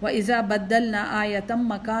 وَإِذَا بَدَّلْنَا آیَةً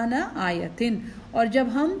مَكَانَ آیَةٍ، اور جب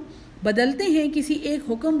ہم بدلتے ہیں کسی ایک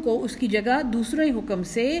حکم کو اس کی جگہ دوسرے حکم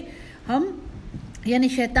سے، ہم یعنی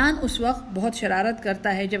شیطان اس وقت بہت شرارت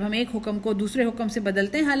کرتا ہے جب ہم ایک حکم کو دوسرے حکم سے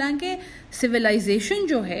بدلتے ہیں، حالانکہ سویلائزیشن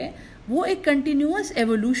جو ہے وہ ایک کنٹینیوس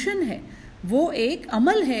ایوولوشن ہے، وہ ایک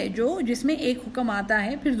عمل ہے جس میں ایک حکم آتا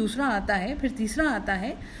ہے، پھر دوسرا آتا ہے، پھر تیسرا آتا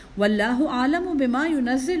ہے۔ واللہ عالم بما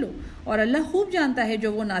ينزل، اور اللہ خوب جانتا ہے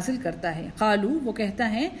جو وہ نازل کرتا ہے۔ قالوا، وہ کہتا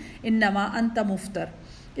ہے، انما انت مفتر،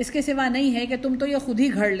 اس کے سوا نہیں ہے کہ تم تو یہ خود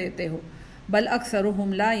ہی گھڑ لیتے ہو۔ بل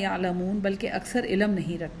اکثرهم لا يعلمون، بلکہ اکثر علم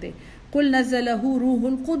نہیں رکھتے۔ قل نزلہ روح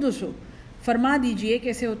القدس، فرما دیجئے کہ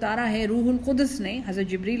اسے اتارا ہے روح القدس نے، حضرت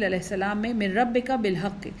جبریل علیہ السلام میں، من ربک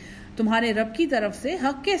بالحق، تمہارے رب کی طرف سے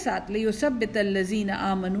حق کے ساتھ، لیثبت الذین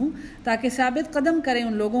آمنوا، تاکہ ثابت قدم کریں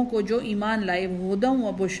ان لوگوں کو جو ایمان لائے، ہدی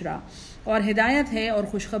و بشری، اور ہدایت ہے اور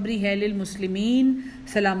خوشخبری ہے، للمسلمین،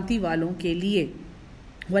 سلامتی والوں کے لیے۔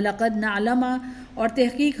 وَلَقَدْ نَعْلَمَ، اور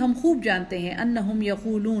تحقیق ہم خوب جانتے ہیں، أَنَّهُمْ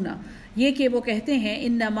يَقُولُونَ، یہ کہ وہ کہتے ہیں،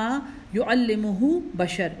 انما یعلمہ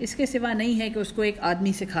بشر، اس کے سوا نہیں ہے کہ اس کو ایک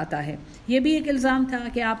آدمی سکھاتا ہے۔ یہ بھی ایک الزام تھا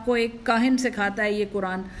کہ آپ کو ایک کاہن سکھاتا ہے یہ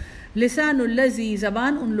قرآن۔ لسان الذی،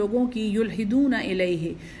 زبان ان لوگوں کی، یلحدون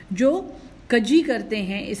الیہ، جو کجی کرتے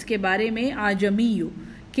ہیں اس کے بارے میں، آجمی،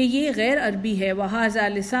 کہ یہ غیر عربی ہے، وہذا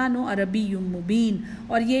لسان عربی مبین،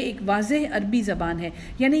 اور یہ ایک واضح عربی زبان ہے۔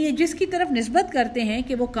 یعنی یہ جس کی طرف نسبت کرتے ہیں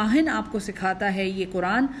کہ وہ کاہن آپ کو سکھاتا ہے یہ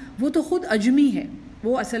قرآن، وہ تو خود اجمی ہے،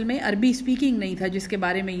 وہ اصل میں عربی سپیکنگ نہیں تھا جس کے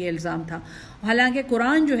بارے میں یہ الزام تھا، حالانکہ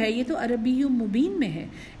قرآن جو ہے یہ تو عربی مبین میں ہے۔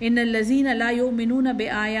 ان الذین لا یؤمنون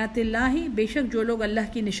بآیات اللہ، بے شک جو لوگ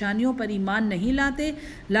اللہ کی نشانیوں پر ایمان نہیں لاتے،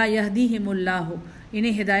 لا یہدیہم اللہ،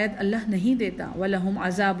 انہیں ہدایت اللہ نہیں دیتا، وَلَهُمْ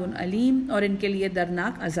عَذَابٌ علیم، اور ان کے لیے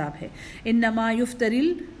دردناک عذاب ہے۔ انما یفتری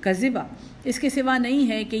الکذب، اس کے سوا نہیں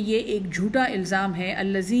ہے کہ یہ ایک جھوٹا الزام ہے،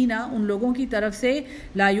 الذین، ان لوگوں کی طرف سے،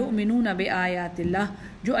 لا یؤمنون بآیات اللہ،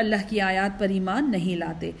 جو اللہ کی آیات پر ایمان نہیں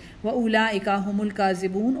لاتے، وَأُولَئِکَ هُمُ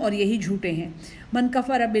الْکاذِبُونَ، اور یہی جھوٹے ہیں۔ من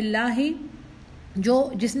کفر باللہ،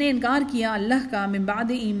 جس نے انکار کیا اللہ کا، من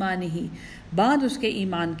بعد ایمانہ، بعد اس کے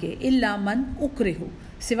ایمان کے، الا من اکرہ،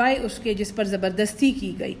 سوائے اس کے جس پر زبردستی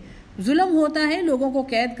کی گئی۔ ظلم ہوتا ہے، لوگوں کو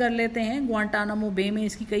قید کر لیتے ہیں، گوانٹانامو بے میں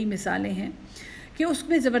اس کی کئی مثالیں ہیں کہ اس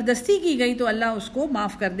میں زبردستی کی گئی تو اللہ اس کو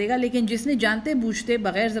معاف کر دے گا، لیکن جس نے جانتے بوجھتے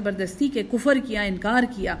بغیر زبردستی کے کفر کیا، انکار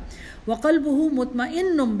کیا، وقلبہ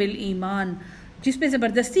مطمئن بالایمان، جس پہ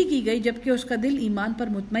زبردستی کی گئی جبکہ اس کا دل ایمان پر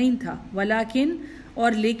مطمئن تھا، ولیکن،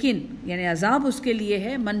 اور لیکن، یعنی عذاب اس کے لیے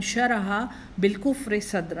ہے، من شرح بالکفر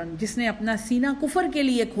صدرن، جس نے اپنا سینہ کفر کے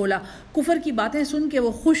لیے کھولا، کفر کی باتیں سن کے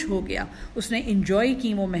وہ خوش ہو گیا، اس نے انجوائے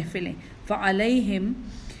کی وہ محفلیں، فعلیہم،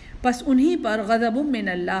 پس انہی پر، غضب من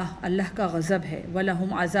اللہ، اللہ کا غضب ہے،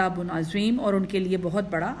 وَلَهُمْ عَذَابٌ عَظِيمٌ، اور ان کے لیے بہت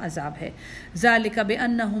بڑا عذاب ہے۔ ذَلِكَ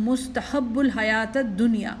بِأَنَّهُ مُسْتَحَبُّ الْحَيَاةَ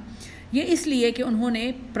الدُّنْيَا، یہ اس لیے کہ انہوں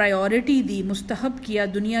نے پرائیورٹی دی، مستحب کیا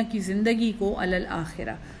دنیا کی زندگی کو، علی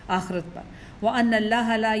الآخرہ، آخرت پر، وَأَنَّ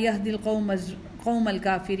اللَّهَ لَا يَهْدِي الْقَوْمَ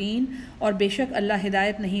الْكَافِرِينَ، اور بے شک اللہ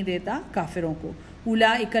ہدایت نہیں دیتا کافروں کو۔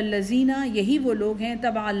 اولئک الذین، یہی وہ لوگ ہیں،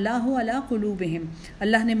 طبع اللہ علی قلوبہم،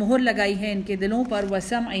 اللہ نے مہر لگائی ہے ان کے دلوں پر،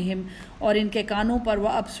 وسمعہم، اور ان کے کانوں پر،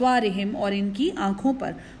 وابصارہم، اور ان کی آنکھوں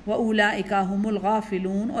پر، واولئک ھم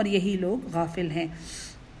الغافلون، اور یہی لوگ غافل ہیں۔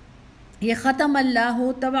 یہ ختم اللہ،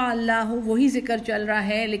 طبع اللہ، وہی ذکر چل رہا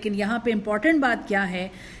ہے، لیکن یہاں پہ امپورٹنٹ بات کیا ہے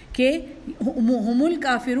کہ ہم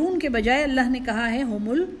الکافرون کے بجائے اللہ نے کہا ہے ہم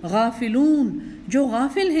الغافلون، جو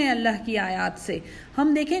غافل ہیں اللہ کی آیات سے۔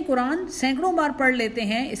 ہم دیکھیں قرآن سینکڑوں بار پڑھ لیتے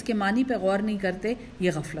ہیں، اس کے معنی پہ غور نہیں کرتے،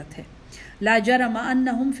 یہ غفلت ہے۔ لا جرم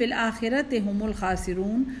انہم فی الآخرۃ ہم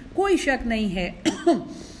الخاسرون، کوئی شک نہیں ہے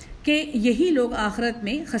کہ یہی لوگ آخرت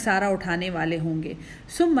میں خسارہ اٹھانے والے ہوں گے۔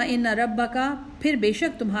 ثم ان ربک، پھر بے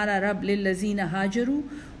شک تمہارا رب للذین ہاجروا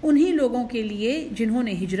انہی لوگوں کے لیے جنہوں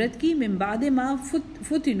نے ہجرت کی من بعد ما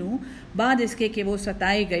فتنوا بعد اس کے کہ وہ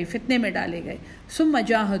ستائے گئے فتنے میں ڈالے گئے ثم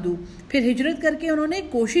جاہدوا پھر ہجرت کر کے انہوں نے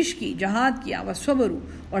کوشش کی جہاد کیا وصبروا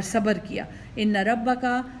اور صبر کیا ان ربک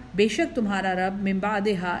بے شک تمہارا رب من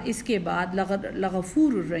بعدہا اس کے بعد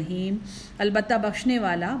لغفور الرحیم البتہ بخشنے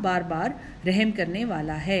والا بار بار رحم کرنے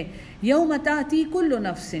والا ہے یوم تاتی کل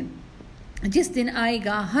نفس جس دن آئے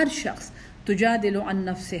گا ہر شخص تجادل عن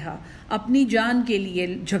نفسہا اپنی جان کے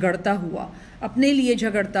لیے جھگڑتا ہوا اپنے لیے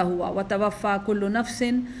جھگڑتا ہوا وتوفا کل نفس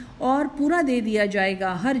اور پورا دے دیا جائے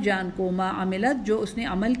گا ہر جان کو ما عملت جو اس نے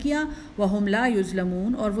عمل کیا وہم لا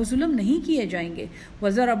یظلمون اور وہ ظلم نہیں کیے جائیں گے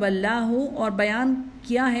وضرب اللہ اور بیان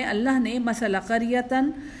کیا ہے اللہ نے مثل قریۃ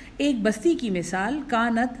ایک بستی کی مثال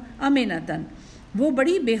کانت امنتن وہ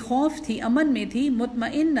بڑی بے خوف تھی امن میں تھی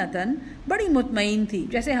مطمئنتن بڑی مطمئن تھی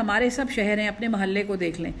جیسے ہمارے سب شہر ہیں اپنے محلے کو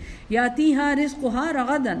دیکھ لیں یاتیہا رزقہا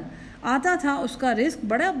رغدن آتا تھا اس کا رزق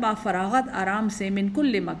بڑا بافراغت آرام سے من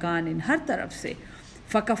کل مکان ہر طرف سے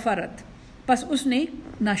فکفرت پس اس نے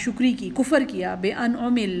ناشکری کی کفر کیا بے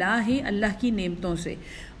انعم اللہ کی نعمتوں سے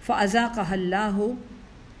فاذاقها اللہ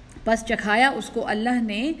پس چکھایا اس کو اللہ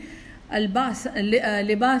نے لباس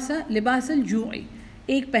الجوع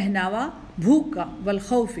ایک پہناوا بھوک کا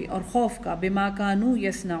والخوف اور خوف کا بما کانوا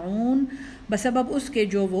یصنعون بسبب اس کے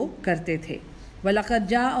جو وہ کرتے تھے وَلَقَدْ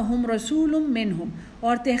جَاءَهُمْ رَسُولٌ مِّنْهُمْ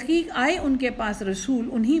اور تحقیق آئے ان کے پاس رسول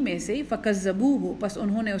انہی میں سے فَكَذَّبُوهُ پس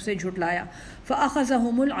انہوں نے اسے جھٹلایا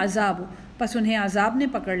فَأَخَذَهُمُ الْعَذَابُ پس انہیں عذاب نے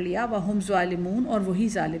پکڑ لیا وَهُمْ ظَالِمُونَ اور وہی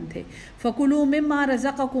ظالم تھے فَكُلُوا مِمَّا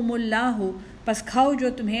رَزَقَكُمُ اللَّهُ پس کھاؤ جو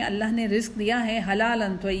تمہیں اللہ نے رزق دیا ہے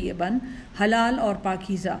حلالًا طیباً حلال اور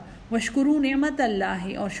پاکیزہ وشکروا نعمت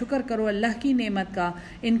اللہ اور شکر کرو اللہ کی نعمت کا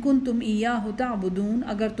ان کنتم ایاہ تعبدون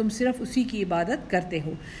اگر تم صرف اسی کی عبادت کرتے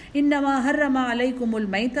ہو انما حرم علیکم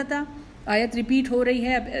المیتۃ آیت ریپیٹ ہو رہی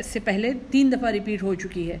ہے اب اس سے پہلے 3 دفعہ ریپیٹ ہو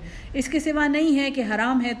چکی ہے اس کے سوا نہیں ہے کہ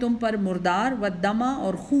حرام ہے تم پر مردار والدم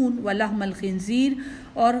اور خون ولحم الخنزیر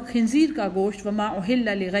اور خنزیر کا گوشت وما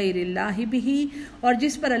احل لغیر اللہ بہ اور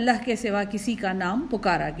جس پر اللہ کے سوا کسی کا نام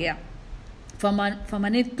پکارا گیا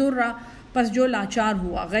فمن اضطر پس جو لاچار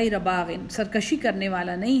ہوا غیر باغن سرکشی کرنے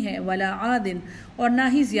والا نہیں ہے ولا عادن اور نہ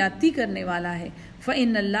ہی زیادتی کرنے والا ہے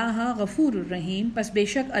فإن اللہ غفور الرحیم پس بے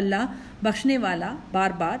شک اللہ بخشنے والا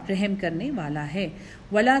بار بار رحم کرنے والا ہے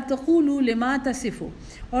ولا تقولوا لما تصف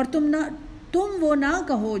اور تم وہ نہ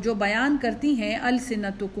کہو جو بیان کرتی ہیں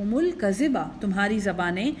السنتکم الکذبہ تمہاری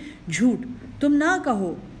زبانیں جھوٹ تم نہ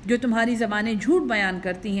کہو جو تمہاری زبانیں جھوٹ بیان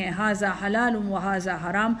کرتی ہیں ہاذا حلال و ہاذا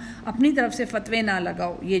حرام اپنی طرف سے فتوے نہ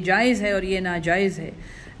لگاؤ یہ جائز ہے اور یہ ناجائز ہے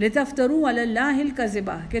لتفتروا علی اللہ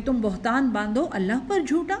الکذبہ کہ تم بہتان باندھو اللہ پر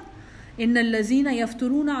جھوٹا ان الذین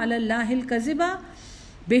یفترون علی اللہ الکذبہ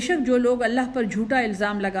بے شک جو لوگ اللہ پر جھوٹا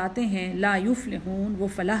الزام لگاتے ہیں لا یفلحون وہ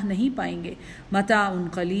فلاح نہیں پائیں گے متاع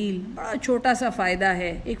قلیل بڑا چھوٹا سا فائدہ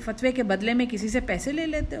ہے ایک فتوے کے بدلے میں کسی سے پیسے لے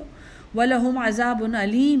لیتے ہو وَلَهُمْ عَذَابٌ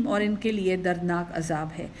علیم اور ان کے لیے دردناک عذاب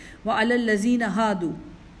ہے وَعَلَى الَّذِينَ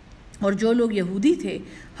هَادُوا اور جو لوگ یہودی تھے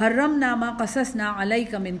حرمنا ما قصصنا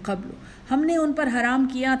علیک من قبل ہم نے ان پر حرام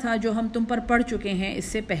کیا تھا جو ہم تم پر پڑھ چکے ہیں اس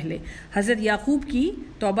سے پہلے حضرت یعقوب کی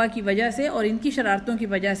توبہ کی وجہ سے اور ان کی شرارتوں کی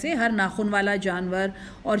وجہ سے ہر ناخن والا جانور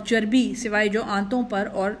اور چربی سوائے جو آنتوں پر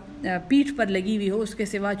اور پیٹھ پر لگی ہوئی ہو اس کے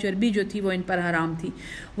سوا چربی جو تھی وہ ان پر حرام تھی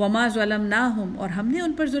وما ظلمناہم اور ہم نے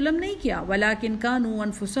ان پر ظلم نہیں کیا ولکن کانوا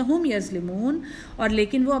انفسہم یظلمون اور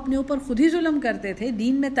لیکن وہ اپنے اوپر خود ہی ظلم کرتے تھے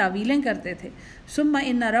دین میں تعویلیں کرتے تھے ثم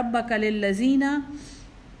ان ربک للذین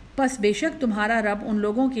پس بے شک تمہارا رب ان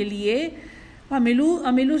لوگوں کے لیے عملوا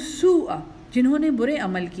السوء جنہوں نے برے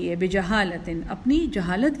عمل کیے بجہالت اپنی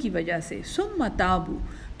جہالت کی وجہ سے ثم تابوا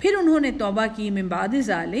پھر انہوں نے توبہ کی من بعد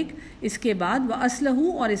ذالک اس کے بعد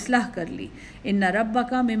واصلحوا اور اصلاح کر لی ان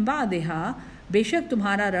ربک من بعدہا بے شک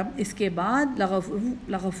تمہارا رب اس کے بعد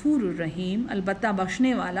لغفور الرحیم البتہ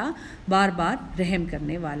بخشنے والا بار بار رحم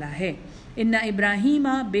کرنے والا ہے ان ابراہیم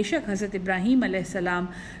بے شک حضرت ابراہیم علیہ السلام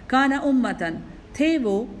کان امتن تھے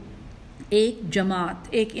وہ ایک جماعت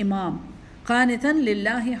ایک امام قانتاً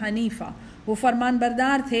للہ حنیفہ وہ فرمان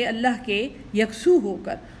بردار تھے اللہ کے یکسو ہو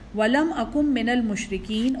کر ولم اکم من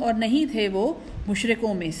المشرکین اور نہیں تھے وہ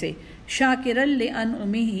مشرکوں میں سے شاکرا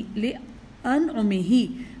لانعمہ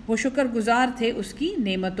وہ شکر گزار تھے اس کی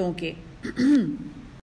نعمتوں کے